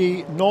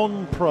 GTD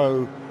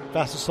non-pro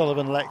Vasser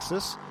Sullivan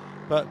Lexus.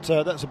 But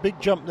that's a big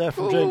jump there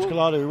from James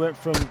Collado, who went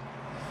from,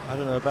 I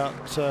don't know, about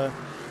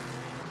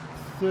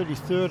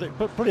 33rd,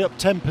 but probably up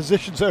 10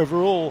 positions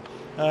overall.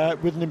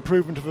 With an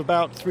improvement of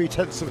about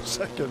 0.3 of a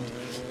second.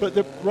 But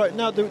right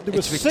now there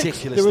were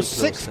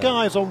six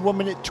guys on 1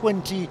 minute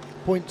 20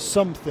 point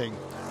something.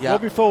 Yeah.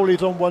 Robbie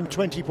Foley's on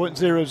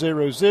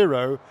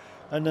 1:20.000,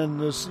 and then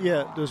there's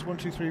 1,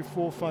 2, 3,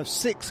 4, 5,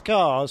 6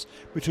 cars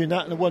between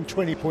that and the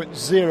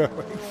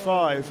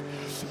 1:20.085.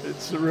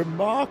 It's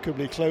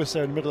remarkably close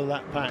there in the middle of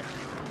that pack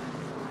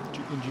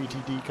in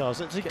GTD cars.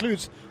 It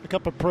includes a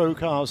couple of pro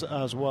cars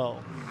as well.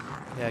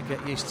 Yeah,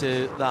 get used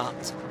to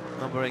that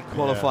number in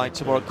qualifying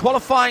tomorrow.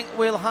 Qualifying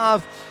we'll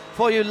have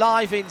for you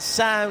live in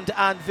sound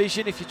and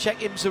vision. If you check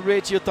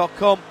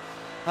imsaradio.com,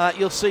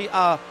 you'll see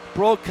our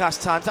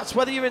broadcast times. That's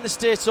whether you're in the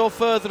States or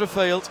further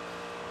afield.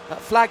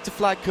 Flag to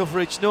flag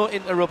coverage, no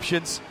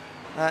interruptions,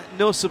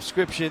 no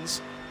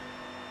subscriptions,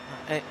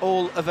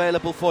 all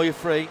available for you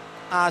free,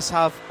 as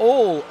have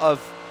all of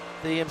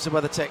the IMSA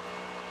WeatherTech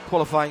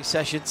qualifying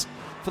sessions.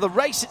 For the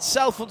race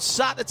itself on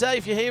Saturday,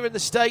 if you're here in the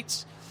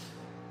States,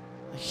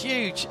 a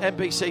huge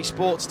NBC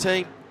Sports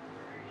team.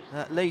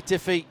 Lee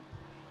Diffie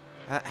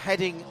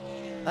heading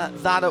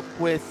that up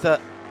with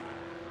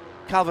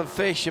Calvin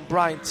Fish and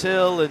Brian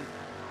Till and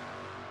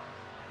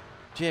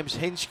James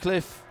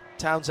Hinchcliffe,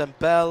 Townsend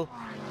Bell,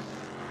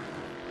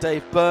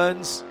 Dave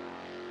Burns.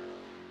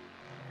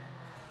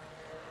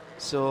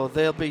 So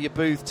they'll be your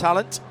booth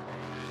talent.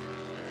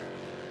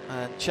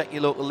 And check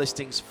your local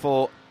listings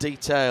for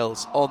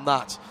details on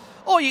that.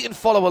 Or you can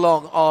follow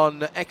along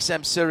on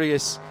XM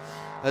Sirius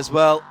as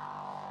well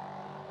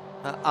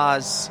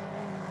as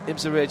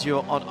IMSA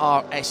Radio on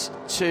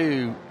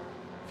RS2.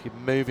 If you're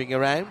moving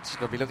around, you're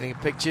going to be looking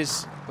at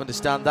pictures,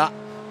 understand that.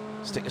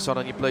 Stick us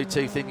on your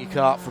Bluetooth in your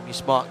car from your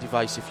smart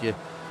device if you're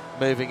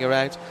moving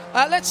around.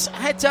 Let's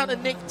head down to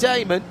Nick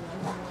Damon,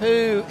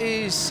 who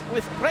is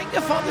with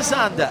Renger van der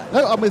Zande.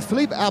 No, I'm with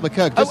Philippe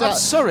Albuquerque.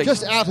 Sorry.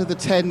 Just out of the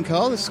 10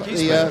 car. This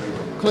is the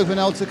Club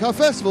Penalty car.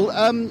 First of all,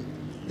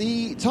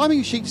 the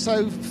timing sheet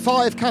showed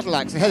 5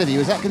 Cadillacs ahead of you.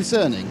 Is that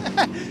concerning?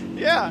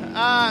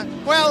 Yeah.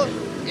 Well,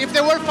 if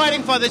they were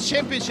fighting for the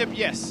championship,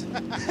 yes.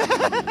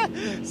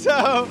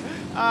 So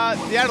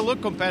they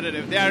look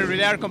competitive. They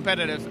are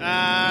competitive.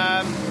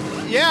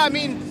 Yeah, I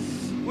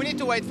mean, we need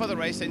to wait for the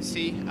race and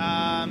see.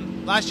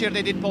 Last year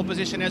they did pole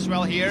position as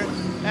well here,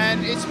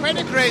 and it's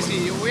pretty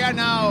crazy. We are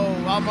now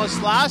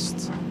almost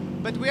last,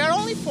 but we are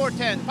only 5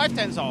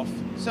 tenths off.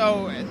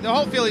 So the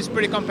whole field is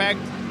pretty compact.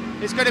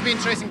 It's going to be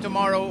interesting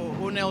tomorrow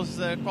who nails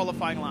the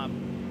qualifying lap.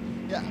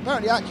 Yeah,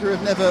 apparently Acura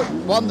have never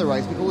won the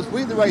race, because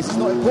winning the race is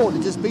not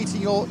important, it's just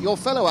beating your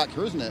fellow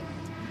Acura, isn't it?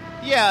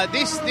 Yeah,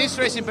 this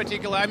race in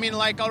particular, I mean,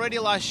 like already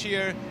last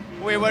year,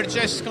 we were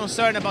just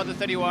concerned about the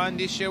 31.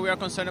 This year we are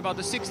concerned about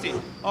the 60.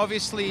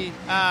 Obviously,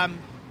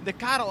 the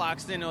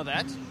Cadillacs, they know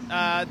that.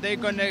 They're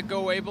going to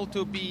go able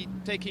to be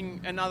taking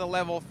another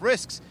level of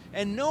risks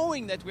and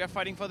knowing that we are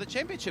fighting for the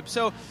championship.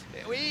 So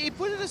it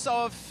put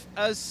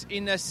us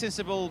in a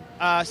sensible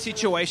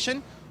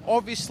situation.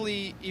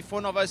 Obviously, if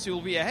one of us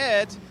will be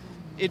ahead,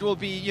 it will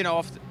be,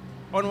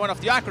 on one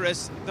of the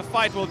Acuras, the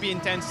fight will be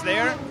intense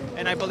there,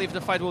 and I believe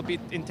the fight will be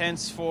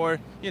intense for,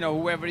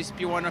 whoever is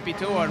P1 or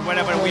P2 or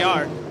whatever we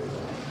are.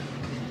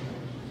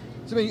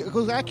 So,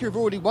 because Acura have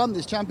already won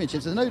this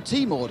championship, there's no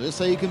team orders,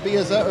 so you can be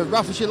as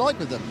rough as you like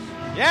with them.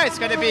 Yeah, it's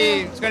going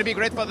to be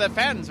great for the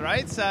fans,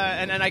 right?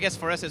 And I guess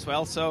for us as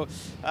well. So,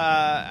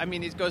 I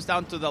mean, it goes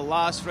down to the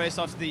last race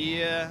of the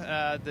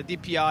year, the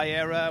DPI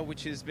era,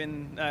 which has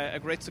been a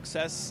great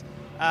success.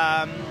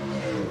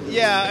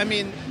 Yeah, I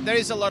mean, there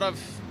is a lot of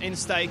in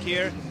stake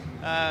here,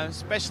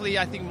 especially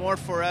I think more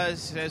for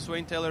us as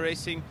Wayne Taylor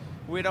Racing.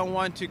 We don't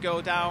want to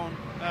go down,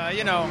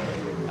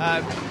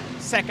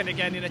 second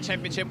again in a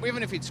championship,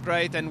 even if it's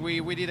great, and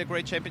we did a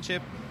great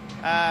championship.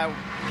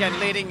 Again,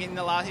 leading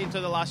into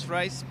the last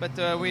race, but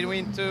I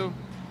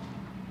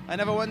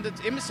never won the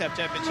IMSA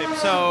championship,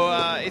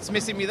 so it's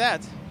missing me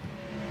that.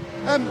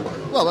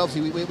 Well,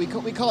 obviously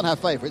we can't have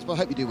favourites, but I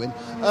hope you do win.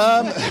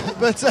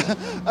 But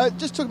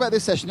just talk about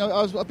this session.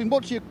 I've been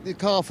watching the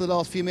car for the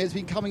last few minutes,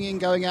 been coming in,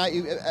 going out.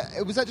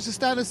 Was that just a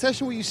standard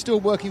session, or were you still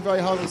working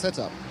very hard on the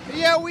setup?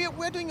 Yeah,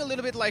 we're doing a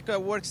little bit like a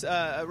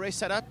race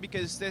setup,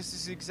 because this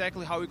is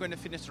exactly how we're going to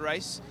finish the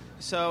race.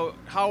 So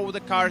how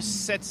the car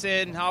sets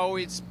in, how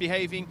it's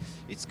behaving.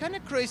 It's kind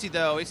of crazy,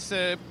 though. It's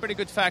a pretty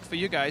good fact for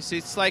you guys.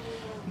 It's like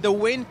the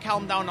wind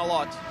calmed down a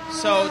lot,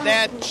 so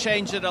that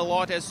changed it a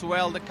lot as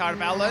well, the car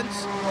balance.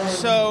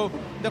 So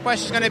the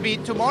question is going to be,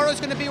 tomorrow is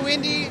going to be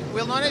windy,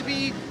 will not it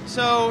be?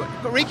 So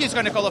Ricky is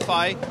going to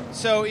qualify,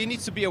 so he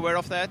needs to be aware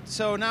of that.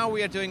 So now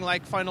we are doing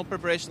like final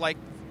preparation, like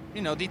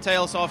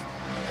details of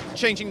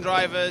changing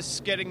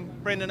drivers, getting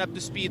Brendan up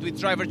to speed with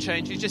driver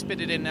change. He's just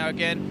pitted in now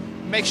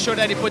again. Make sure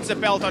that he puts the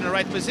belt on the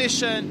right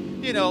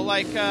position.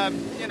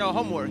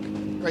 Homework.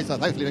 Great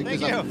stuff. Hopefully,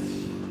 thank you.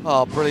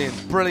 Oh,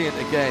 brilliant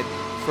again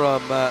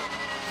from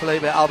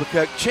Felipe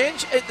Albuquerque.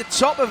 Change at the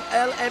top of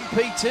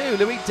LMP2.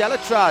 Louis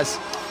Delatraz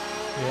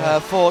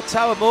for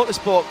Tower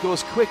Motorsport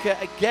goes quicker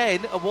again,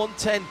 a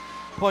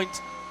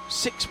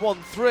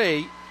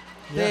 110.613.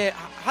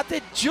 Had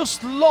they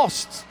just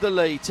lost the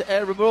lead to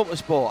Aero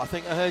Motorsport? I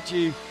think I heard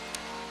you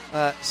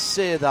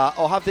say that,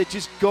 or have they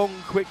just gone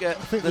quicker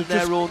than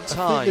their own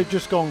time? I think they've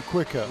just gone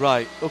quicker.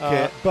 Right,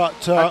 okay.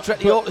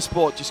 Andretti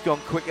Autosport just gone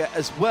quicker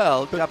as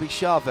well, Gabi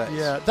Chavez.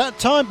 Yeah, that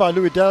time by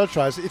Louis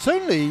Delatraz, it's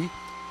only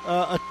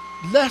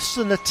less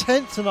than a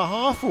tenth and a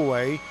half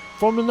away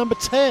from the number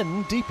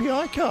 10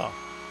 DPI car.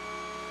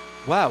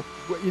 Wow.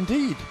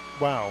 Indeed.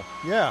 Wow.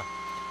 Yeah.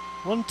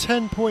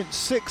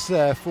 110.6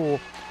 there for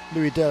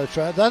Louis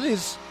Delatraz.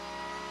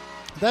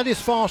 That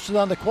is faster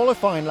than the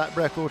qualifying lap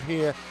record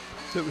here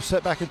that was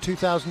set back in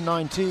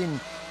 2019 in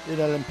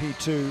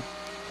LMP2,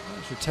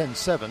 actually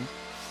 10.7.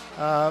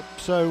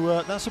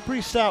 So that's a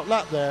pretty stout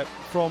lap there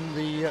from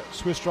the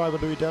Swiss driver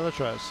Louis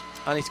Delatraz.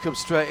 And he's come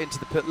straight into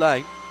the pit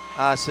lane,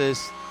 as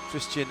is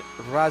Christian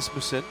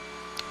Rasmussen.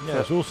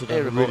 Yeah, he's also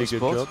done a really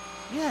good job.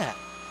 Yeah.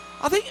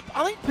 I think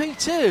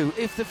P2,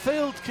 if the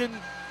field can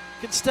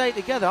stay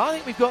together, I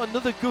think we've got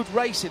another good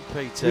race in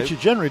P2. Which it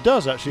generally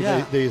does,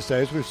 actually, these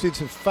days. We've seen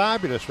some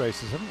fabulous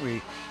races, haven't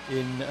we,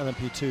 in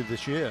LMP2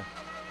 this year?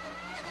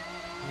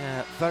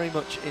 Yeah, very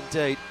much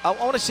indeed. I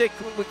want to say,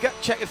 we've got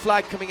checkered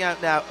flag coming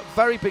out now. A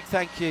very big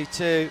thank you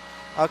to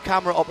our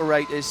camera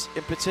operators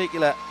in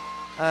particular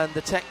and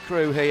the tech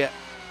crew here,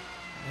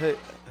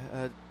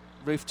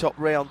 Rooftop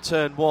Ray on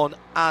turn 1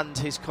 and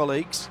his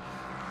colleagues.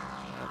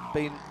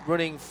 Been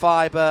running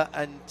fibre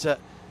and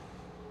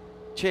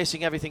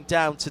chasing everything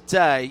down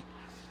today,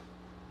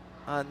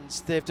 and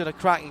they've done a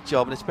cracking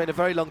job, and it's been a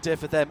very long day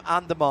for them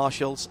and the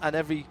marshals and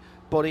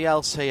everybody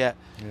else here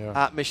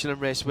at Michelin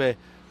Raceway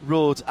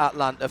Road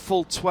Atlanta.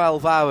 Full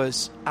 12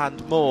 hours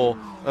and more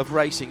of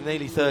racing,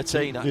 nearly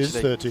 13 actually. It is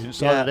 13. It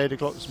started at 8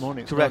 o'clock this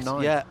morning. It's correct,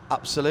 9. yeah,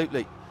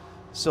 absolutely.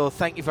 So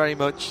thank you very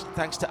much.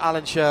 Thanks to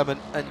Alan Sherman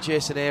and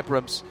Jason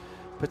Abrams,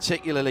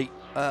 particularly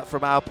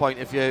from our point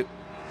of view,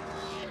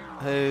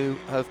 who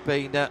have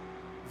been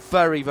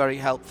very, very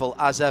helpful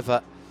as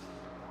ever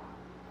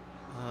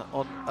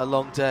on a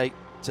long day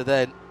to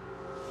then.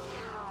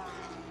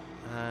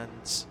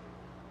 And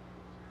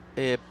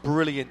a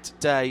brilliant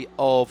day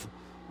of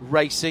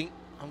racing.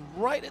 And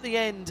right at the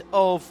end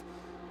of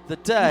the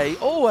day,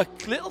 a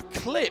little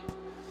clip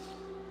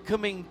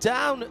coming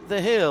down the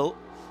hill.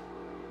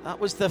 That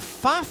was the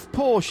Pfaff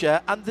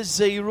Porsche and the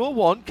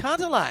 01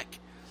 Cadillac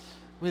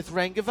with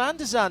Renger van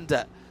der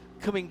Zande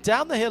coming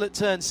down the hill at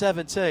turn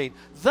 17.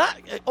 That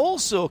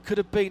also could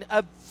have been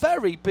a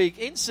very big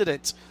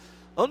incident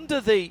under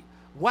the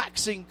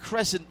waxing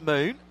crescent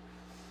moon.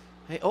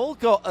 It all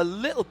got a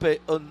little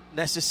bit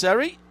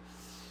unnecessary.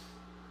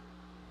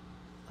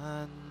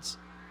 And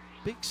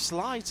big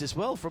slides as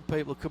well from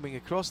people coming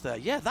across there.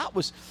 Yeah, that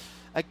was,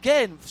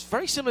 again,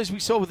 very similar as we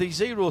saw with the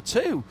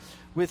 02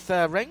 with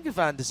Renger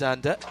van der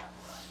Zande.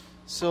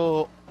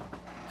 So,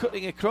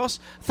 cutting across.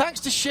 Thanks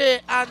to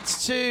Shea and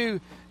to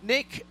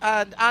Nick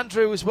and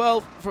Andrew as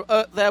well for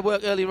their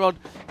work earlier on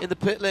in the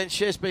pit lane.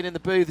 Shea's been in the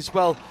booth as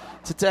well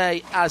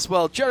today as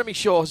well. Jeremy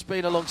Shaw has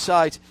been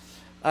alongside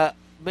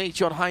me,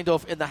 John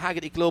Hindhaugh, in the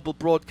Haggerty Global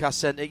Broadcast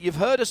Centre. You've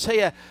heard us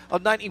here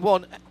on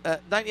 98.1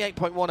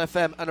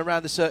 FM and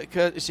around the circuit,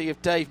 courtesy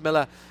of Dave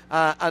Miller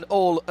and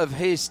all of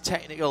his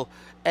technical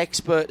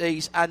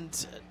expertise.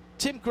 And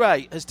Tim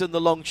Gray has done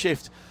the long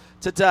shift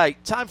today.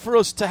 Time for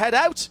us to head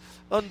out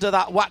under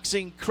that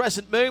waxing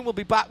crescent moon. We'll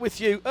be back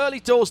with you early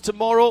doors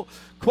tomorrow.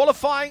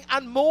 Qualifying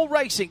and more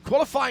racing.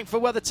 Qualifying for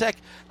WeatherTech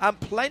and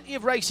plenty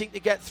of racing to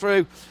get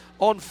through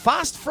on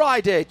Fast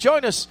Friday.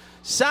 Join us,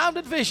 Sound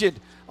and Vision,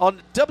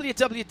 on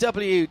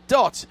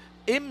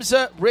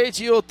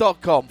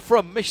www.imsaradio.com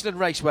from Michelin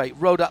Raceway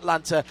Road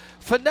Atlanta.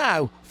 For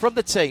now, from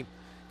the team,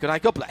 good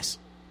night, God bless.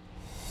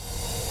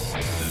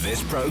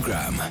 This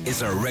program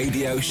is a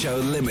Radio Show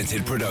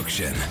Limited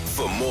production.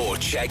 For more,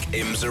 check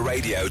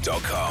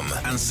imsaradio.com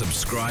and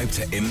subscribe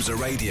to IMSA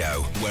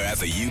Radio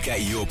wherever you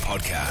get your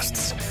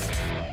podcasts.